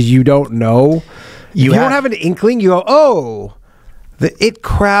this because you don't know, you don't have an inkling, you go, oh... The it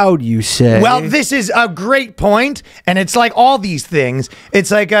crowd, you say. Well, this is a great point, and it's like all these things.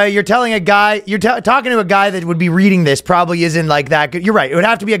 It's like you're telling a guy, you're talking to a guy that would be reading this probably isn't like that good. You're right. It would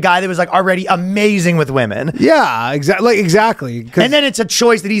have to be a guy that was like already amazing with women. Yeah, exactly. And then it's a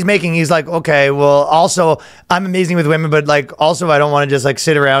choice that he's making. He's like, okay, well, also I'm amazing with women, but like also I don't want to just like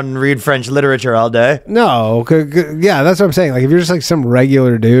sit around and read French literature all day. No, yeah, that's what I'm saying. Like if you're just like some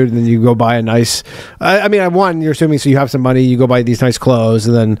regular dude, and then you go buy a nice. I mean, you're assuming so you have some money, you go buy these nice clothes,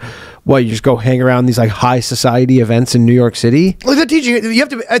 and then you just go hang around these like high society events in New York City. Well, they're teaching you have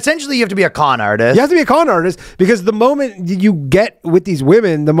to be a con artist. You have to be a con artist because the moment you get with these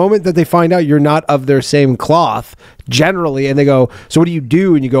women, the moment that they find out you're not of their same cloth generally, and they go, so what do you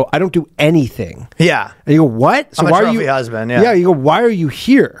do? And you go, I don't do anything. Yeah. And you go, what? So I'm a trophy husband. Yeah. You go, why are you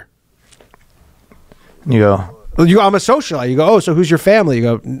here? You go, I'm a socialite. You go, oh, so who's your family? You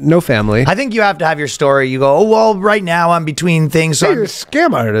go, no family. I think you have to have your story. You go, oh, well, right now I'm between things. So you're a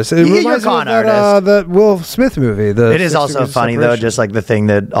scam artist. You're a con artist. The Will Smith movie. It is also funny, though, just like the thing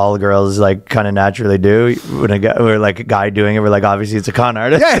that all the girls like kind of naturally do. When a guy doing it, we're like, obviously it's a con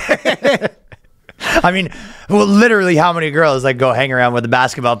artist. Yeah. I mean, well, literally how many girls like go hang around where the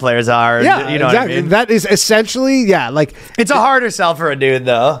basketball players are? Yeah, you know exactly. What I mean? That is essentially, like... It's a harder sell for a dude,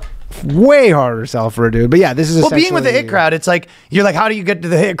 though. Way harder sell for a dude, but yeah, this is being with the hit crowd. It's like you're like, how do you get to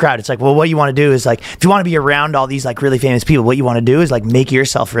the hit crowd? It's like, well, what you want to do is like, if you want to be around all these like really famous people, what you want to do is like make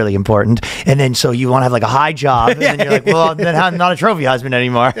yourself really important, and then so you want to have like a high job, and then you're like, well, then I'm not a trophy husband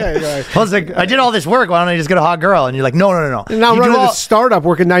anymore. Yeah, right. Well, it's like I did all this work. Why don't I just get a hot girl? And you're like, no. And now I'm running a startup,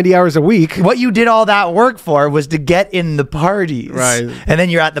 working 90 hours a week. What you did all that work for was to get in the parties, right? And then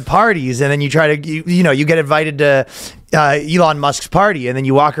you're at the parties, and then you try to, you get invited to Elon Musk's party, and then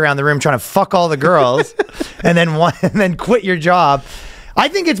you walk around the room trying to fuck all the girls, and then quit your job. I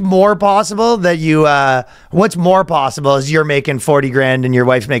think it's more possible that you. What's more possible is you're making 40 grand and your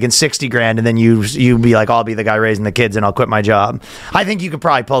wife's making 60 grand, and then you be like, I'll be the guy raising the kids and I'll quit my job. I think you could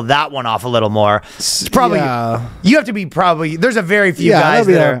probably pull that one off a little more. It's probably you have to be there's a very few guys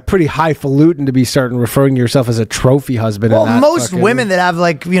that are pretty highfalutin to be starting referring to yourself as a trophy husband. Well, most women that have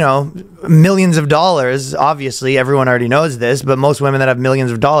like millions of dollars, obviously everyone already knows this, but most women that have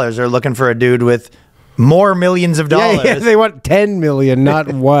millions of dollars are looking for a dude with more millions of dollars. Yeah, they want 10 million,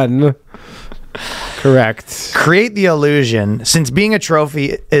 not one. Correct. Create the illusion. Since being a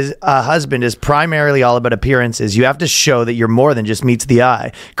trophy husband is primarily all about appearances, you have to show that you're more than just meets the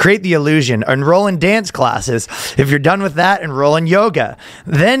eye. Create the illusion. Enroll in dance classes. If you're done with that, enroll in yoga.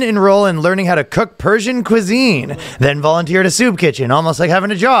 Then enroll in learning how to cook Persian cuisine. Then volunteer at a soup kitchen, almost like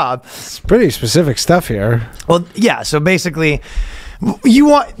having a job. It's pretty specific stuff here. Well, yeah, so basically...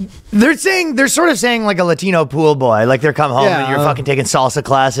 they're sort of saying like a Latino pool boy, like they're come home and you're fucking taking salsa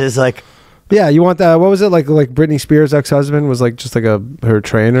classes, like Yeah, you want that. What was it like Britney Spears' ex-husband was like just like her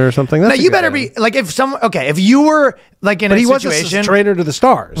trainer or something? That's no, you better be like if you were like in a situation was a trainer to the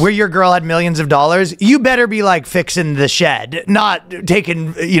stars where your girl had millions of dollars, you better be like fixing the shed, not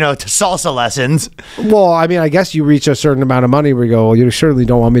taking, to salsa lessons. Well, I mean, I guess you reach a certain amount of money where you go, well, you certainly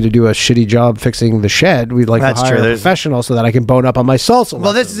don't want me to do a shitty job fixing the shed. We'd like to hire a professional so that I can bone up on my salsa lessons.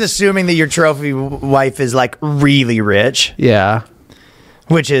 Well, this is assuming that your trophy wife is like really rich. Yeah.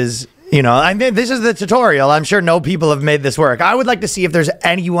 Which is, I mean, this is the tutorial. I'm sure no people have made this work. I would like to see if there's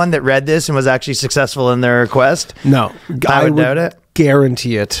anyone that read this and was actually successful in their quest. No. I would doubt it.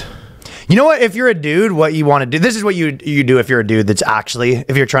 Guarantee it. You know what? If you're a dude, what you want to do, this is what you do if you're a dude that's actually,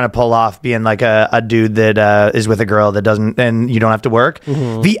 if you're trying to pull off being like a dude that is with a girl that doesn't, and you don't have to work.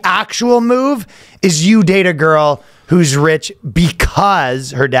 Mm-hmm. The actual move is you date a girl who's rich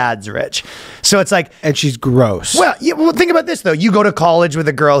because her dad's rich. So it's like... And she's gross. Well, think about this, though. You go to college with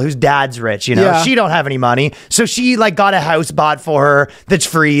a girl whose dad's rich, Yeah. She don't have any money. So she, like, got a house bought for her that's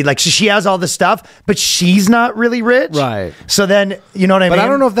free. Like, she has all this stuff, but she's not really rich. Right. So then, you know what I mean? But I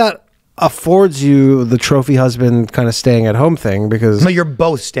don't know if that affords you the trophy husband kind of staying at home thing because... No, you're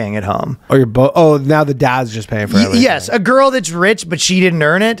both staying at home. Or you're both... Oh, now the dad's just paying for everything. Yes, a girl that's rich, but she didn't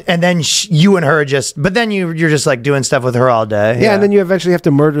earn it, and then you and her just... But then you're just like doing stuff with her all day. Yeah, and then you eventually have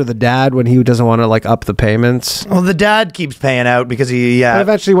to murder the dad when he doesn't want to like up the payments. Well, the dad keepes paying out because he... But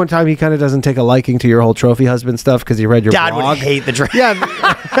eventually one time he kind of doesn't take a liking to your whole trophy husband stuff because he read your dad blog. Would hate the trophy. Yeah.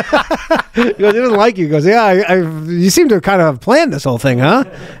 He goes, he doesn't like you. He goes, yeah, you seem to kind of have planned this whole thing, huh?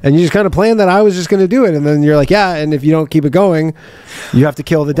 And you just kind of planned that I was just going to do it, and then you're like, yeah, and if you don't keep it going, you have to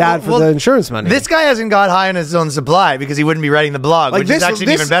kill the dad for the insurance money. This guy hasn't got high on his own supply because he wouldn't be writing the blog, which is actually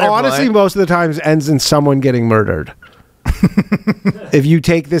an even better honestly point. Most of the times ends in someone getting murdered. If you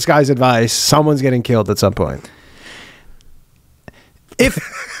take this guy's advice, someone's getting killed at some point.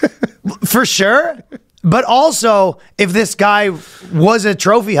 For sure. But also, if this guy was a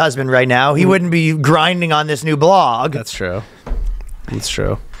trophy husband right now, he wouldn't be grinding on this new blog. That's true. That's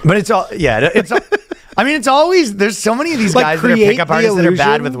true. But it's all, I mean, it's always, there's so many of these guys that are pickup artists that are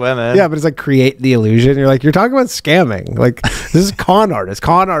bad with women. Yeah, but it's like create the illusion. You're like, you're talking about scamming. Like, this is con artists.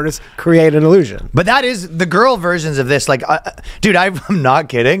 Con artists create an illusion. But that is the girl versions of this. Like, dude, I'm not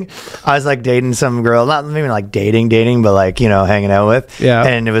kidding. I was like dating some girl, not maybe like dating, but like, hanging out with. Yeah.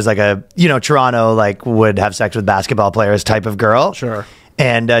 And it was like a, Toronto, like would have sex with basketball players type of girl. Sure.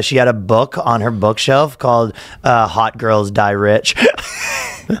 And she had a book on her bookshelf called Hot Girls Die Rich.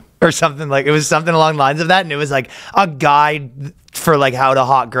 Or something like, it was something along the lines of that. And it was like a guide for like how to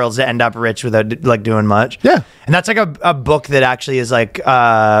hot girls to end up rich without like doing much. Yeah. And that's like a book that actually is like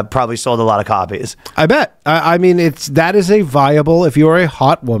probably sold a lot of copies. I bet. I mean, that is a viable, if you're a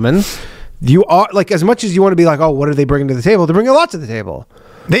hot woman, you are like, as much as you want to be like, oh, what are they bringing to the table? They're bringing a lot to the table.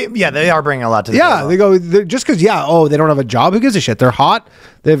 They are bringing a lot to the table. Yeah, they go, just because, they don't have a job, who gives a shit? They're hot,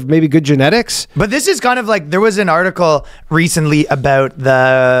 they have maybe good genetics. But this is kind of like, there was an article recently about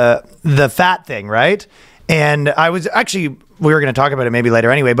the fat thing, right? And we were going to talk about it maybe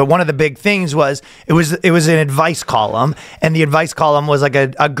later anyway, but one of the big things was, it was an advice column, and the advice column was like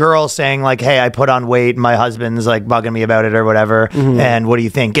a girl saying like, hey, I put on weight, my husband's like bugging me about it or whatever, and what do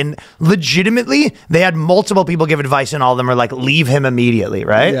you think? And legitimately, they had multiple people give advice, and all of them were like, leave him immediately,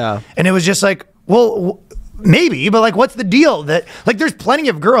 right? Yeah. And it was just like, well, maybe, but like, what's the deal? That like, there's plenty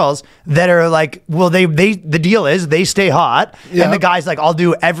of girls that are like, well, the deal is they stay hot, and the guy's like, I'll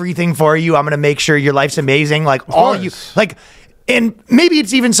do everything for you. I'm gonna make sure your life's amazing. Like all you like. And maybe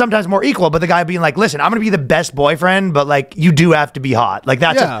it's even sometimes more equal, but the guy being like, listen, I'm going to be the best boyfriend, but like, you do have to be hot. Like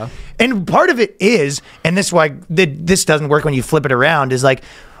that's, and part of it is, and this is why this doesn't work when you flip it around, is like,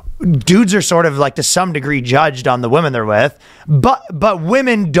 dudes are sort of like to some degree judged on the women they're with, but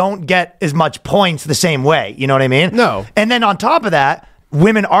women don't get as much points the same way. You know what I mean? No. And then on top of that,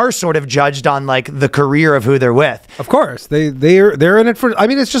 women are sort of judged on like the career of who they're with. Of course, they're in it for. I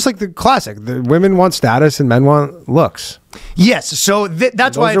mean, it's just like the classic. The women want status and men want looks. Yes, so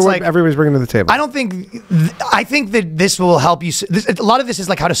that's why it's like everybody's bringing to the table. I think that this will help you. A lot of this is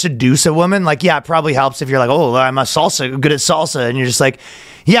like how to seduce a woman. Like, yeah, it probably helps if you're like, oh, I'm good at salsa, and you're just like,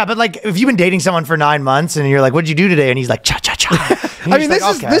 yeah, but like if you've been dating someone for 9 months and you're like, what'd you do today? And he's like, cha cha cha. I mean,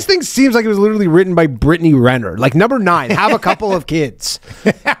 this thing seems like it was literally written by Brittany Renner. Like number 9, have a couple of kids.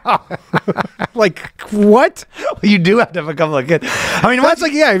 Like what? You do have to have a couple of kids. I mean, that's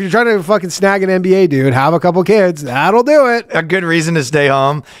like, yeah, if you're trying to fucking snag an NBA dude, have a couple kids. That'll do do it. A good reason to stay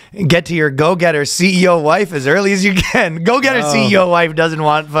home. Get to your go-getter CEO wife as early as you can. Go-getter CEO wife doesn't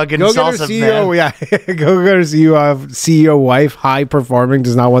want fucking salsa, CEO, yeah. Go-getter CEO wife, high performing,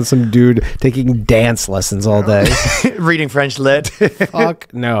 does not want some dude taking dance lessons all day. Reading French lit.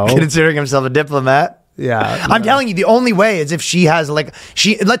 Fuck no. Considering himself a diplomat. Yeah. I'm telling you, the only way is if she has like,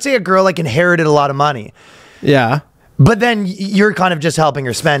 let's say a girl like inherited a lot of money. Yeah. But then you're kind of just helping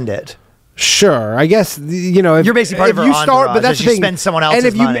her spend it. Sure, I guess if you're basically part of her entourage, but that's the thing. Spend someone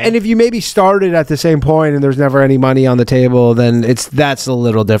else's money. And if you maybe started at the same point and there's never any money on the table, then that's a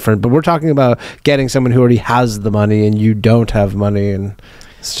little different. But we're talking about getting someone who already has the money and you don't have money, and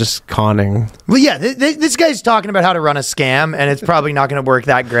it's just conning. Well, yeah, this guy's talking about how to run a scam, and it's probably not going to work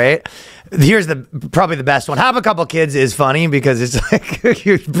that great. Here's probably the best one. Have a couple kids is funny because it's like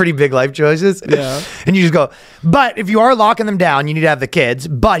pretty big life choices. Yeah. And you just go, but if you are locking them down, you need to have the kids.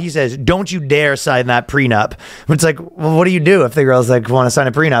 But he says, don't you dare sign that prenup. It's like, well, what do you do if the girl's like, want to sign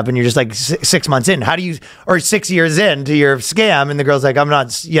a prenup and you're just like 6 months in? How do you, or 6 years into your scam, and the girl's like, I'm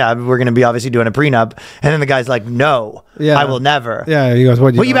not, yeah, we're going to be obviously doing a prenup. And then the guy's like, no, I will never. Yeah, he goes,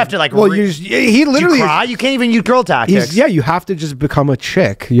 what do you Well, you have to like, well, he literally, you cry? You can't even use girl tactics. Yeah, you have to just become a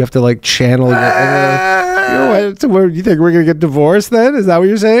chick. You have to like channel your so where you think we're gonna get divorced then? Is that what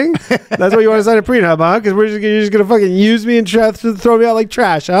you're saying? That's why you want to sign a prenup, huh? Because you're just gonna fucking use me and try to throw me out like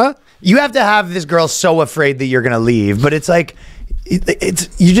trash, huh? You have to have this girl so afraid that you're gonna leave, but it's like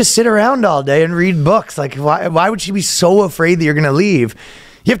it's you just sit around all day and read books. Like why would she be so afraid that you're gonna leave?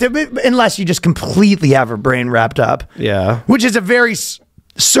 You have to, unless you just completely have her brain wrapped up. Yeah, which is a very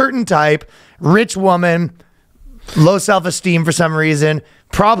certain type, rich woman, low self-esteem for some reason.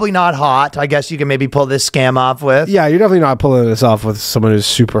 Probably not hot. I guess you can maybe pull this scam off with. Yeah, you're definitely not pulling this off with someone who's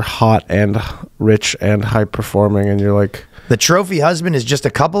super hot and rich and high performing, and you're like, the trophy husband is just a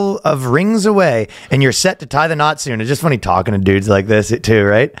couple of rings away, and you're set to tie the knot soon. It's just funny talking to dudes like this too,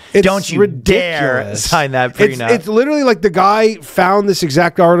 right? Don't you dare sign that prenup. It's literally like the guy found this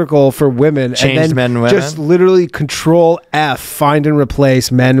exact article for women, changed and then men and women. Just literally Control F, find and replace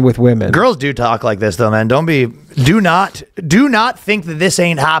men with women. Girls do talk like this though, man. Do not think that this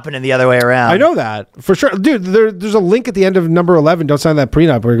ain't happening the other way around. I know that for sure, dude. There's a link at the end of number 11. Don't sign that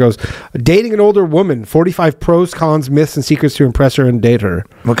prenup, where it goes, dating an older woman, 45 pros, cons, myths, and secrets to impress her and date her.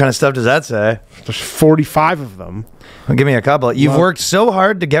 What kind of stuff does that say? There's 45 of them. Well, give me a couple. You've worked so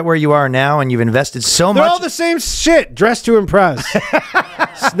hard to get where you are now, and you've invested so much. They're all the same shit. Dress to impress.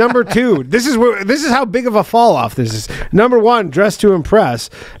 Number 2. This is how big of a fall off this is. Number 1, dress to impress.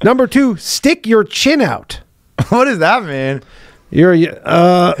 Number 2, stick your chin out. What does that mean? You're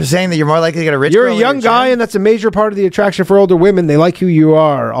saying that you're more likely to get a rich. You're a young guy, and that's a major part of the attraction for older women. They like who you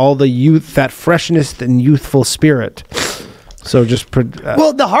are, all the youth, that freshness and youthful spirit. So just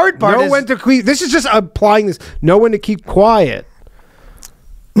well, the hard part is when to keep. This is just applying this. Know when to keep quiet.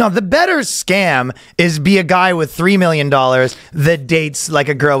 No, the better scam is be a guy with $3 million that dates like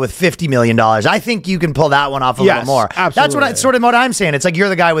a girl with $50 million. I think you can pull that one off a little more. Absolutely. That's what I'm saying. It's like you're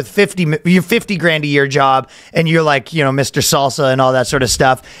the guy with 50 grand a year job, and you're like, Mr. Salsa and all that sort of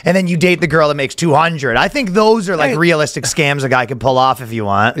stuff, and then you date the girl that makes 200. I think those are like realistic scams a guy can pull off if you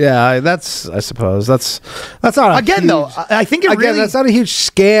want. Yeah, I suppose that's not again though. I think that's not a huge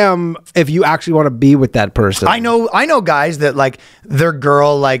scam if you actually want to be with that person. I know guys that like their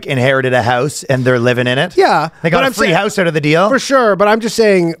girl like inherited a house and they're living in it. Yeah, they got a free house out of the deal for sure. But I'm just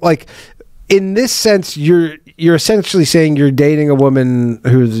saying, like, in this sense, you're essentially saying you're dating a woman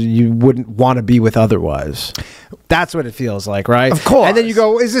who you wouldn't want to be with otherwise. That's what it feels like, right? Of course. And then you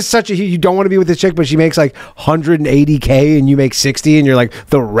go, is this such a, you don't want to be with this chick, but she makes like 180K and you make 60 and you're like,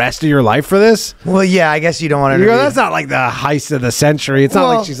 the rest of your life for this? Well, yeah, I guess you don't want to. You go, that's not like the heist of the century. It's not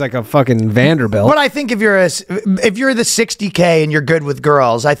like she's like a fucking Vanderbilt. But I think if you're the 60K and you're good with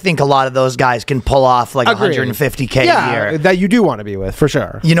girls, I think a lot of those guys can pull off like 150K a year. That you do want to be with, for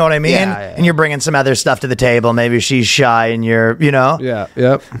sure. You know what I mean? Yeah. And you're bringing some other stuff to the table. Maybe she's shy and you're,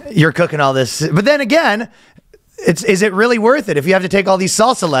 you're cooking all this. But then again, is it really worth it if you have to take all these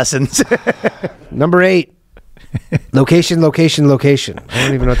salsa lessons? Number 8. Location. I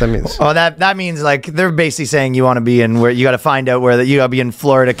don't even know what that means. Oh, that means like they're basically saying you want to be in where you got to find out where you got to be in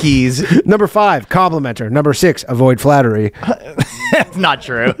Florida Keys. Number 5, complimenter. Number 6, avoid flattery. That's not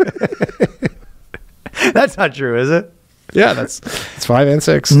true. That's not true, is it? Yeah, that's 5 and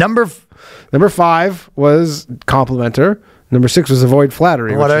 6. Number 5 was complimenter. Number 6 was avoid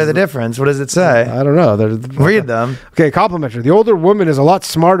flattery. What are the difference? What does it say? I don't know. Read them. Okay, complimentary. The older woman is a lot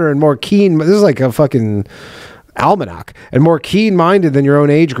smarter and more keen. This is like a fucking almanac and more keen-minded than your own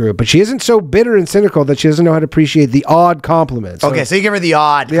age group, but she isn't so bitter and cynical that she doesn't know how to appreciate the odd compliment. Okay, so you give her the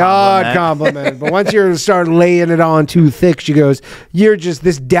odd compliment. But once you start laying it on too thick, she goes, you're just,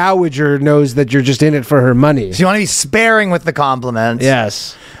 this dowager knows that you're just in it for her money. So you want to be sparing with the compliments.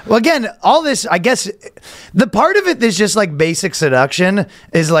 Yes. Well, again, all this, I guess, the part of it that's just like basic seduction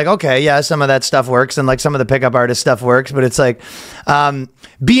is like, okay, yeah, some of that stuff works, and like some of the pickup artist stuff works, but it's like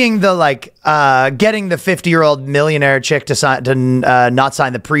being the like getting the 50-year-old millionaire chick to sign not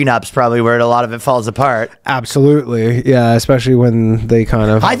sign the prenups, probably where a lot of it falls apart. Absolutely, yeah, especially when they kind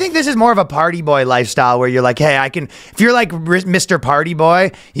of. I think this is more of a party boy lifestyle where you're like, hey, I can. If you're like Mr. Party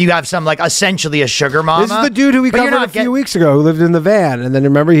Boy, you have some like essentially a sugar mama. This is the dude who we covered a few weeks ago who lived in the van, and then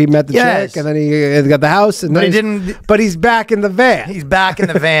remember he met the chick, and then he got the house, and but then he didn't. But he's back in the van. He's back in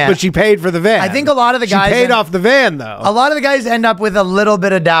the van. But she paid for the van. I think a lot of the guys she paid off the van though. A lot of the guys end up with a little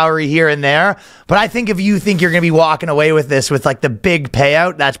bit of dowry here and there, but I think if you think you're going to be walking away with this with like the big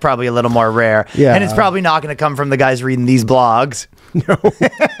payout, that's probably a little more rare. Yeah, and it's probably not going to come from the guys reading these blogs. No,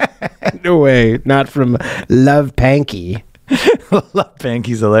 no way. Not from Love Panky. Love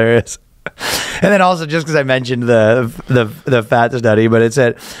Panky's hilarious. And then also, just because I mentioned the fat study, but it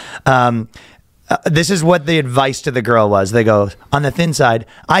said, this is what the advice to the girl was. They go, on the thin side,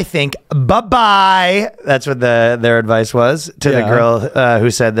 I think, bye-bye. That's what their advice was to the girl who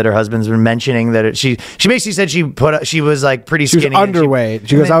said that her husband's been mentioning that she basically said she was like pretty skinny. She was underweight.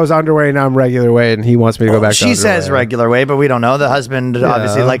 She goes, I was underweight, now I'm regular weight, and he wants me to go back to She says regular weight, but we don't know. The husband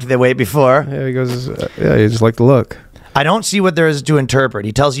obviously liked the weight before. Yeah, he goes, yeah, he just liked the look. I don't see what there is to interpret.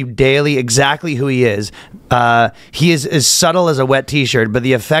 He tells you daily exactly who he is. He is as subtle as a wet t-shirt, but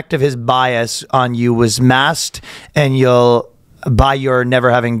the effect of his bias on you was masked, and you'll by your never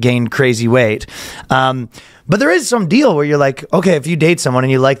having gained crazy weight. But there is some deal where you're like, okay, if you date someone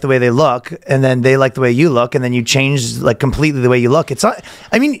and you like the way they look, and then they like the way you look, and then you change like completely the way you look. It's not,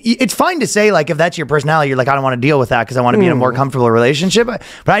 I mean, it's fine to say like if that's your personality, you're like, I don't want to deal with that because I want to be in a more comfortable relationship. But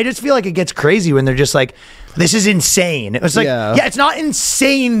I just feel like it gets crazy when they're just like, this is insane. It was like, yeah, it's not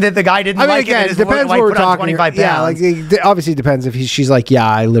insane that the guy didn't like again, it. It depends what we're talking. 25 pounds. Yeah, like obviously it depends if she's like, yeah,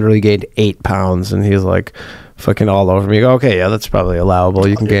 I literally gained 8 pounds, and he's like fucking all over me. You go, okay, yeah, that's probably allowable.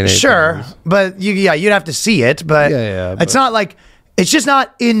 You can gain 8 pounds. But you'd have to see it. But it's not like, it's just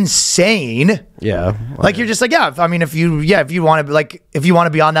not insane. Yeah, like you're just like, yeah. I mean, if you want to like, if you want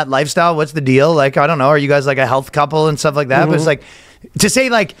to be on that lifestyle, what's the deal? Like, I don't know. Are you guys like a health couple and stuff like that? But it's like to say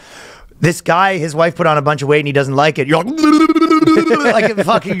like, this guy, his wife put on a bunch of weight and he doesn't like it. You're like, like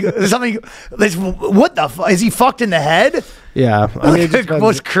fucking something. What the fuck? Is he fucked in the head? Yeah, I mean, it's the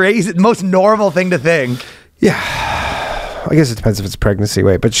most crazy, most normal thing to think. Yeah, I guess it depends if it's pregnancy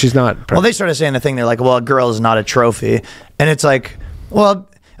weight, but she's not. Well, they started saying the thing. They're like, well, a girl is not a trophy, and it's like, well,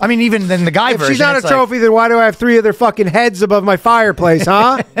 I mean, even then the guy version. If she's not a trophy, then why do I have 3 other fucking heads above my fireplace,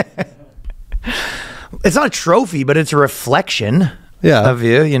 huh? It's not a trophy, but it's a reflection. Of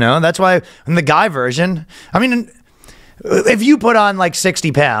you, you know. That's why in the guy version, I mean, if you put on like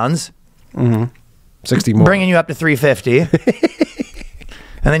 60 pounds, 60 more, bringing you up to 350,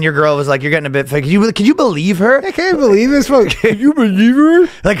 and then your girl was like, "You're getting a bit fake." Could you believe her? I can't believe this one. Can you believe her?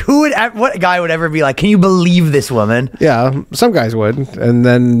 Like, what guy would ever be like, "Can you believe this woman?" Yeah, some guys would, and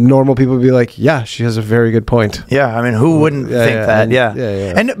then normal people would be like, "Yeah, she has a very good point." Yeah, I mean, who wouldn't think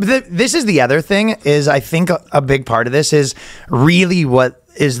that? And this is the other thing is, I think a big part of this is really what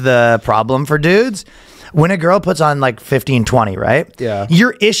is the problem for dudes. When a girl puts on like 15, 20, right? Yeah.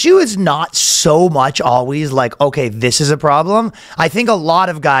 Your issue is not so much always like, okay, this is a problem. I think a lot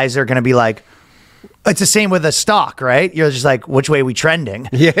of guys are going to be like, it's the same with a stock, right? You're just like, which way are we trending?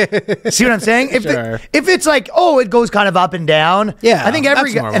 Yeah. See what I'm saying? If it's like, oh, it goes kind of up and down. Yeah. I think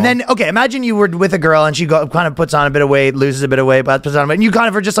every guy, and then, okay, imagine you were with a girl and she kind of puts on a bit of weight, loses a bit of weight, but puts on a bit, and you kind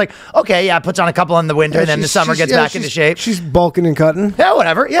of are just like, okay, yeah, puts on a couple in the winter, and then the summer gets back into shape. She's bulking and cutting. Yeah,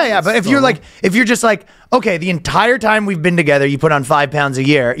 whatever. Yeah. But if you're like, if you're just like, okay, the entire time we've been together, you put on 5 pounds a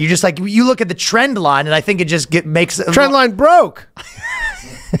year. You just like, you look at the trend line, and I think it just makes trend line broke.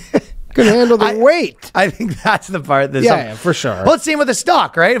 Can handle the weight. I think that's the part that's yeah, for sure. Well, it's same with the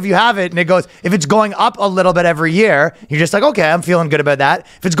stock, right? If you have it and it goes, if it's going up a little bit every year, you're just like, okay, I'm feeling good about that.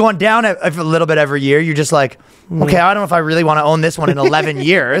 If it's going down a little bit every year, you're just like, okay, I don't know if I really want to own this one in 11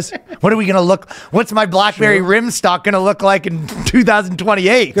 years. What are we gonna look? What's my BlackBerry rim stock gonna look like in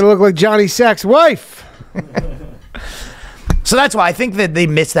 2028? Gonna look like Johnny Sack's wife. So that's why I think that they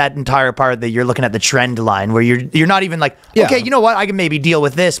miss that entire part that you're looking at the trend line where you're not even like, okay, you know what, I can maybe deal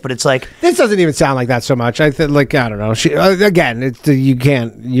with this, but it's like this doesn't even sound like that so much. I think like I don't know. She again, it's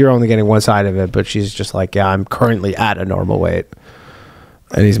you're only getting one side of it, but she's just like, yeah, I'm currently at a normal weight,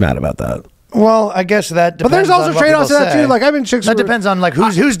 and he's mad about that. Well, I guess that depends. But there's also trade-offs to that too. Like I've been chicks. That depends on like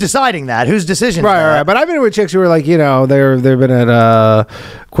who's deciding that, whose decision. Right. But I've been with chicks who are like, you know, they've been at a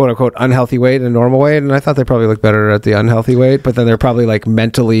quote unquote unhealthy weight and normal weight, and I thought they probably looked better at the unhealthy weight, but then they're probably like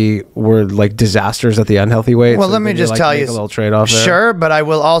mentally were like disasters at the unhealthy weight. Well, let me just tell you a little trade-off there. Sure, but I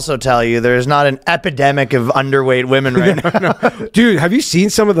will also tell you there's not an epidemic of underweight women right now. No. Dude, have you seen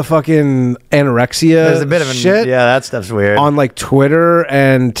some of the fucking anorexia There's a bit of shit? Yeah, that stuff's weird. On like Twitter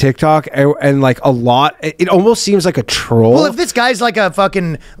and TikTok and like a lot. It almost seems like a troll. Well, if this guy's like a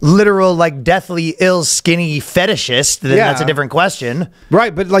fucking literal, like deathly ill, skinny fetishist, then that's a different question.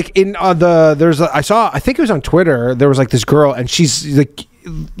 Right, but like in I think it was on Twitter, there was like this girl and she's like,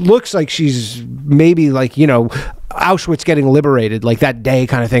 looks like she's maybe like, you know, Auschwitz getting liberated like that day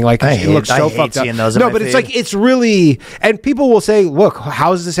kind of thing. Like it looks so fucked up. No, but it's like, it's really, and people will say, look,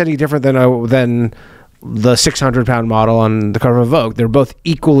 how is this any different than the 600-pound model on the cover of Vogue? They're both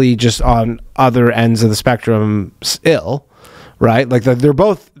equally just on other ends of the spectrum ill, right? Like they're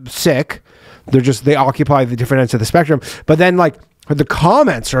both sick. They occupy the different ends of the spectrum. But then like the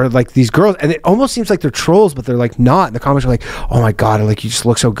comments are like these girls, and it almost seems like they're trolls, but they're like not. And the comments are like, "Oh my god, like you just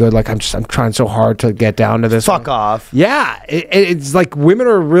look so good. Like I'm trying so hard to get down to this." Fuck off. Yeah, it's like women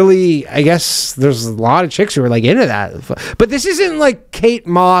are really. I guess there's a lot of chicks who are like into that, but this isn't like Kate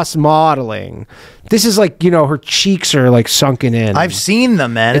Moss modeling. This is like, you know, her cheeks are like sunken in. I've seen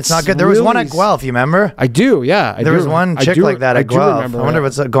them, man. It's not good. There was one at Guelph, you remember? I do, yeah. There was one chick like that at Guelph. I wonder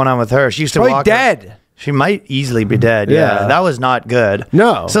what's going on with her. She used to walk dead. She might easily be dead. Yeah. That was not good.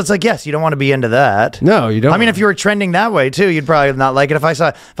 No. So it's like, yes, you don't want to be into that. No, you don't. I mean, if you were trending that way too, you'd probably not like it. If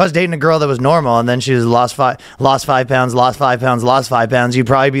I was dating a girl that was normal and then she was lost 5 pounds, lost 5 pounds, lost 5 pounds, you'd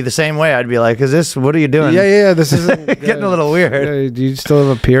probably be the same way. I'd be like, what are you doing? Yeah. This is getting a little weird. Yeah, do you still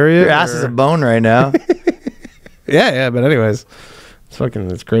have a period? Your ass is a bone right now. Yeah. But anyways,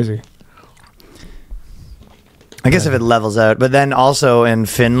 it's crazy. I guess if it levels out. But then also in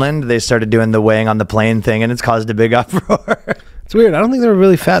Finland, they started doing the weighing on the plane thing, and it's caused a big uproar. It's weird. I don't think they're a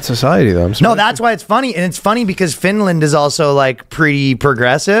really fat society, though. No, that's why it's funny. And it's funny because Finland is also like pretty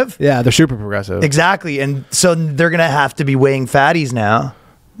progressive. Yeah, they're super progressive. Exactly. And so they're going to have to be weighing fatties now.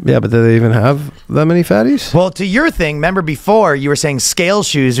 Yeah, but do they even have that many fatties? Well, to your thing, remember before you were saying scale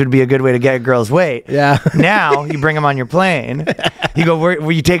shoes would be a good way to get a girl's weight. Yeah. Now you bring them on your plane. You go,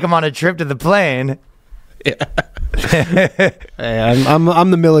 where you take them on a trip to the plane. Yeah. Hey,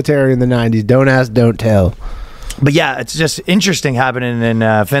 I'm the military in the 90s. Don't ask, don't tell. But yeah, it's just interesting happening in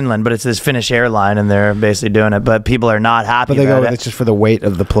Finland. But it's this Finnish airline, and they're basically doing it. But people are not happy. But they about go, it's just for the weight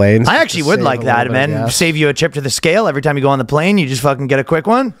of the planes. I actually would like that, man. Save you a trip to the scale every time you go on the plane. You just fucking get a quick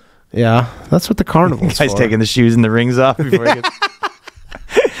one. Yeah, that's what the carnival's Guy's for. taking the shoes and the rings off before he gets.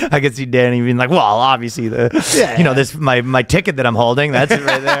 I could see Danny being like, "Well, obviously this my ticket that I'm holding, that's it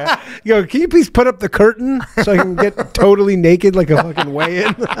right there." Yo, can you please put up the curtain so I can get totally naked like a fucking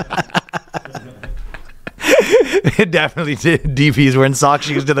weigh-in? Definitely, DP's wearing sock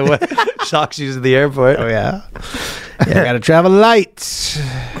shoes to the airport. Oh yeah, I gotta travel light.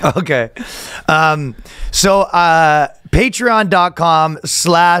 Okay, so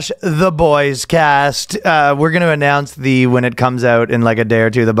patreon.com/theboyscast. We're going to announce when it comes out in like a day or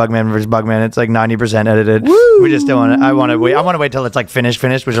two, the Bugman versus Bugman. It's like 90% edited. Woo! We just don't want to, I want to wait till it's like finished,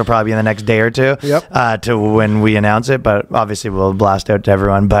 which will probably be in the next day or two. Yep. To when we announce it, but obviously we'll blast out to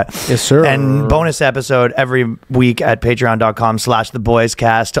everyone. But yes, sir. And bonus episode every week at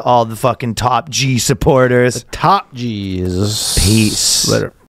patreon.com/theboyscast to all the fucking top G supporters. The top G's. Peace. Later.